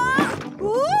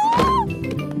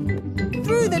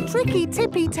 Through the tricky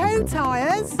tippy toe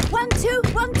tires. 1, 2,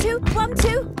 1, 2, 1,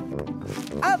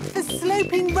 2. Up the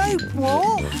sloping rope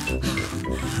walk.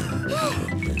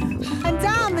 And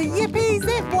down the yippee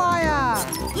zip wire.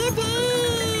 Yippee!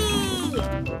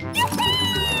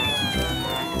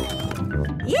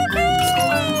 Yippee!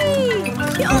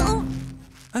 Oh.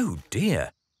 Oh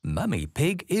dear, Mummy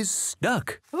Pig is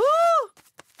stuck. Mummy!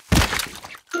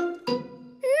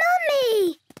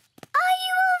 Are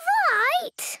you all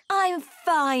right? I'm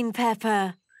fine,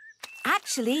 Peppa.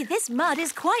 Actually, this mud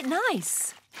is quite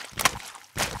nice.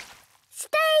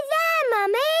 Stay there,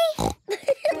 Mummy!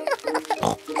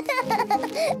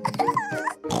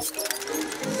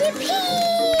 Yippee!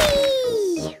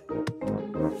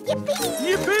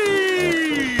 Yippee!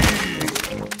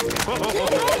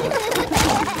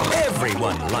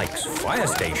 Everyone likes fire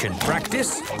station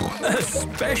practice,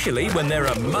 especially when there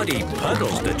are muddy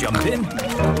puddles to jump in. In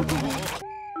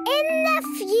the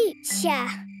future.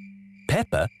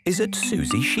 Peppa is at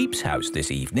Susie Sheep's house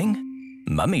this evening.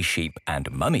 Mummy Sheep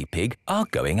and Mummy Pig are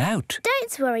going out.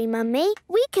 Don't worry, Mummy.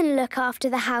 We can look after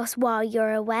the house while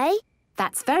you're away.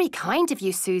 That's very kind of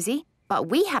you, Susie, but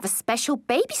we have a special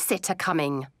babysitter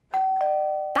coming.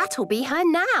 That'll be her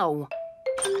now.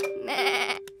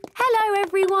 Hello,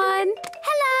 everyone.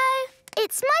 Hello.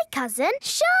 It's my cousin,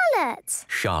 Charlotte.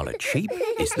 Charlotte Sheep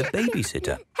is the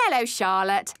babysitter. Hello,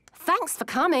 Charlotte. Thanks for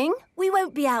coming. We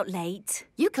won't be out late.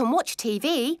 You can watch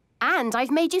TV, and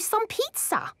I've made you some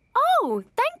pizza. Oh,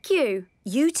 thank you.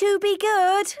 You two be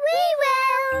good. We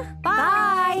will.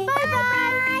 Bye.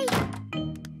 Bye-bye.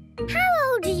 How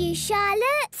old are you,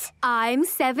 Charlotte? I'm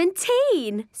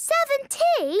 17.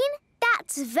 17?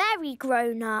 That's very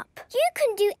grown up. You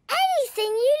can do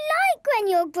anything you like when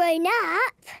you're grown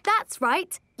up. That's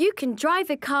right. You can drive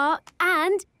a car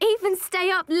and even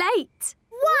stay up late.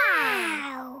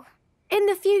 Wow! In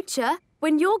the future,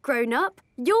 when you're grown up,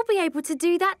 you'll be able to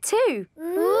do that too.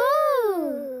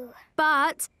 Ooh!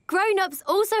 But grown-ups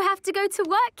also have to go to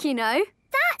work, you know.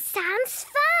 That sounds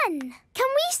fun. Can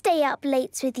we stay up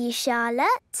late with you,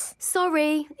 Charlotte?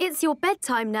 Sorry, it's your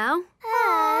bedtime now.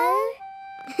 Oh.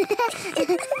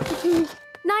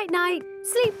 Night-night.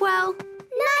 Sleep well.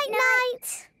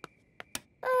 Night-night.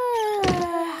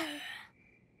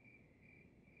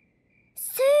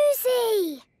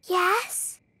 Susie!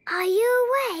 Yes? Are you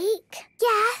awake?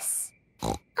 Yes.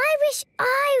 I wish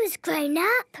I was grown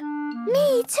up.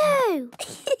 Me too.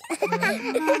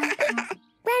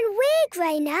 When we're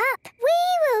grown up, we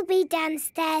will be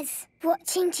downstairs,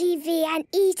 watching TV and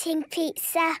eating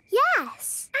pizza.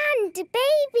 Yes. And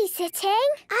babysitting.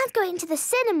 And going to the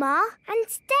cinema. And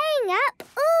staying up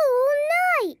all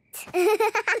night.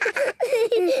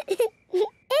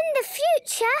 In the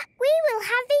future, we will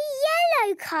have a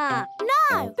yellow car.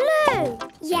 No, blue.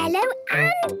 Yellow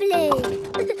and blue.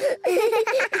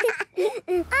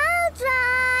 I'll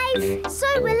drive. So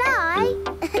will I.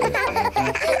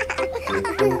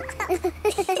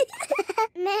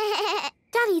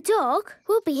 Daddy Dog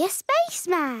will be a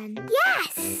spaceman.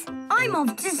 Yes. I'm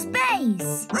off to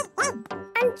space.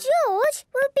 And George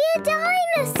will be a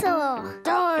dinosaur.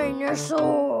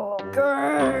 Dinosaur.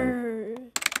 Grrr.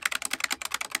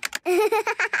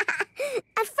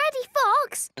 And Freddy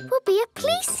Fox will be a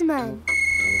policeman.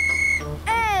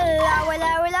 Hello,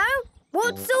 hello, hello.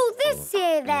 What's all this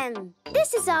here, then?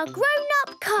 This is our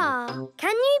grown-up car.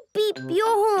 Can you beep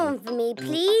your horn for me,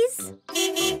 please?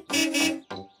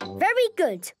 Very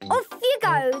good. Off you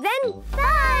go, then.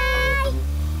 Bye!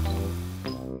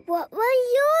 What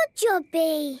will your job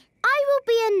be? I will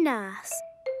be a nurse.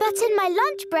 But in my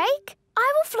lunch break,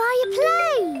 I will fly a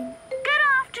plane. Good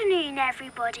afternoon,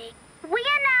 everybody. We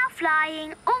are now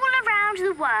flying all around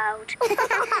the world.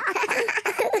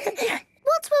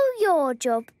 What will your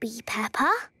job be,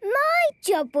 Peppa? My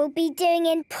job will be doing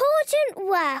important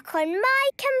work on my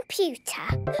computer.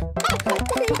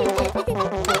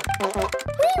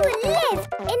 We will live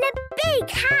in a big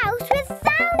house with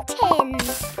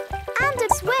fountains. And a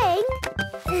swing.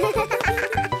 And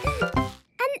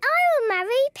I will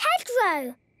marry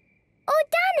Pedro. Or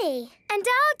Danny. And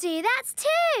I'll do that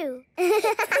too.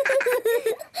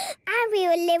 And we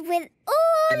will live with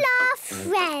all our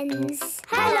friends.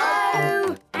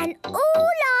 Hello. And all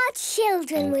our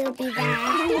children will be there.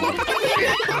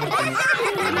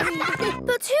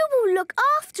 But who will look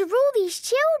after all these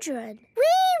children? We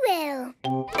will.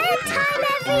 Bedtime,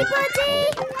 everybody.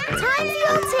 Time for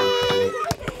your tea.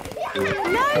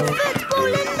 No football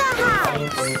in the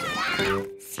house.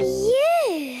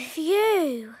 Phew.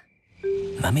 Phew.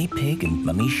 Mummy Pig and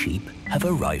Mummy Sheep have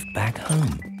arrived back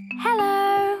home.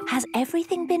 Hello. Has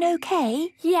everything been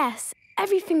okay? Yes,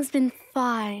 everything's been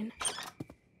fine.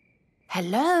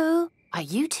 Hello. Are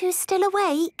you two still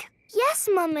awake? Yes,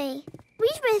 Mummy.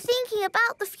 We've been thinking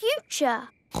about the future.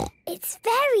 It's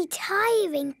very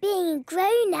tiring being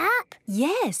grown up.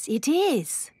 Yes, it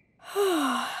is.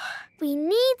 We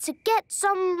need to get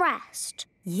some rest.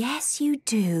 Yes, you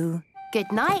do.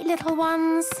 Good night, little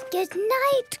ones. Good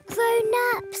night,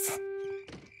 grown-ups.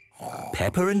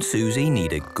 Peppa and Susie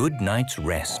need a good night's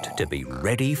rest to be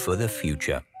ready for the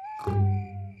future.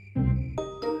 Bird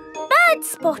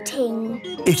spotting.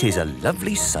 It is a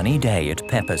lovely sunny day at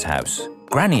Peppa's house.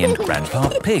 Granny and Grandpa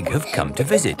Pig have come to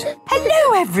visit.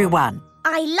 Hello, everyone.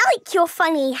 I like your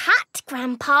funny hat,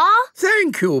 Grandpa.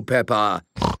 Thank you, Peppa.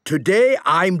 Today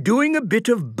I'm doing a bit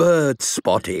of bird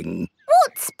spotting.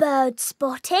 What's bird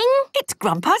spotting? It's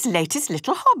Grandpa's latest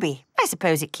little hobby. I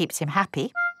suppose it keeps him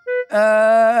happy.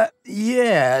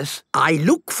 Yes. I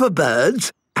look for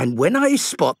birds, and when I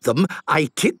spot them, I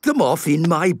tick them off in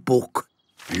my book.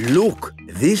 Look,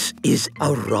 this is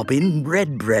a robin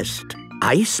redbreast.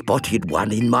 I spotted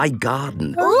one in my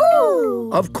garden. Ooh!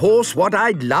 Of course, what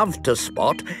I'd love to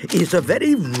spot is a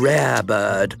very rare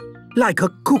bird, like a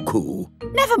cuckoo.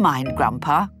 Never mind,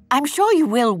 Grandpa. I'm sure you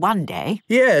will one day.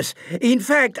 Yes. In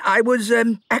fact, I was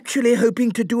actually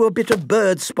hoping to do a bit of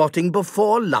bird spotting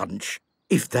before lunch,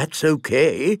 if that's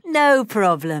okay. No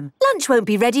problem. Lunch won't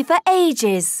be ready for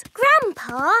ages.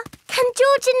 Grandpa, can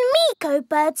George and me go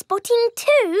bird spotting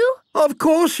too? Of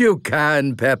course you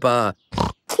can, Peppa.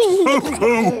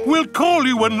 We'll call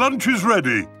you when lunch is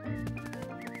ready.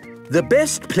 The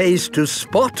best place to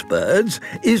spot birds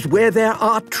is where there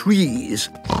are trees.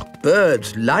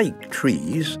 Birds like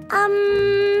trees.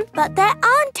 But there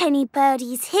aren't any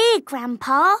birdies here,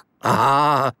 Grandpa.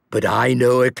 Ah, but I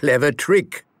know a clever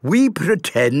trick. We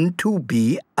pretend to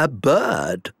be a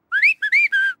bird.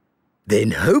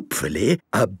 Then hopefully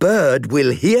a bird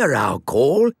will hear our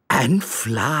call and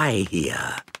fly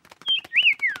here.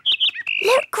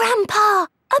 Look, Grandpa,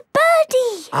 a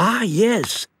birdie. Ah,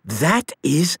 yes, that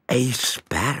is a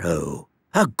sparrow.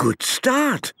 A good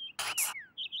start.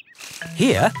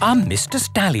 Here are Mr.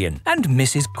 Stallion and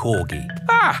Mrs. Corgi.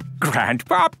 Ah,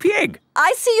 Grandpa Pig.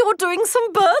 I see you're doing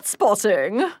some bird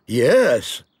spotting.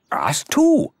 Yes. Us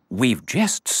too. We've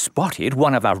just spotted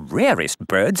one of the rarest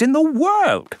birds in the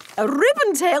world. A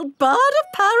ribbon-tailed bird of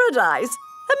paradise.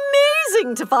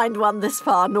 Amazing to find one this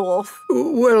far north.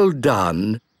 Well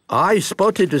done. I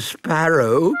spotted a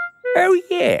sparrow. Oh,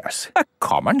 yes, a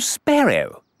common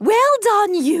sparrow. Well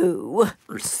done, you.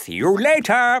 See you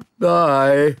later.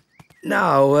 Bye.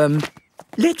 Now,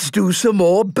 let's do some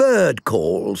more bird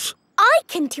calls. I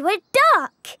can do a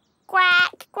duck.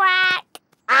 Quack, quack.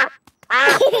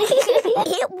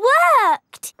 It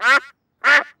worked.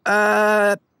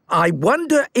 I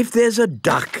wonder if there's a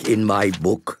duck in my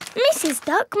book. Mrs.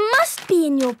 Duck must be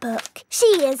in your book. She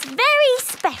is very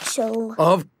special.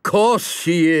 Of course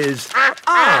she is.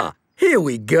 Ah, here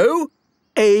we go.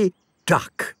 A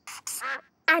duck.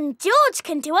 And George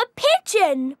can do a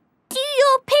pigeon. Do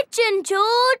your pigeon,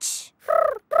 George.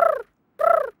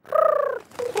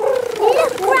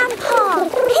 Look, Grandpa,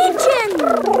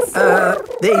 pigeons.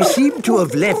 They seem to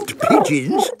have left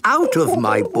pigeons out of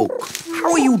my book.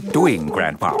 How are you doing,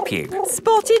 Grandpa Pig?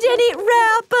 Spotted any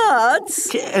rare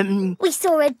birds? We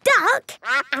saw a duck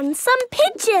and some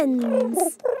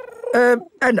pigeons.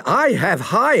 And I have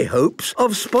high hopes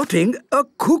of spotting a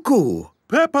cuckoo.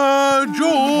 Peppa,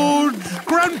 George,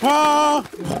 Grandpa,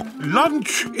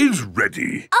 lunch is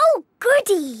ready. Oh,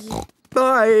 goody.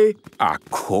 Bye. A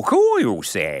cuckoo, you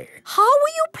say? How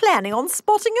were you planning on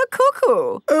spotting a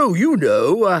cuckoo? Oh, you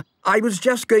know, I was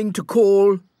just going to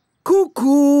call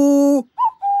cuckoo.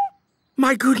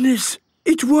 My goodness,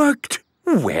 it worked.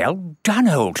 Well done,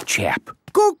 old chap.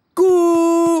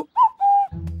 Cuckoo.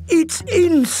 It's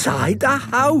inside the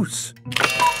house.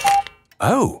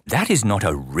 Oh, that is not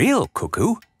a real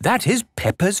cuckoo. That is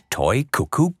Peppa's toy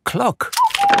cuckoo clock.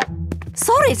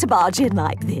 Sorry to barge in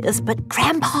like this, but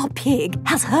Grandpa Pig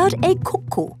has heard a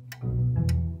cuckoo.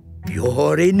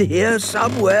 You're in here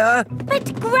somewhere.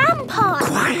 But, Grandpa...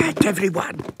 Quiet,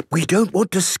 everyone. We don't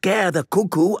want to scare the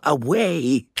cuckoo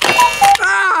away.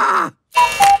 Ah!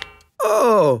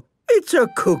 Oh, it's a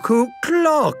cuckoo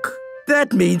clock.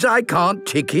 That means I can't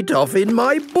tick it off in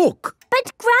my book.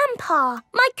 But, Grandpa,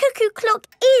 my cuckoo clock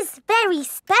is very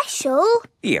special.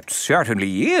 It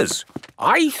certainly is.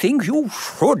 I think you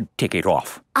should tick it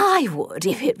off. I would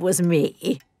if it was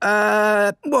me.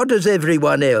 What does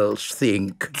everyone else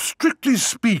think? Strictly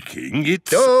speaking,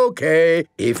 it's... Okay,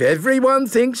 if everyone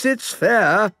thinks it's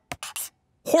fair...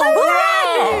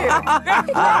 Hooray!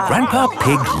 Grandpa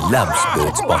Pig loves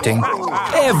bird spotting.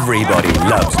 Everybody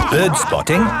loves bird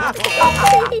spotting.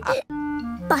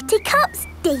 Buttercups,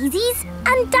 daisies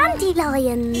and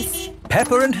dandelions.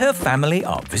 Peppa and her family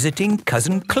are visiting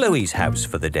Cousin Chloe's house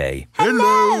for the day.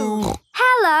 Hello.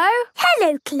 Hello.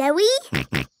 Hello, Chloe.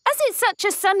 As it's such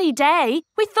a sunny day,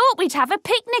 we thought we'd have a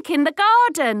picnic in the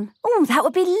garden. Oh, that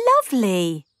would be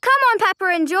lovely. Come on, Peppa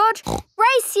and George.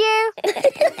 Race you.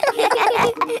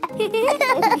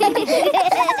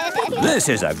 This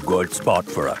is a good spot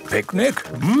for a picnic.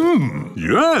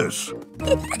 Yes.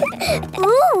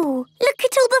 Ooh, look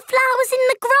at all the flowers in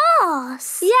the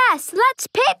grass. Yes, let's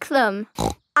pick them.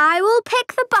 I will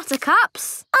pick the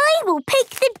buttercups. I will pick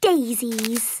the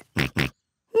daisies.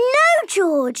 No,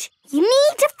 George. You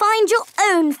need to find your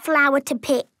own flower to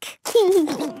pick.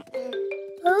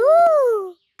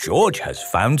 Ooh. George has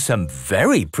found some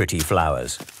very pretty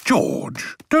flowers.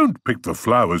 George, don't pick the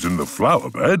flowers in the flower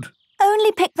bed.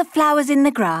 Only pick the flowers in the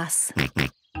grass.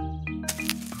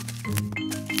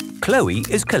 Chloe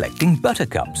is collecting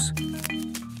buttercups.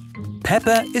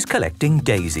 Peppa is collecting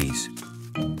daisies.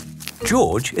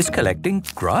 George is collecting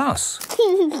grass.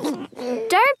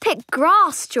 Don't pick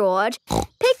grass, George.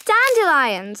 Pick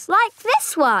dandelions, like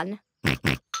this one.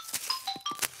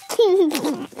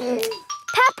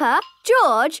 Peppa,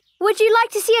 George, would you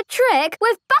like to see a trick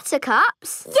with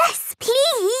buttercups? Yes,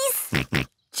 please.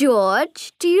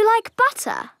 George, do you like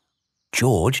butter?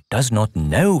 George does not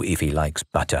know if he likes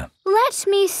butter. Let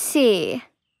me see.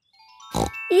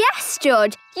 Yes,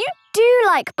 George, you do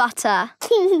like butter.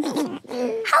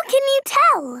 How can you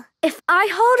tell? If I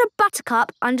hold a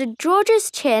buttercup under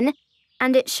George's chin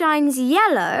and it shines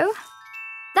yellow,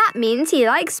 that means he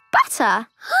likes butter.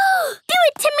 Do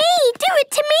it to me! Do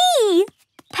it to me!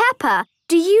 Peppa,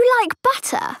 do you like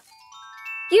butter?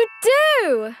 You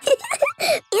do!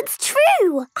 It's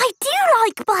true! I do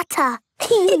like butter.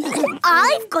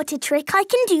 I've got a trick I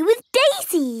can do with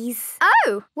daisies.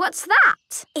 Oh, what's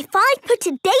that? If I put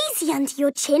a daisy under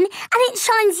your chin and it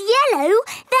shines yellow,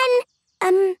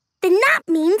 then that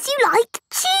means you like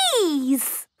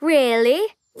cheese.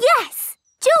 Really? Yes.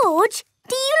 George,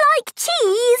 do you like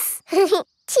cheese?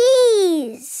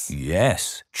 Cheese.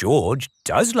 Yes, George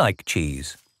does like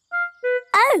cheese.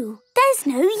 Oh, there's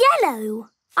no yellow.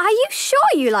 Are you sure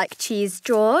you like cheese,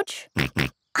 George?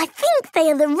 I think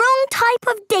they are the wrong type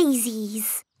of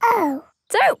daisies. Oh.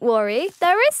 Don't worry,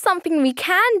 there is something we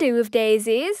can do with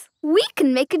daisies. We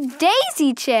can make a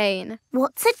daisy chain.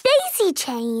 What's a daisy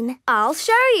chain? I'll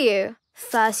show you.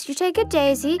 First you take a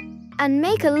daisy and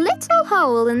make a little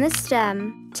hole in the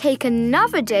stem. Take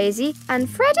another daisy and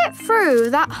thread it through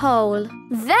that hole.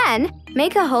 Then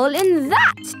make a hole in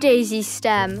that daisy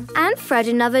stem and thread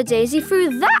another daisy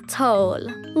through that hole.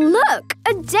 Look,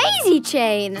 a daisy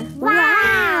chain.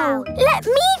 Wow! Let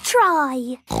me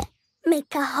try.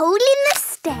 Make a hole in the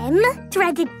stem,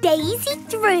 thread a daisy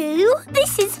through.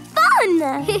 This is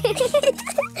fun!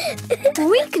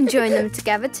 We can join them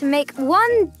together to make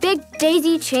one big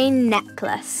daisy chain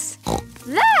necklace.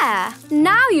 There!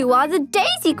 Now you are the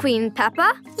Daisy Queen,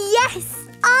 Peppa. Yes,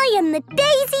 I am the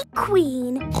Daisy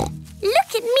Queen.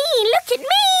 Look at me, look at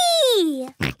me!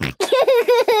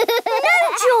 No,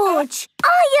 George,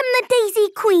 I am the Daisy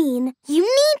Queen. You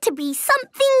need to be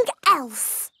something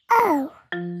else. Oh.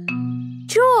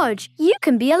 George, you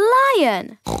can be a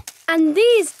lion. And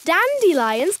these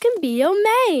dandelions can be your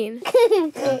mane.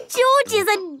 George is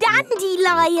a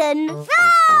dandelion.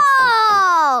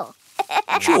 Roar!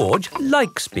 George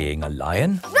likes being a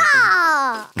lion.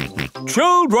 Roar!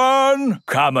 Children,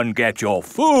 come and get your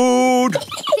food.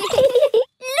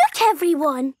 Look,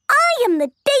 everyone. I am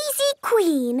the Daisy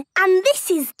Queen, and this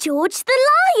is George the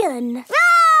Lion.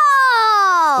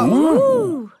 Roar!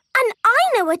 Ooh. And I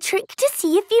know a trick to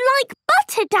see if you like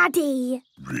butter, Daddy.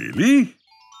 Really?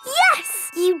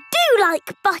 Yes, you do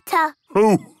like butter.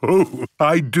 Oh,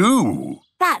 I do.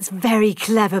 That's very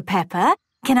clever, Peppa.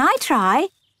 Can I try?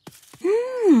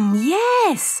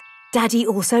 Yes. Daddy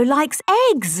also likes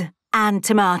eggs and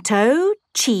tomato,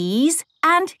 cheese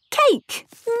and cake.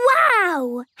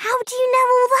 Wow! How do you know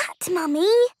all that,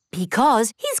 Mummy?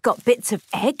 Because he's got bits of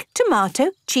egg,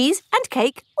 tomato, cheese and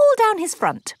cake all down his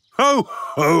front. Ho,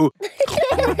 ho.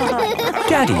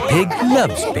 Daddy Pig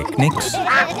loves picnics.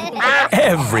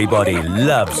 Everybody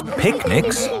loves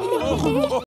picnics.